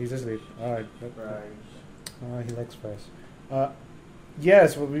 shit, he's asleep. Alright. Fries. Oh, he likes fries.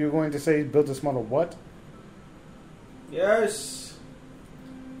 Yes, what were you going to say? Build a smaller what? Yes.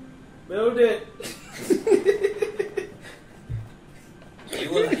 Build it. You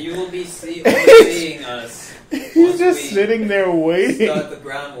will be overseeing us. He's once just we sitting there waiting. Start the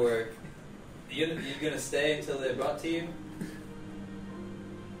groundwork. You're gonna stay until they're brought to you?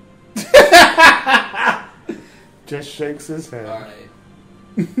 Just shakes his head. Alright.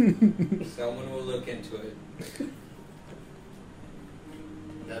 Someone will look into it.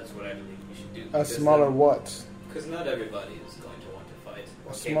 That's what I believe you should do. A smaller what? Because not everybody is going to want to fight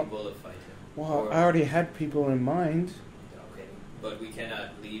or A sma- capable of fighting. Well, Or- I already had people in mind. Okay, but we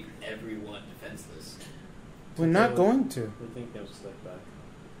cannot leave everyone defenseless. We're not going to. We think they'll slip back.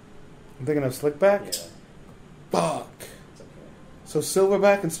 I'm thinking of Slickback. Yeah, Fuck. it's okay. So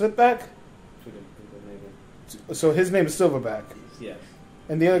Silverback and Slipback? Two different people, maybe. So his name is Silverback. Yes.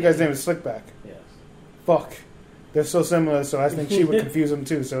 And the other guy's name is Slickback. Yes. Fuck. They're so similar, so I think she would confuse them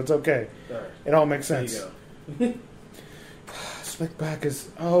too, so it's okay. Sorry. It all makes There you sense. go. Slickback is...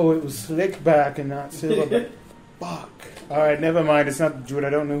 Oh, it was Slickback and not Silverback. Fuck. Alright, never mind. It's not the Druid. I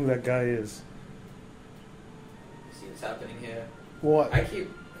don't know who that guy is. See what's happening here? What? I keep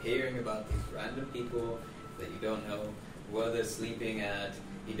hearing about these random people that you don't know where they're sleeping at.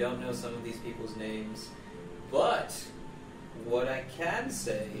 You don't know some of these people's names. But what I can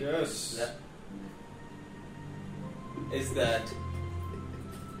say Yes. is that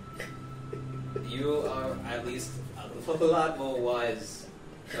you are at least a lot more wise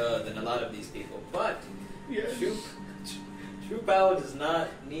than a lot of these people. But true power does not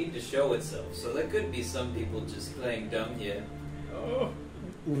need to show itself. So there could be some people just playing dumb here.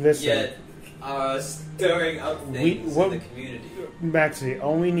 Listen. Yet are stirring up things what- in the community. Maxie,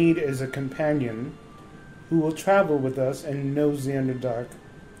 all we need is a companion who will travel with us and knows the Underdark.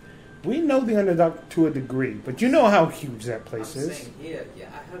 We know the Underdark to a degree, but you know how huge that place I'm is. saying here, yeah,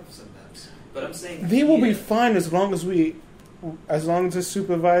 I have some maps, but I'm saying They will be here- fine as long as it's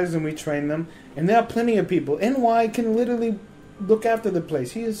supervised and we train them. And there are plenty of people. NY can literally look after the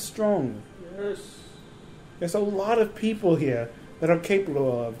place. He is strong. Yes. There's a lot of people here that are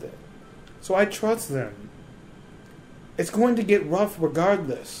capable of it. So I trust them. It's going to get rough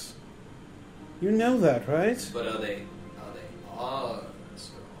regardless. You know that, right? But are they all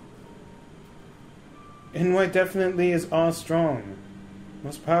strong? NY definitely is all strong.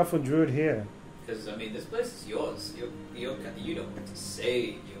 Most powerful druid here. Because I mean, this place is yours. You don't get to say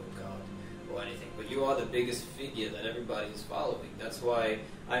you're God or anything, but you are the biggest figure that everybody is following. That's why,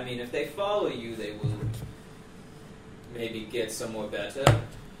 I mean, if they follow you, they will maybe get somewhere better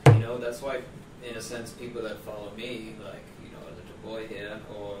in know, that's why, in a sense, people that follow me, like, you know, a little boy here,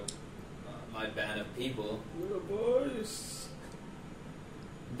 or my band of people, Little boys.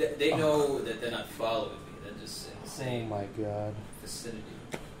 they know that they're not following me. They're just in the Oh same my god. vicinity.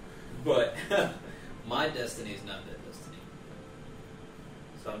 But my destiny is not their destiny.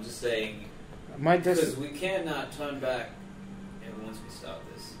 So I'm just saying, My because we cannot turn back once we start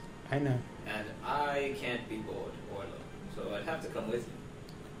this. I know. And I can't be bored or alone. So I'd have to come with you.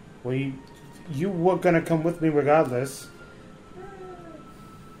 Well, you were gonna come with me regardless.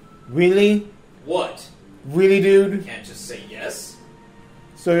 Really? What? Really, You dude? can't just say yes.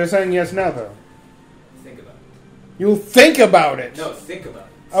 So you're saying yes now, though? Think about it. You'll think about it. No, think about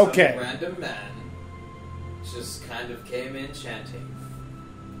it. Okay. Some random man just kind of came in chanting.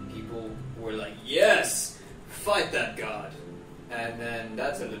 People were like, yes! Fight that god! And then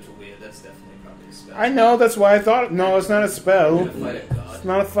that's a little weird. That's definitely probably a spell. I know, that's why I thought... No, it's not a You're spell. gonna fight a god. It's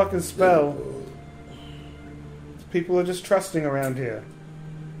not a fucking spell. People are just trusting around here.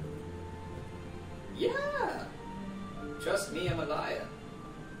 Yeah! Trust me, I'm a liar.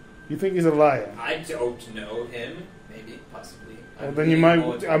 You think he's a liar? I don't know him. Maybe, possibly. Well, I'm then you being might...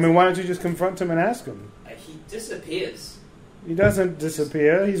 more I mean, why don't you just confront him and ask him? He disappears. He doesn't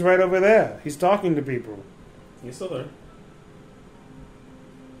disappear. He's right over there. He's talking to people. He's still there.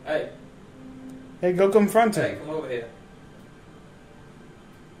 Hey, Hey, go confront hey, him. come over here.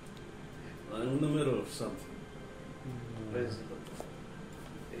 I'm in the middle of something. What is it?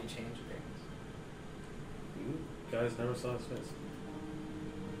 Did he change appearance? You guys never saw his face.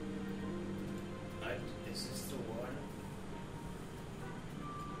 Is this the one?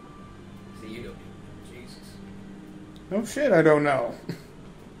 See, you don't even. Jesus. No shit, I don't know.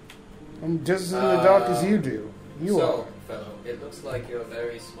 I'm just as in the dark as you do. You so, fellow, it looks like you're a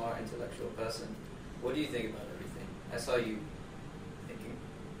very smart, intellectual person. What do you think about everything? I saw you thinking.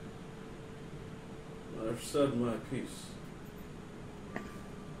 I've said my piece. What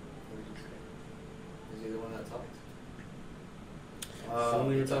did you say? Is he the one that talked?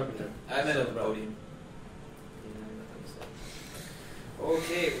 Only you're talking to. I meant at the podium.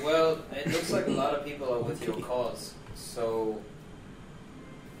 Okay, well, it looks like a lot of people are with your cause. So,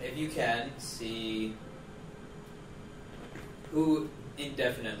 if you can, see who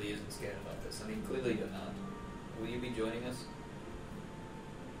indefinitely isn't scared about this. I mean, clearly you're not. Will you be joining us?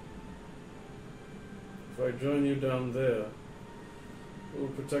 If I join you down there, we'll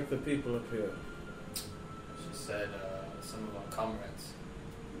protect the people up here. She said some of our comrades.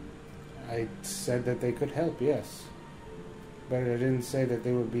 I said that they could help, yes. But I didn't say that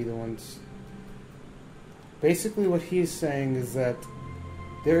they would be the ones. Basically, what he's saying is that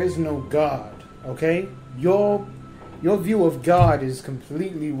there is no God, okay? Your view of God is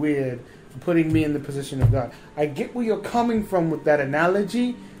completely weird for putting me in the position of God. I get where you're coming from with that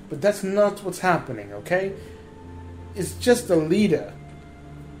analogy, but that's not what's happening, okay? It's just a leader.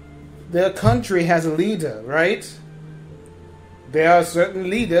 Their country has a leader, right? There are certain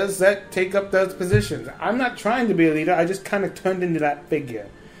leaders that take up those positions. I'm not trying to be a leader. I just kind of turned into that figure.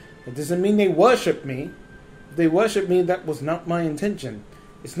 It doesn't mean they worship me. If they worship me, that was not my intention.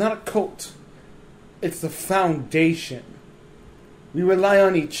 It's not a cult. It's the foundation. We rely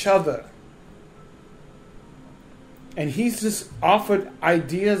on each other. And he's just offered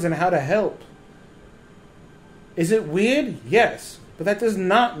ideas on how to help. Is it weird? Yes. But that does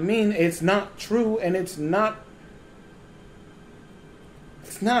not mean it's not true, and it's not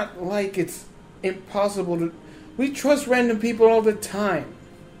like it's impossible to... We trust random people all the time.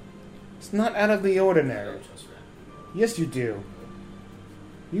 It's not out of the I ordinary. don't trust random. Yes, you do.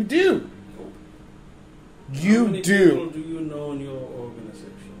 You do. Nope. How You many do. people do you know in your organization?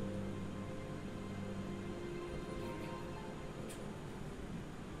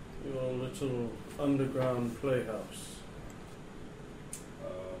 Your little underground playhouse.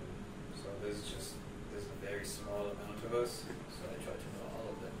 So there's a very small amount of us, so I try to know all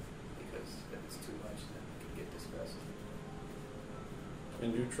of them, because if it's too much, then it can get dispersed.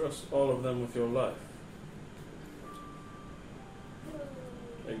 And you trust all of them with your life.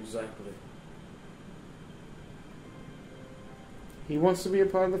 Exactly. He wants to be a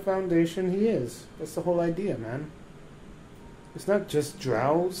part of the foundation. He is. That's the whole idea, man. It's not just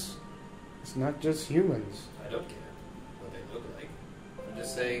drows. It's not just humans. I don't care what they look like. I'm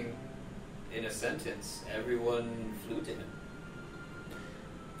just saying, in a sentence, everyone flew to him.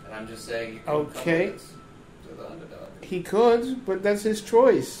 And I'm just saying, you can Okay. come with us to the underdog. He could, but that's his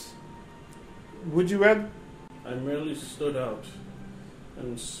choice. Would you rather... I merely stood out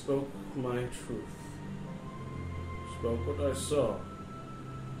and spoke my truth. Spoke what I saw.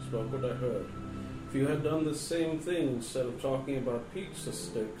 Spoke what I heard. If you had done the same thing instead of talking about pizza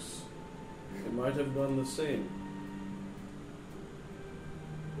sticks, you might have done the same.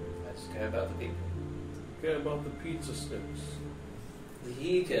 I just care about the people. Care about the pizza sticks.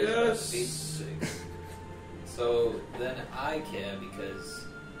 He cares about Yes. the pizza sticks. So then I care because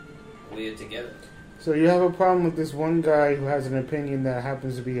we're together. So you have a problem with this one guy who has an opinion that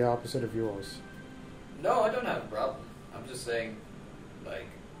happens to be the opposite of yours. No, I don't have a problem. I'm just saying, like,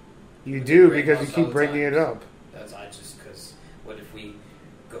 You We do bring because you us all keep the bringing time. it up. that's I just because what if we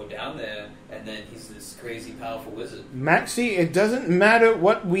go down there and then he's this crazy powerful wizard? Maxie, it doesn't matter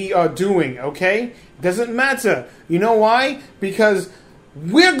what we are doing, okay? It doesn't matter. You know why? Because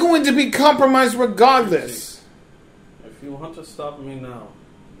we're going to be compromised regardless. If you want to stop me now,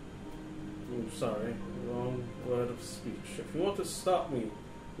 I'm sorry, wrong word of speech. If you want to stop me,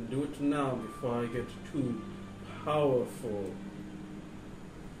 do it now before I get too powerful.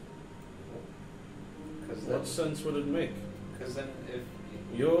 What sense would it make? Because then if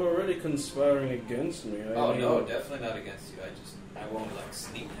You're already conspiring against me. oh no, definitely not against you. I won't like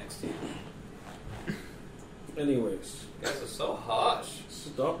sneak next to you. Anyways, You guys are so harsh.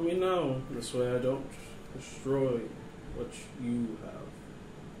 stop me now. This way I don't destroy what you have.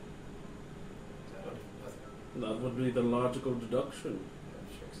 That would be the logical deduction.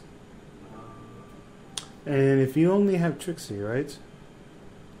 And if you only have Trixie, right?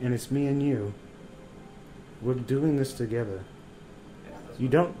 And it's me and you. We're doing this together. You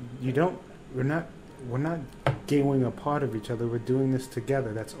don't, we're not going apart of each other. We're doing this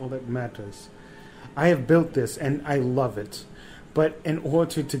together. That's all that matters. I have built this and I love it. But in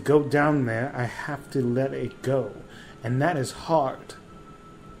order to go down there, I have to let it go. And that is hard.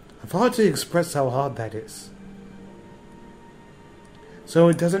 I've hard to express how hard that is. So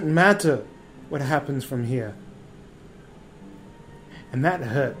it doesn't matter what happens from here. And that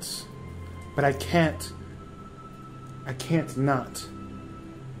hurts. But I can't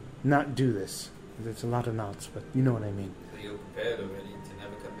not do this. There's a lot of nots, but you know what I mean. So you're prepared already to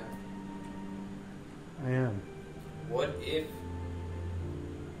never come back. I am. What if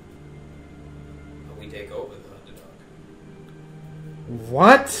we take over the underdog?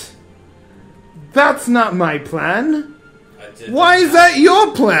 What? That's not my plan. Did Why is that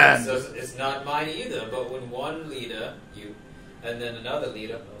your plan? It's not mine either, but when one leader, you, and then another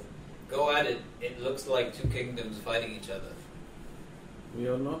leader, go at it, it looks like two kingdoms fighting each other. We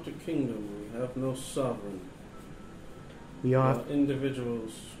are not a kingdom. We have no sovereign. We We are. are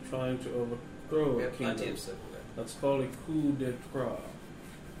individuals trying to overthrow We a have plenty kingdom. of silverware. That's called a coup d'etat.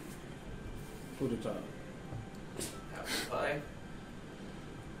 Coup d'etat. Apple pie.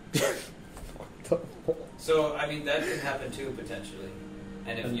 So, I mean, that can happen too, potentially.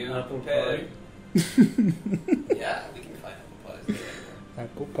 And if An you apple prepare... yeah, we can find apple pies. There.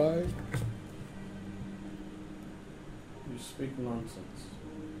 Apple pie. You speak nonsense.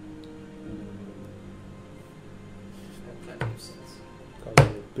 Have plenty of sense. Call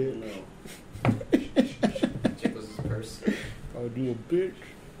you a bitch. No. Jiggles his purse. Call you a bitch.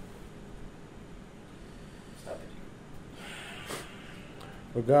 Stop it.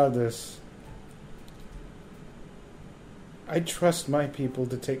 Regardless, I trust my people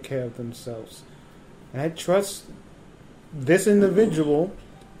to take care of themselves. And I trust this individual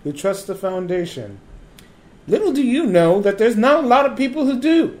who trusts the Foundation. Little do you know that there's not a lot of people who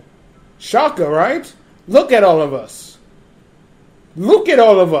do. Shocker, right? Look at all of us. Look at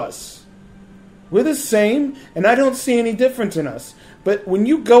all of us. We're the same, and I don't see any difference in us. But when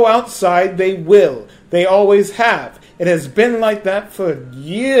you go outside, they will. They always have. It has been like that for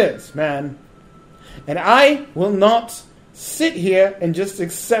years, man. And I will not sit here and just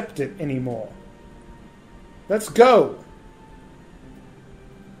accept it anymore. Let's go.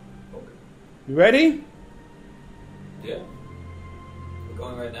 You ready? Yeah. We're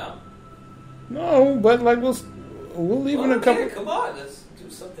going right now? No, but like we'll leave in a couple. Come on, let's do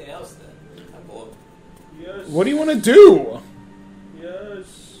something else then. I'm bored. Yes. What do you want to do?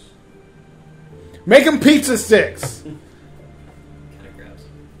 Yes. Make them pizza sticks. Kind of grabs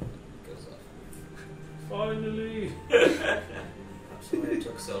him. Goes off. Finally. I'm sorry it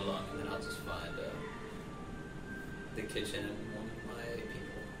took so long, and then I'll just find the kitchen and one of my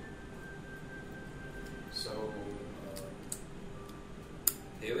people. So,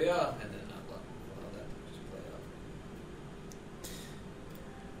 here we are, and then I'll that just play out.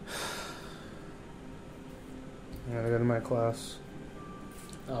 I gotta go to my class.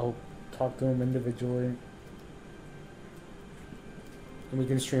 I'll talk to them individually. And we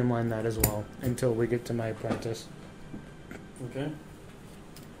can streamline that as well until we get to my apprentice. Okay.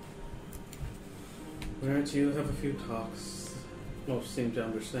 Alright, you have a few talks. Most seem to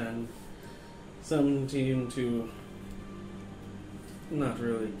understand. Some seem to not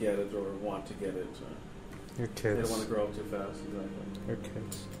really get it or want to get it. Your They kids. don't want to grow up too fast, exactly. Your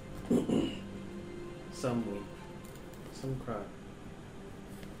kids. Some weep. Some cry.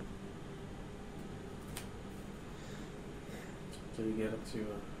 So you get up to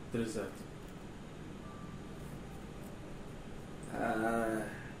Drizzt.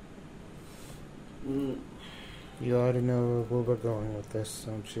 You already know where we're going with this,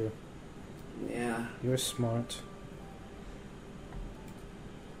 don't you? Yeah. You're smart.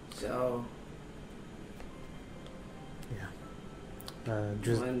 So,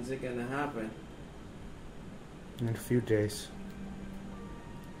 Just when's it gonna happen? in a few days.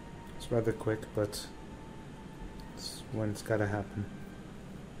 It's rather quick, but it's when it's gotta happen.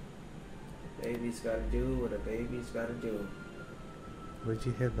 Baby's gotta do what a baby's gotta do. Where'd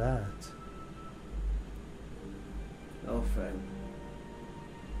you hear that? No friend.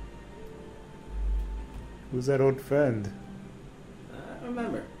 Who's that old friend? I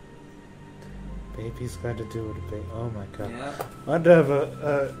remember. Baby's gotta do what a baby. Oh my god. Yeah.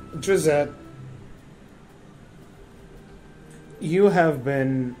 Whatever. Drizzt, you have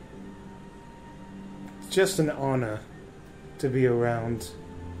been just an honor to be around.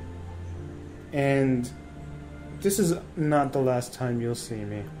 And this is not the last time you'll see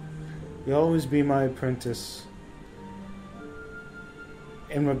me. You'll always be my apprentice.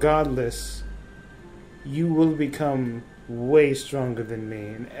 And regardless, you will become way stronger than me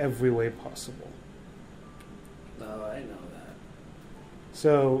in every way possible. No, I know that.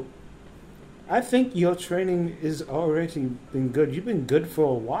 So, I think your training is already been good. You've been good for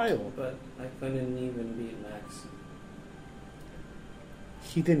a while. But I couldn't even beat Max.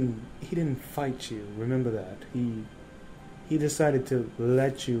 He didn't fight you. Remember that. He decided to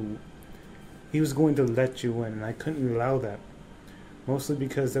let you. He was going to let you in, and I couldn't allow that. Mostly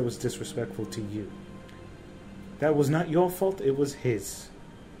because that was disrespectful to you. That was not your fault. It was his.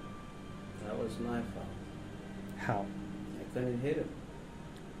 That was my fault. How? I couldn't hit him.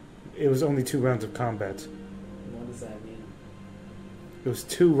 It was only 2 rounds of combat. What does that mean? It was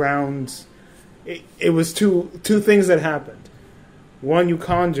 2 rounds. It was two things that happened. 1, you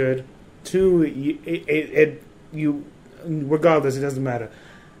conjured. 2, you regardless, it doesn't matter.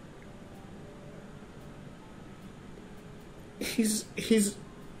 He's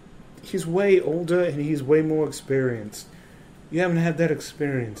way older and he's way more experienced. You haven't had that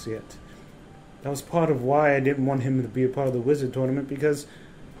experience yet. That was part of why I didn't want him to be a part of the wizard tournament, because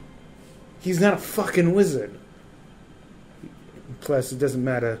he's not a fucking wizard. Plus, it doesn't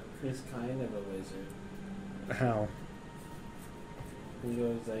matter He's kind of a wizard. how. He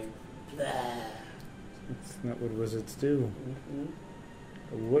goes like, blah. It's not what wizards do.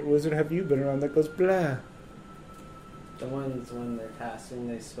 Mm-hmm. What wizard have you been around that goes blah? The ones when they're casting,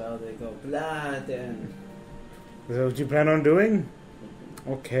 they spell, they go blah. Then Is that what you plan on doing?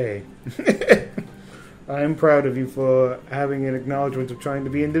 Okay. I am proud of you for having an acknowledgement of trying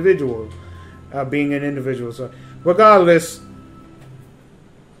to be individual. Being an individual. So, regardless,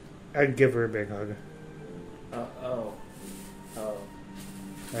 I'd give her a big hug. oh.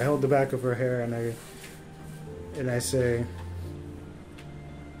 I hold the back of her hair and I say,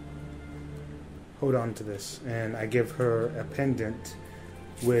 hold on to this. And I give her a pendant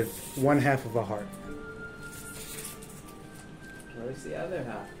with 1/2 of a heart. Where's the other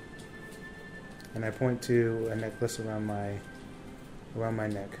half? And I point to a necklace around my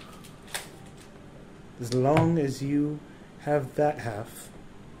neck. As long as you have that half,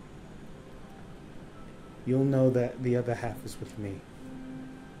 you'll know that the other half is with me.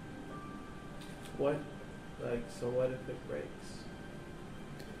 What? Like, so what if it breaks?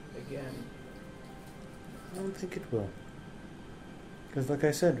 Again. I don't think it will. Because like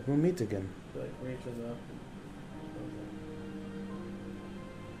I said, we'll meet again. Like, reaches up.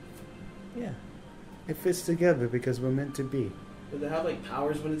 Yeah. It fits together because we're meant to be. Do they have, like,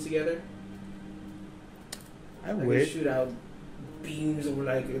 powers when it's together? I Like, wish. you shoot out beams of,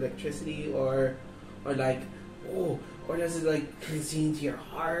 like, electricity, or like, oh, or does it, like, can it see into your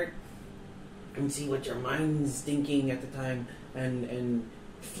heart and see what your mind's thinking at the time and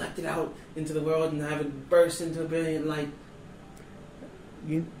reflect it out into the world and have it burst into a brilliant light?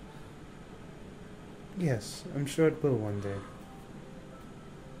 Yes, I'm sure it will one day.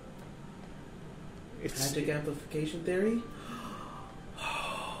 It's Magic amplification theory?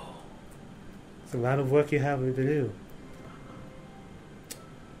 a lot of work you have to do.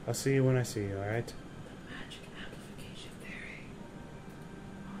 I'll see you when I see you, alright? Magic amplification theory.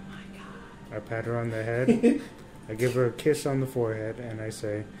 Oh my god. I pat her on the head. I give her a kiss on the forehead, and I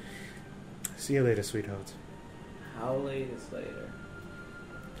say, see you later, sweetheart. How late is later?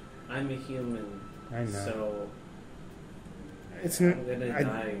 I'm a human. I know. So It's I'm gonna I-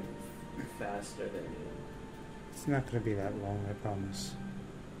 die faster than you. It's not going to be that long, I promise.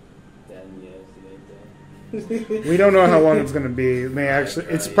 10 years later. We don't know how long it's going to be. It may actually,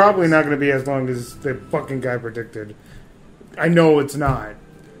 it's Right, probably yes. not going to be as long as the fucking guy predicted. I know it's not.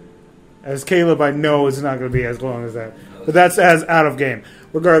 As Caleb, I know it's not going to be as long as that. But that's as out of game.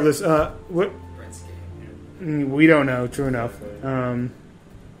 Regardless, what Prince game. we don't know. True enough. All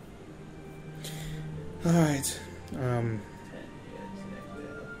right. 10 years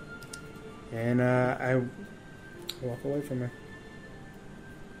later. And I walk away from her.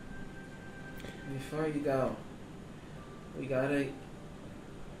 Before you go, we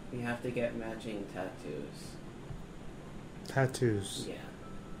have to get matching tattoos. Tattoos. Yeah.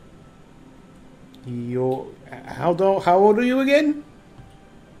 How old are you again?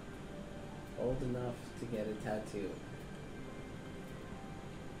 Old enough to get a tattoo.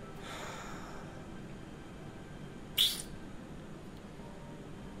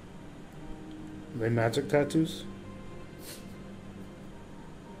 They magic tattoos?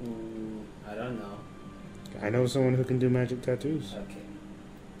 I don't know. I know someone who can do magic tattoos. Okay.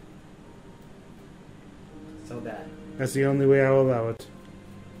 So that. That's the only way I'll allow it.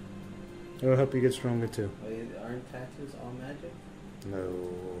 It'll help you get stronger too. Aren't tattoos all magic? No.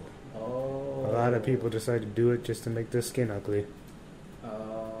 Oh. A lot of people decide to do it just to make their skin ugly.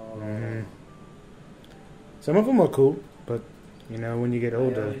 Oh. Mhm. Some of them are cool, but you know, when you get I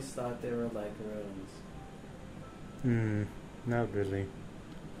older, always thought they were like runes. not really.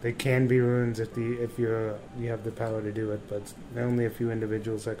 They can be runes if you have the power to do it, but only a few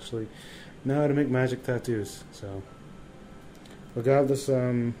individuals actually know how to make magic tattoos. So, regardless,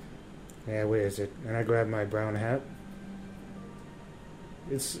 yeah, where is it? And I grab my brown hat.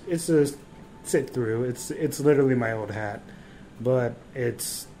 It's a sit through. It's literally my old hat, but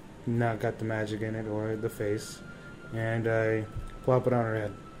it's not got the magic in it or the face, and I plop it on her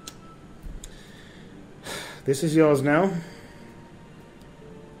head. This is yours now.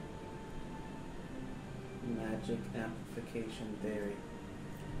 Magic amplification theory.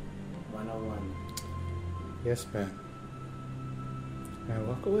 101. Yes, ma'am. I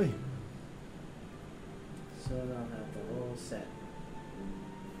walk away. So I'll have the whole set.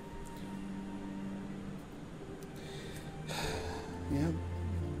 Yep.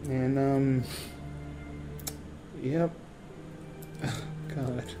 And yep.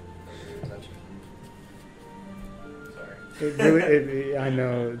 God. Sorry. It really. I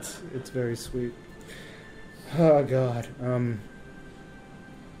know it's very sweet. Oh God.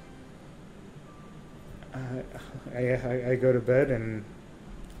 I go to bed and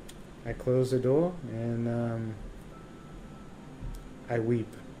I close the door and I weep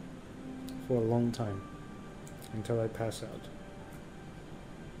for a long time until I pass out.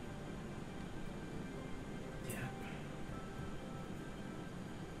 Yeah.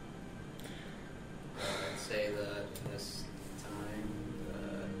 I'd say that in this time,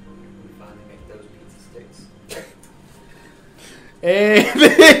 we finally make those pizza sticks.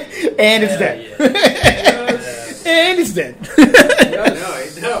 And it's dead. Yes. And it's dead.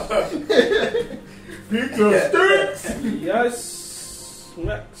 No. Pizza sticks! Yes,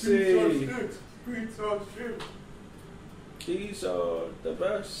 Maxi. Pizza sticks! These are the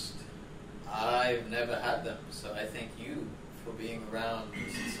best. I've never had them, so I thank you for being around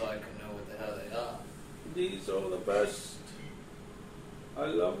so I can know what the hell they are. These are the best. I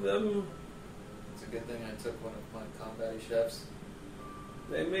love them. It's a good thing I took one of my combat chefs.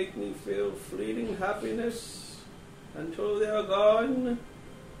 They make me feel fleeting happiness until they are gone.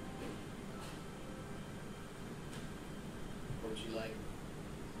 Would you like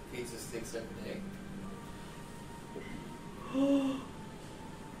pizza sticks every day?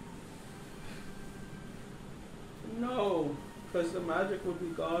 No, because the magic would be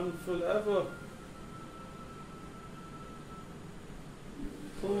gone forever.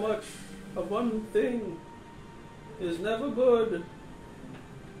 Too much of one thing is never good.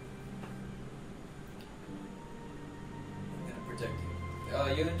 I'm gonna protect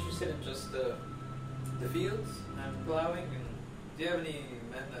you. You're interested in just the fields and plowing? And do you have any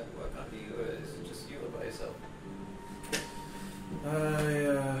men that work under you, or is it just you or by yourself?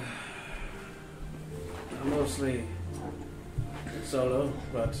 I'm mostly solo,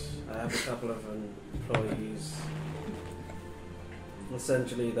 but I have a couple of employees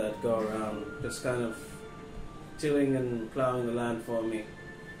essentially that go around just kind of tilling and plowing the land for me.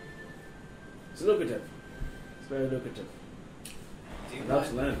 It's lucrative. It's very lucrative. Do you Lots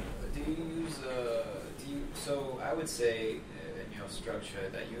of mind- land. Do you use so I would say in your structure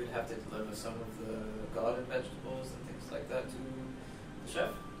that you would have to deliver some of the garden vegetables and things like that to the chef.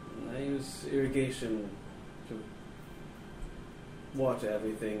 I use irrigation to water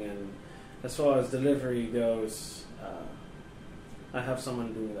everything, and as far as delivery goes, I have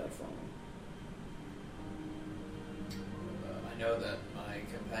someone do that for me. I know that my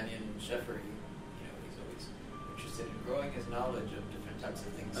companion Jeffrey, he's always interested in growing his knowledge of different types of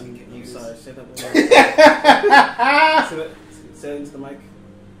things he can I'm use. sorry, say that one more. Say it into the mic.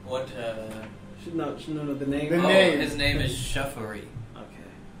 What? Should know the name. The name. His name is Jeffrey,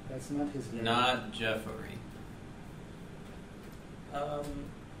 Okay. That's not his name. not Jeffrey.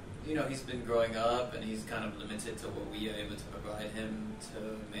 He's been growing up, and he's kind of limited to what we are able to provide him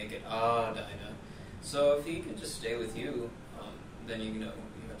to make it our diner. So if he could just stay with you, then you have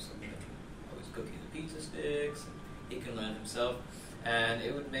someone that can always cook you the pizza sticks, and he can learn himself, and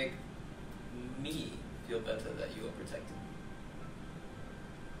it would make me feel better that you are protected.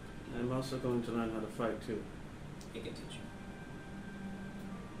 I'm also going to learn how to fight too. He can teach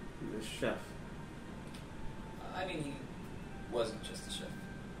you. The chef. I mean, he wasn't just a chef.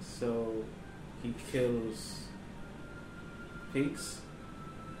 So he kills pigs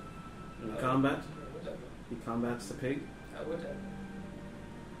in combat. Whatever. He combats the pig. Whatever.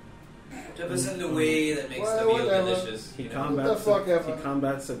 Whatever's in the way that makes the Well, meal whatever. delicious. He you know? combats. What the fuck He ever.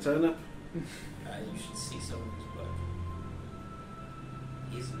 combats the turnip. You should see some of his work.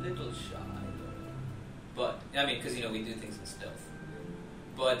 He's a little shy, but I mean, because we do things in stealth.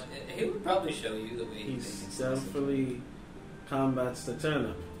 But he would probably show you the way He he thinks in stealthily combats the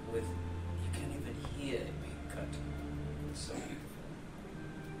turnip. With you can't even hear it being cut. It's so beautiful.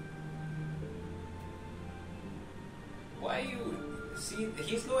 Why you see?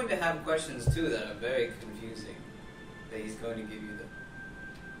 He's going to have questions too that are very confusing. That he's going to give you the.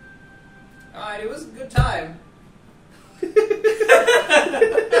 All right, it was a good time.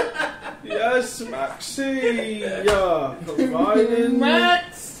 Yes, Maxie. Yeah, providing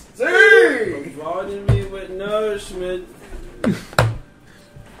me with nourishment.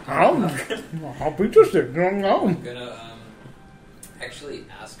 I'm happy to sit down now. I'm gonna actually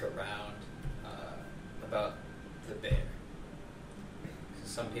ask around about the bear.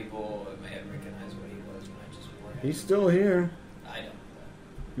 Some people may have recognized what he was when I just wore him. He's still here. I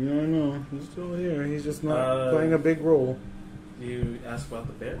don't know Yeah, I know. He's still here. He's just not Uh, playing a big role. You ask about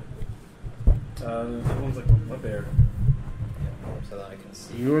the bear? Everyone's like, what bear? that. Yeah, so that I can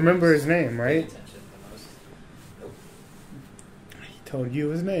see. You remember his name, Pay right? attention the most. Nope. He told you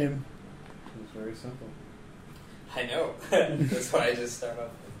his name. It's very simple. I know. That's why I just start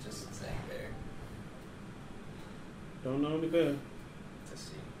off with just saying bear Don't know the bear. to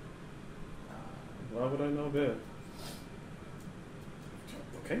see. Why would I know bear?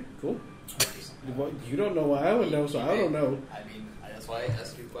 Okay, cool. What, you don't know why I would know, so I don't know. I mean, that's why I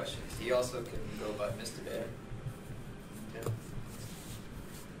asked you questions. He also can go by Mr. Bear. Yeah.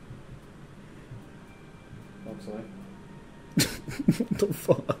 Looks like. What the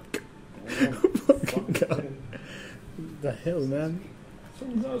fuck? Fucking God. The hell, man?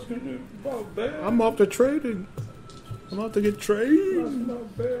 Someone's asking you about bear. I'm off to trading. I'm out to get trained.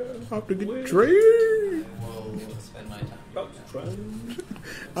 about bear. I'm out to get trained. I will spend my time. About to try.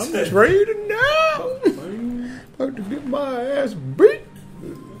 I'm trading now. About to get my ass beat.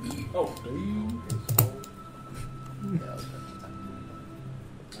 Oh, Yeah, I'll spend my time.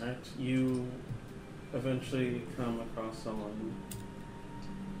 alright. You eventually come across someone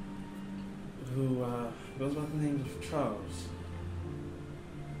who goes by the name of Charles.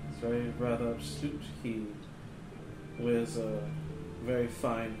 He's very rather astute. He wears a very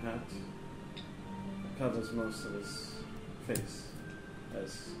fine hat that covers most of his face,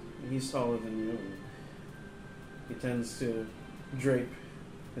 as he's taller than you. And he tends to drape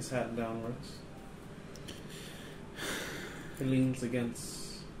his hat downwards. He leans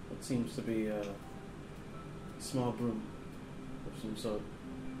against what seems to be a small broom of some sort.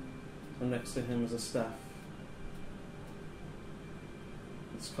 And next to him is a staff.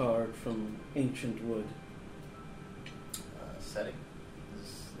 It's carved from ancient wood. Setting.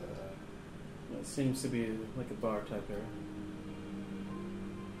 Is, It seems to be like a bar type area.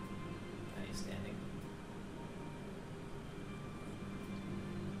 and he's standing.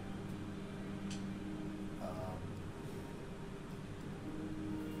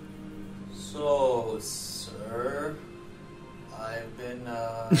 So, sir, I've been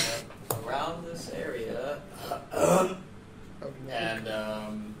around this area, and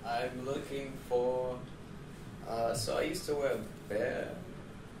I'm looking for. So I used to wear bear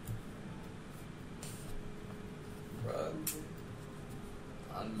rug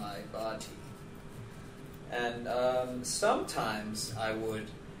on my body, and sometimes I would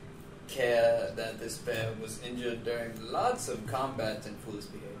care that this bear was injured during lots of combat and foolish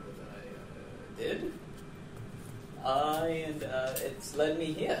behavior that I did. And it's led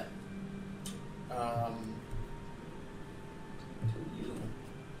me here. To you.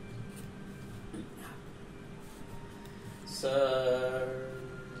 Sir.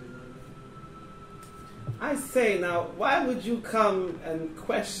 I say now, why would you come and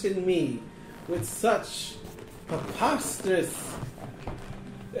question me with such preposterous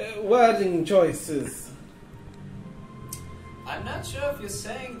wording choices? I'm not sure if you're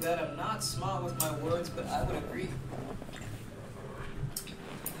saying that I'm not smart with my words, but I would agree.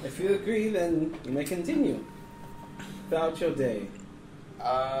 If you agree, then you may continue throughout your day.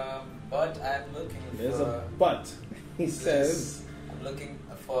 But I'm looking There's for... a but, he says. I'm looking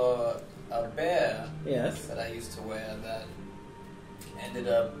for a bear Yes. that I used to wear that ended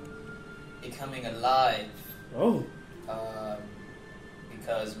up becoming alive. Oh.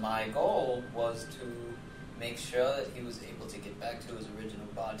 Because my goal was to make sure that he was able to get back to his original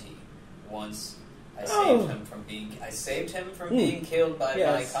body once I saved him from being killed by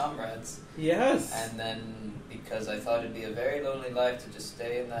my comrades. Yes. And then because I thought it'd be a very lonely life to just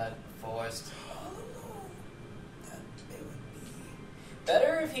stay in that forest all alone, that it would be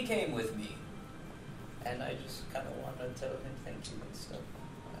better if he came with me. And I just kind of wanted to tell him thank you and stuff.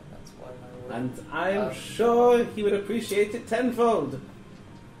 And that's why my word. And I'm sure he would appreciate it tenfold.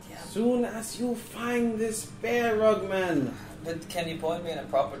 Yeah. Soon as you find this bear rug man. But can you point me in a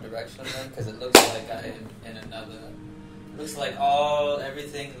proper direction then? Because it looks like I am in another. Looks like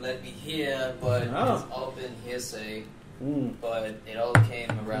everything led me here, but it's all been hearsay. But it all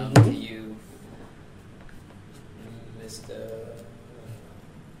came around to you, Mr.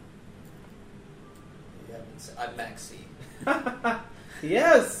 I'm Maxie.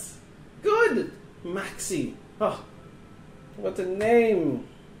 Yes! Good! Maxie. Oh, what a name.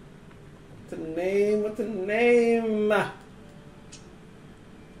 What a name, what a name.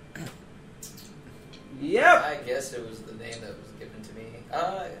 Yep. I guess it was the name that was given to me.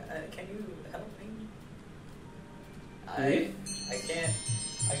 Can you help me? I can't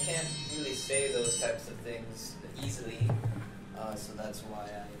really say those types of things easily. So that's why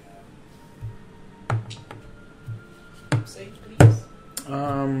I say please.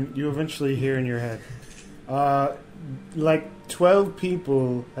 You eventually hear in your head, like 12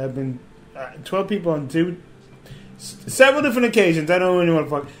 people have been, 12 people on several different occasions. I don't really want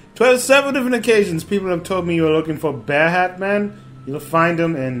to fuck. Several different occasions, people have told me you're looking for Bear Hat Man. You'll find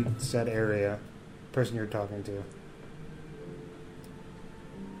him in said area. Person you're talking to.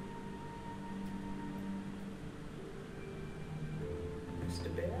 Mr.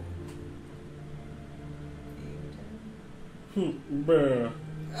 Bear? Bear.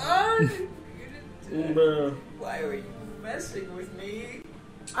 Bear. Why were you messing with me?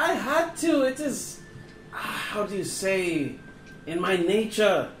 I had to. It is, how do you say, in my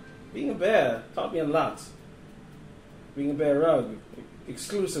nature. Being a bear taught me a lot. Being a bear rug,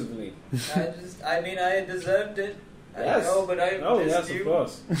 exclusively. I deserved it. Yes. I know, but I missed you. Of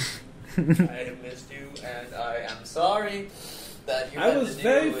course. I missed you, and I am sorry that you I was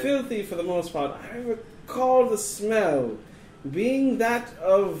very filthy for the most part. I recall the smell being that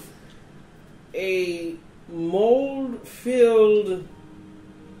of a mold-filled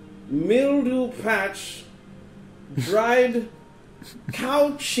mildew patch, dried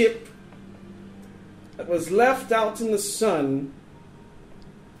cow chip that was left out in the sun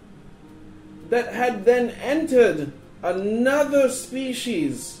that had then entered another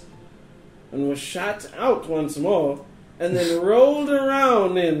species and was shot out once more and then rolled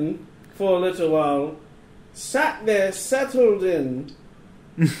around in for a little while, sat there, settled in,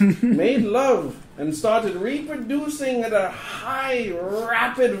 made love, and started reproducing at a high,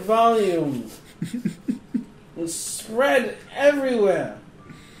 rapid volume and spread everywhere.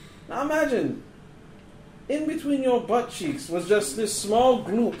 Now imagine, in between your butt cheeks was just this small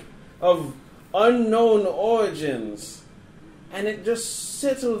gloop of unknown origins, and it just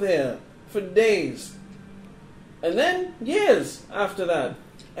settled there for days. And then, years after that,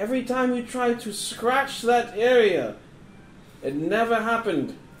 every time you tried to scratch that area, it never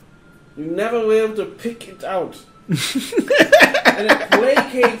happened. You never were able to pick it out. And it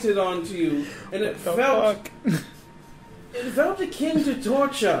placated onto you, and it felt akin to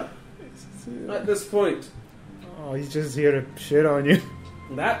torture at this point. Oh, he's just here to shit on you.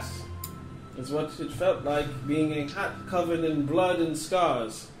 That is what it felt like, being a hat covered in blood and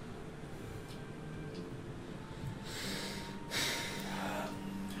scars.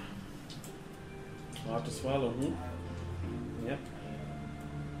 Hard to swallow, Yep.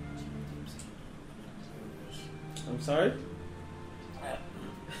 I'm sorry?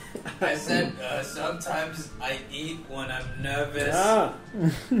 I said sometimes I eat when I'm nervous, Ah,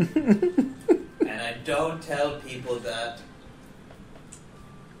 and I don't tell people that.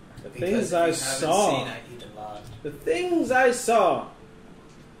 the Because things if I you saw. haven't seen, I eat a lot. The things I saw.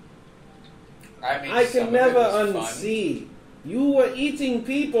 I mean, I some can of it never was fun. unsee. You were eating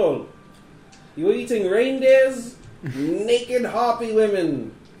people. You were eating reindeers, naked harpy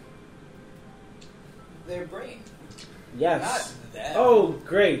women. Their brain, Yes. not them. Oh,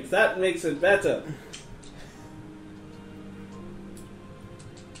 great. That makes it better.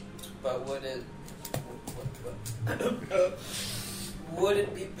 But would it? Would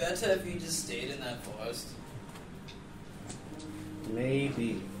it be better if you just stayed in that forest?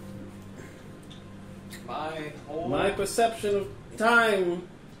 Maybe. My whole My perception of time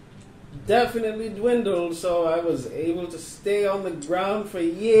definitely dwindled, so I was able to stay on the ground for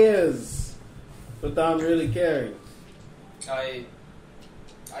years without really caring.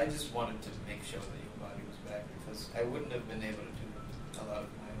 I just wanted to make sure that your body was back because I wouldn't have been able to do a lot of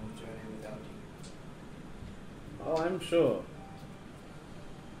my own journey without you. Oh, I'm sure.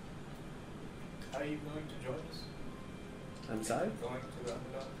 Are you going to join us? I'm sorry? Going to the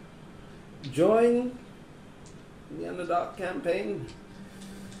underdog? Join the Underdog campaign?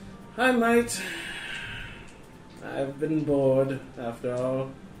 I might. I've been bored, after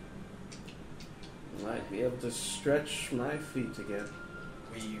all. Might be able to stretch my feet again.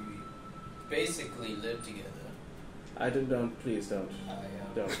 We basically live together. Please don't.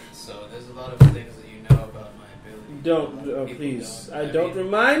 Don't. So there's a lot of things that you know about my ability. Don't, that people please. don't. Don't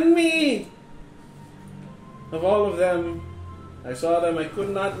remind me of all of them. I saw them, I could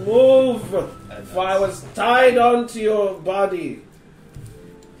not move, for I was tied onto your body,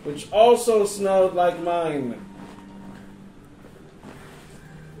 which also smelled like mine.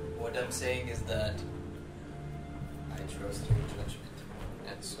 What I'm saying is that I trust your judgment.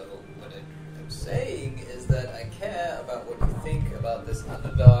 And so what I'm saying is that I care about what you think about this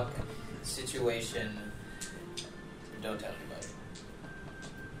underdog situation. Don't tell anybody.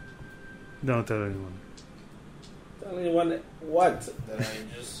 Don't tell anyone. Tell anyone what? That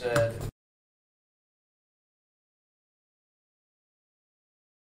I just said.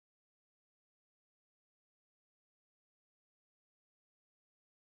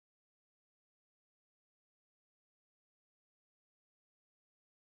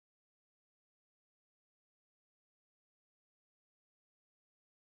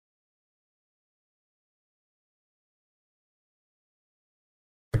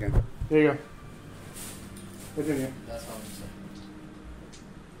 Again. There you go. It's in here. That's all I'm saying.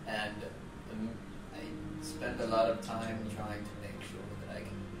 And I spend a lot of time trying to make sure that I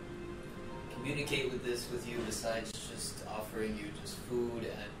can communicate with you besides just offering you just food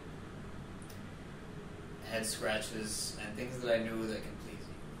and head scratches and things that I knew that can please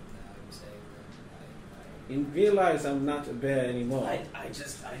you. I'm saying that You realize I'm not a bear anymore.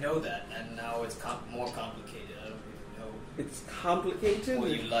 I know that, and now it's more complicated. I don't really know It's complicated. what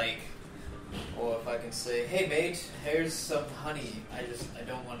you like. Or if I can say, hey mate, here's some honey. I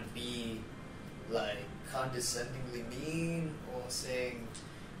don't want to be like condescendingly mean or saying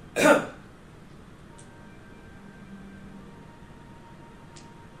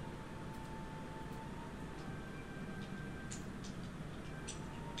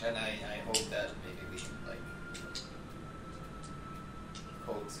and I hope that maybe we can like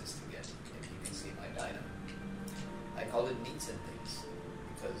coexist again. If you can see my diner. I call it meats and things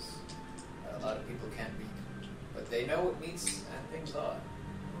because a lot of people can't read, but they know what meats and things are.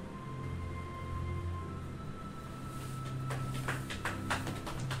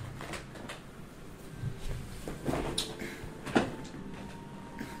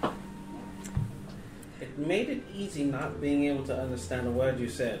 It made it easy not being able to understand a word you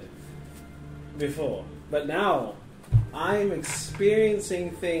said before. But now, I'm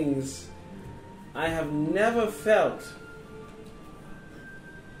experiencing things I have never felt,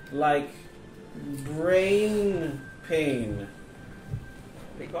 like brain pain.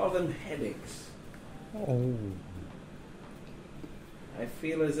 They call them headaches. Oh. I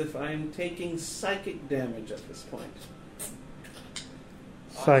feel as if I'm taking psychic damage at this point.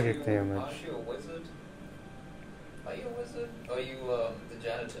 Psychic damage. Aren't you a wizard? Are you a wizard? Or are you the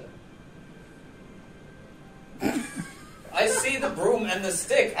janitor? I see the broom and the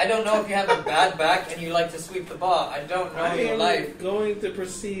stick. I don't know if you have a bad back and you like to sweep the bar. I don't know I your am life. going to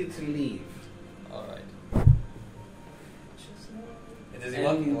proceed to leave. Alright. Is he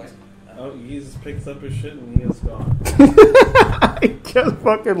walking away? Oh, he just picks up his shit and he is gone. He just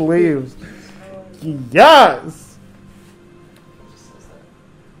fucking leaves. Yes!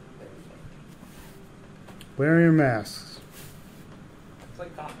 Wear your masks.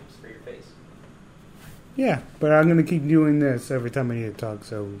 like condoms for your face. Yeah, but I'm gonna keep doing this every time I need to talk.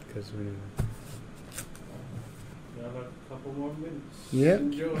 So because we need. We have a couple more minutes. Yeah.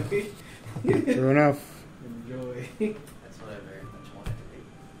 Enjoy. True enough. Enjoy. That's what I very much wanted to do.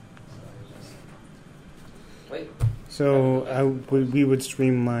 So I just... Wait. So we would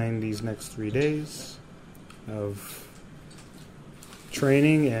streamline these next 3 days of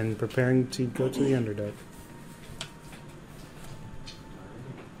training and preparing to go to the Underdark.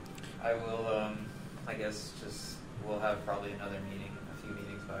 I will, I guess we'll have probably another meeting, a few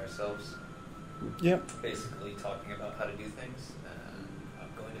meetings by ourselves. Yep. Basically talking about how to do things. I'm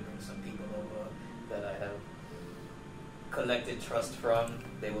going to bring some people over that I have collected trust from.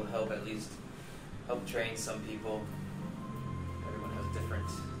 They will help help train some people. Everyone has different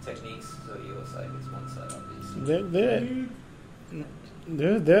techniques, so your side is one side, obviously.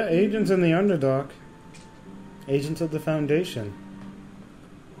 They're agents in the Underdark. Agents of the Foundation.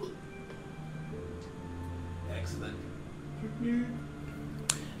 Excellent.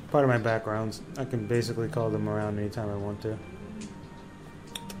 Part of my backgrounds. I can basically call them around anytime I want to.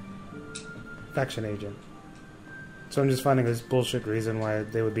 Faction agent. So I'm just finding this bullshit reason why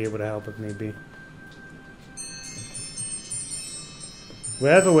they would be able to help if need be. We're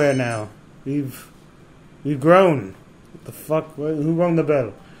everywhere now. We've grown. What the fuck? Who rung the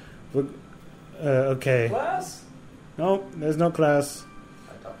bell? Okay. Class? No, there's no class.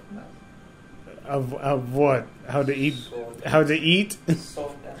 I talked about Of what? How to eat? So, How to eat?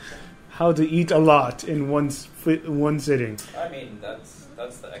 so that. How to eat a lot in one sitting? I mean, that's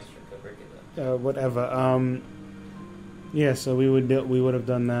the extracurricular. Whatever. Yeah. So we would have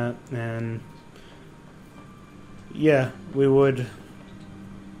done that, and yeah, we would.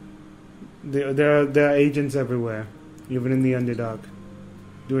 There are agents everywhere, even in the Underdark,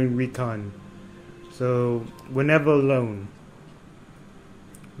 doing recon. So we're never alone.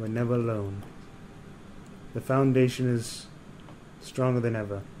 We're never alone. The Foundation is stronger than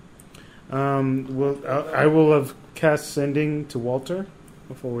ever. I will have cast sending to Walter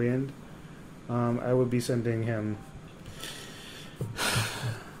before we end. I will be sending him. There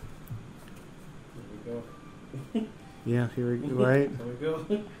we go. Yeah, here we go. Right. There we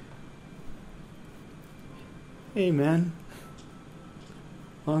go. Hey, man.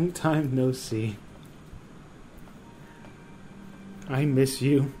 Long time no see. I miss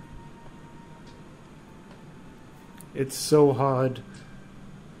you. It's so hard.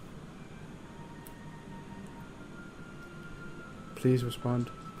 Please respond,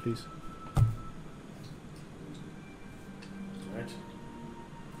 please. Alright.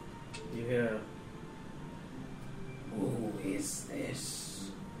 You hear Who is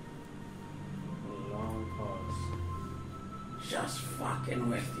this? a long pause. Just fucking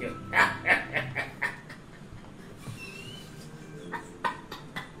with you.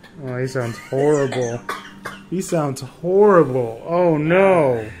 Oh, he sounds horrible. He sounds horrible. Oh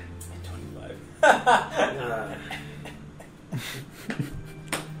no. 25.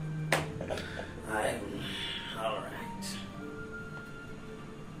 I'm alright.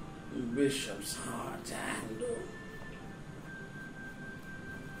 Bishop's hard to handle.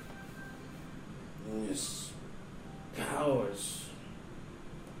 His powers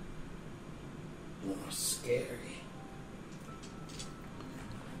more scary.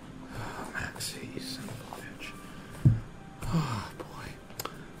 Maxie, you son of a bitch. Oh boy.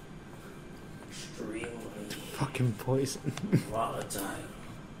 Extremely Fucking poison. volatile.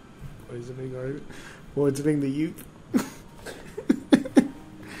 Poisoning the youth.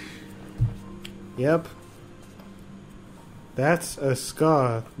 Yep. That's a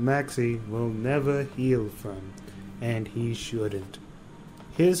scar Maxie will never heal from, and he shouldn't.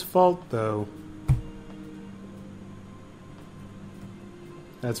 His fault, though.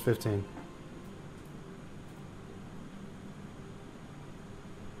 That's 15.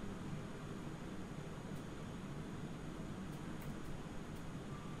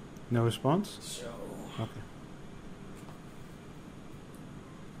 No response? So, Okay.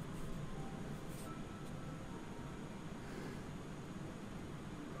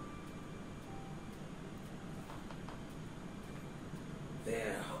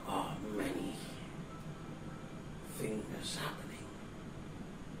 there are many things happening.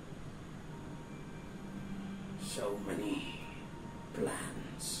 So many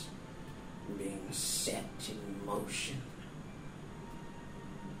plans being set in motion.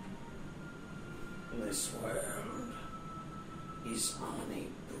 This world is on a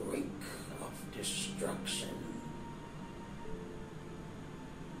brink of destruction.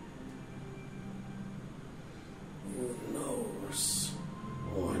 Who knows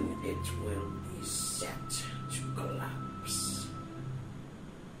when it will be set to collapse?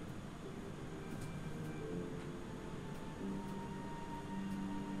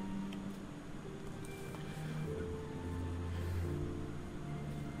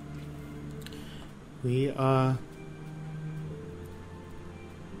 We are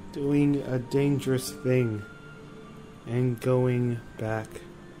doing a dangerous thing and going back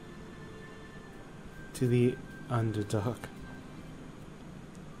to the Underdark.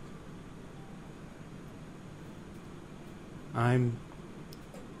 I'm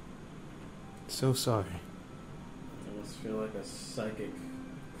so sorry. I must feel like a psychic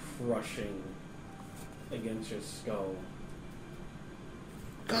crushing against your skull.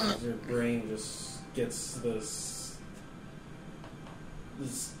 As your brain just gets this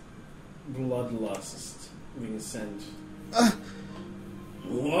bloodlust being sent.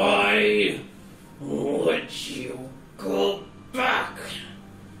 Why would you go back?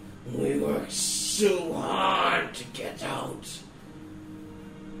 We worked so hard to get out.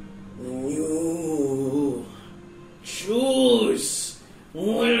 You choose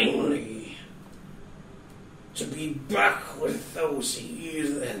willingly to be back with those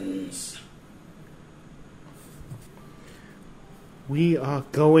heathens. We are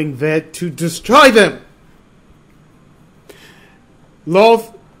going there to destroy them!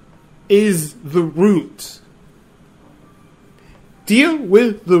 Love is the root. Deal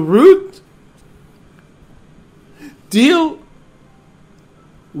with the root. Deal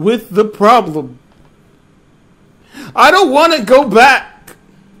with the problem. I don't want to go back.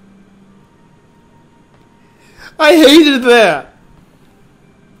 I hated that.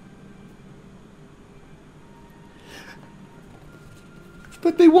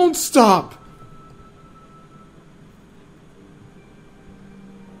 But they won't stop.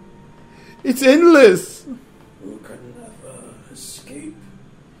 It's endless. You can never escape.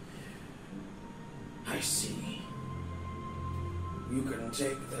 I see. You can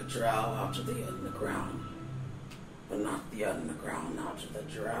take the drow out of the underground, but not the underground out of the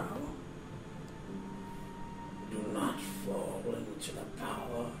drow. Do not fall into the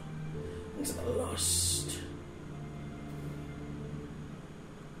power, into the lust.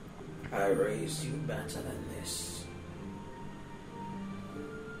 I raised you better than this.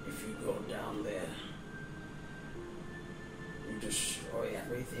 If you go down there, you destroy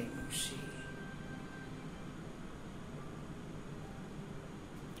everything you see.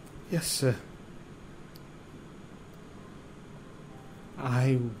 Yes, sir.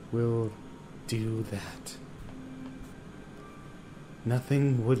 I will do that.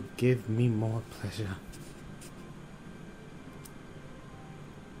 Nothing would give me more pleasure.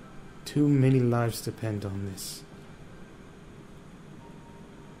 Too many lives depend on this.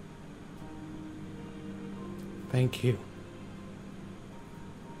 Thank you.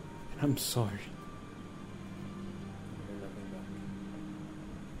 And I'm sorry.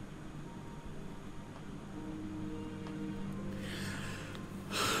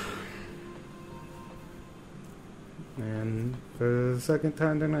 And for the second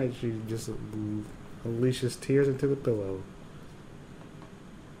time tonight, she just unleashes tears into the pillow.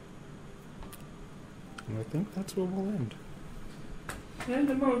 And I think that's where we'll end. An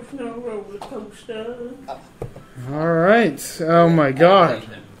emotional roller coaster. Alright. Oh my god. Back in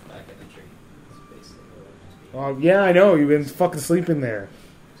the tree. It's basically what it just be. Oh, yeah, I know. You've been fucking sleeping there.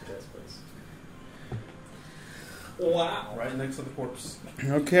 To this place. Wow. Right next to the corpse.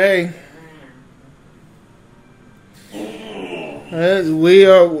 Okay. We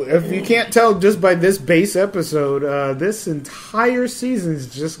are. If you can't tell just by this base episode, this entire season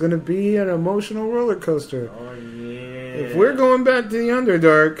is just going to be an emotional roller coaster. Oh, yeah. If we're going back to the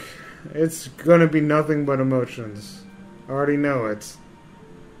Underdark, it's going to be nothing but emotions. I already know it.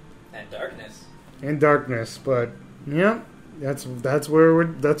 And darkness. And darkness, but yeah, that's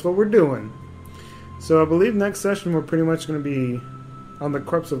what we're doing. So I believe next session we're pretty much going to be on the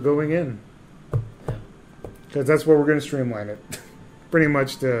crux of going in. Because that's where we're going to streamline it. Pretty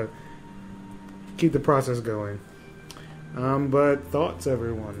much to keep the process going. But thoughts,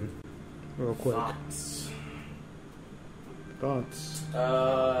 everyone? Real quick. Thoughts.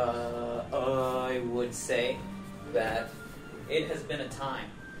 I would say that it has been a time.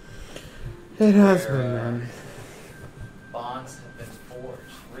 It has where, been, man. Bonds have been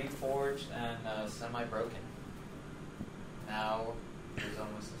reforged, and semi-broken. Now, it's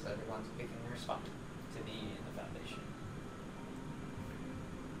almost as everyone's picking their spot to be in the foundation.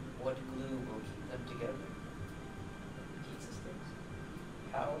 What glue will keep them together? Pizza sticks?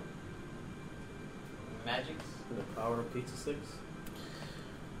 Power? Magics? The power of pizza sticks?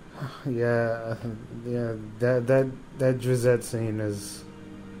 Yeah. That Drizzt scene is...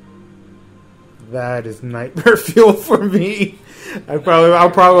 That is nightmare fuel for me. I'll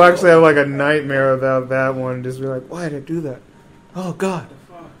probably actually have like a nightmare about that one. Just be like, why did I do that? Oh God. What the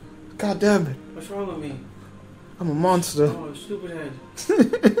fuck? God damn it. What's wrong with me? I'm a monster. Oh, stupid head. She's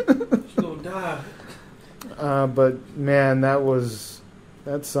gonna die. But man, that's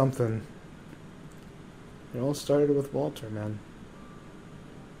something. It all started with Walter, man.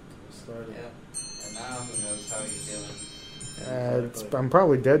 Started. Yeah. And now who knows how you're feeling. I'm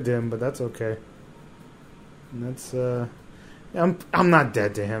probably dead to him, but that's okay. And that's I'm not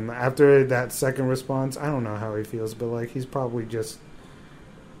dead to him. After that second response, I don't know how he feels, but like he's probably just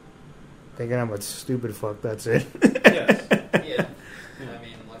thinking I'm a stupid fuck. That's it. Yes. Yeah. I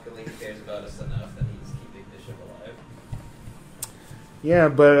mean, luckily he cares about us enough that he's keeping Bishop alive. Yeah,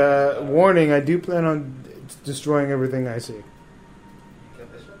 but warning: I do plan on destroying everything I see. You kill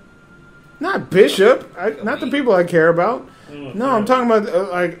Bishop? Not Bishop. Not the people I care about. No, I'm talking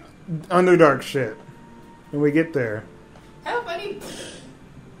about like Underdark shit. When we get there, Help, buddy.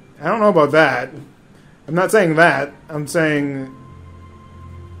 I don't know about that. I'm not saying that. I'm saying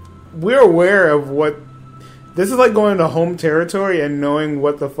we're aware of what. This is like going to home territory and knowing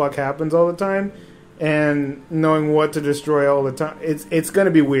what the fuck happens all the time, and knowing what to destroy all the time. It's going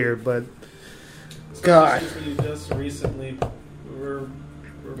to be weird, but God. We just recently we're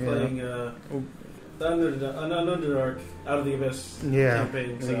playing an Underdark Out of the Abyss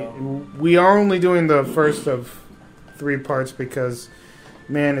campaign. So. We are only doing the first of 3 parts because,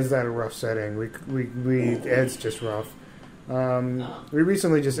 man, is that a rough setting. It's just rough. We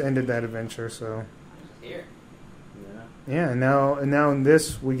recently just ended that adventure, so Here. yeah. Now in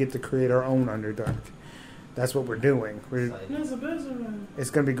this we get to create our own Underdark. That's what we're doing.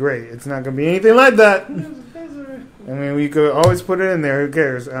 It's gonna be great. It's not gonna be anything like that. I mean, we could always put it in there. Who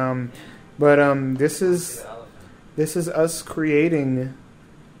cares? But this is us creating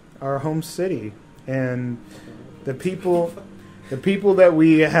our home city, and the people that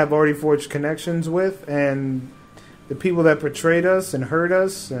we have already forged connections with, and the people that betrayed us and hurt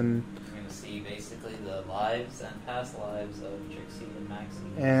us, and You're going to see basically the lives and past lives of Trixie and Maxie.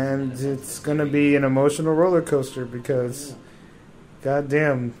 and it's gonna be an emotional roller coaster because,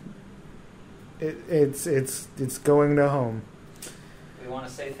 goddamn, it's going to home. We want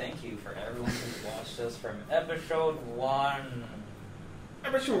to say thank you for everyone who's watched us from episode 1.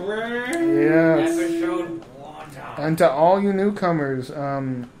 Yes. Episode 1. And to all you newcomers,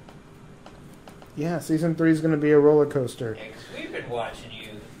 season 3 is going to be a roller coaster. Yeah, 'cause we've been watching you.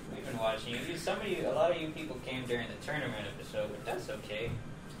 A lot of you people came during the tournament episode, but that's okay.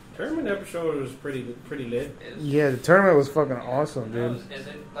 Tournament episode was pretty lit. Yeah, the tournament was fucking awesome, Who knows? dude. Is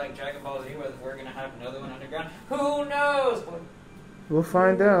it like Dragon Ball Z where we're going to have another one underground? Who knows? We'll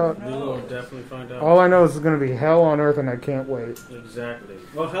find out. We will definitely find out. All I know is it's going to be hell on earth, and I can't wait. Exactly.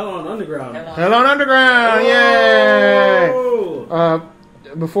 Well, Hell on Underground. Hell on Underground! Yay! Oh!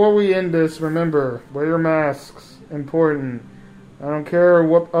 Before we end this, remember, wear your masks. Important. I don't care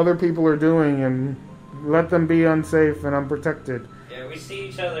what other people are doing, and let them be unsafe and unprotected. Yeah, we see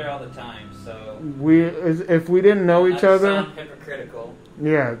each other all the time, so... If we didn't know each Not to other... sound hypocritical.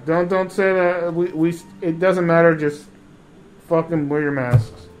 Yeah, don't say that. It doesn't matter, just fucking wear your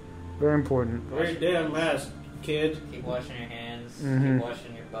masks. Very important. Wear your damn mask, kid. Keep washing your hands. Mhm. Keep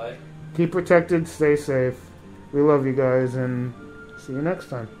washing your butt. Keep protected, stay safe. We love you guys, and see you next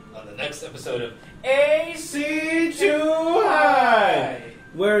time. On the next episode of AC Too High,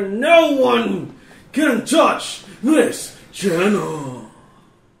 where no one can touch this channel.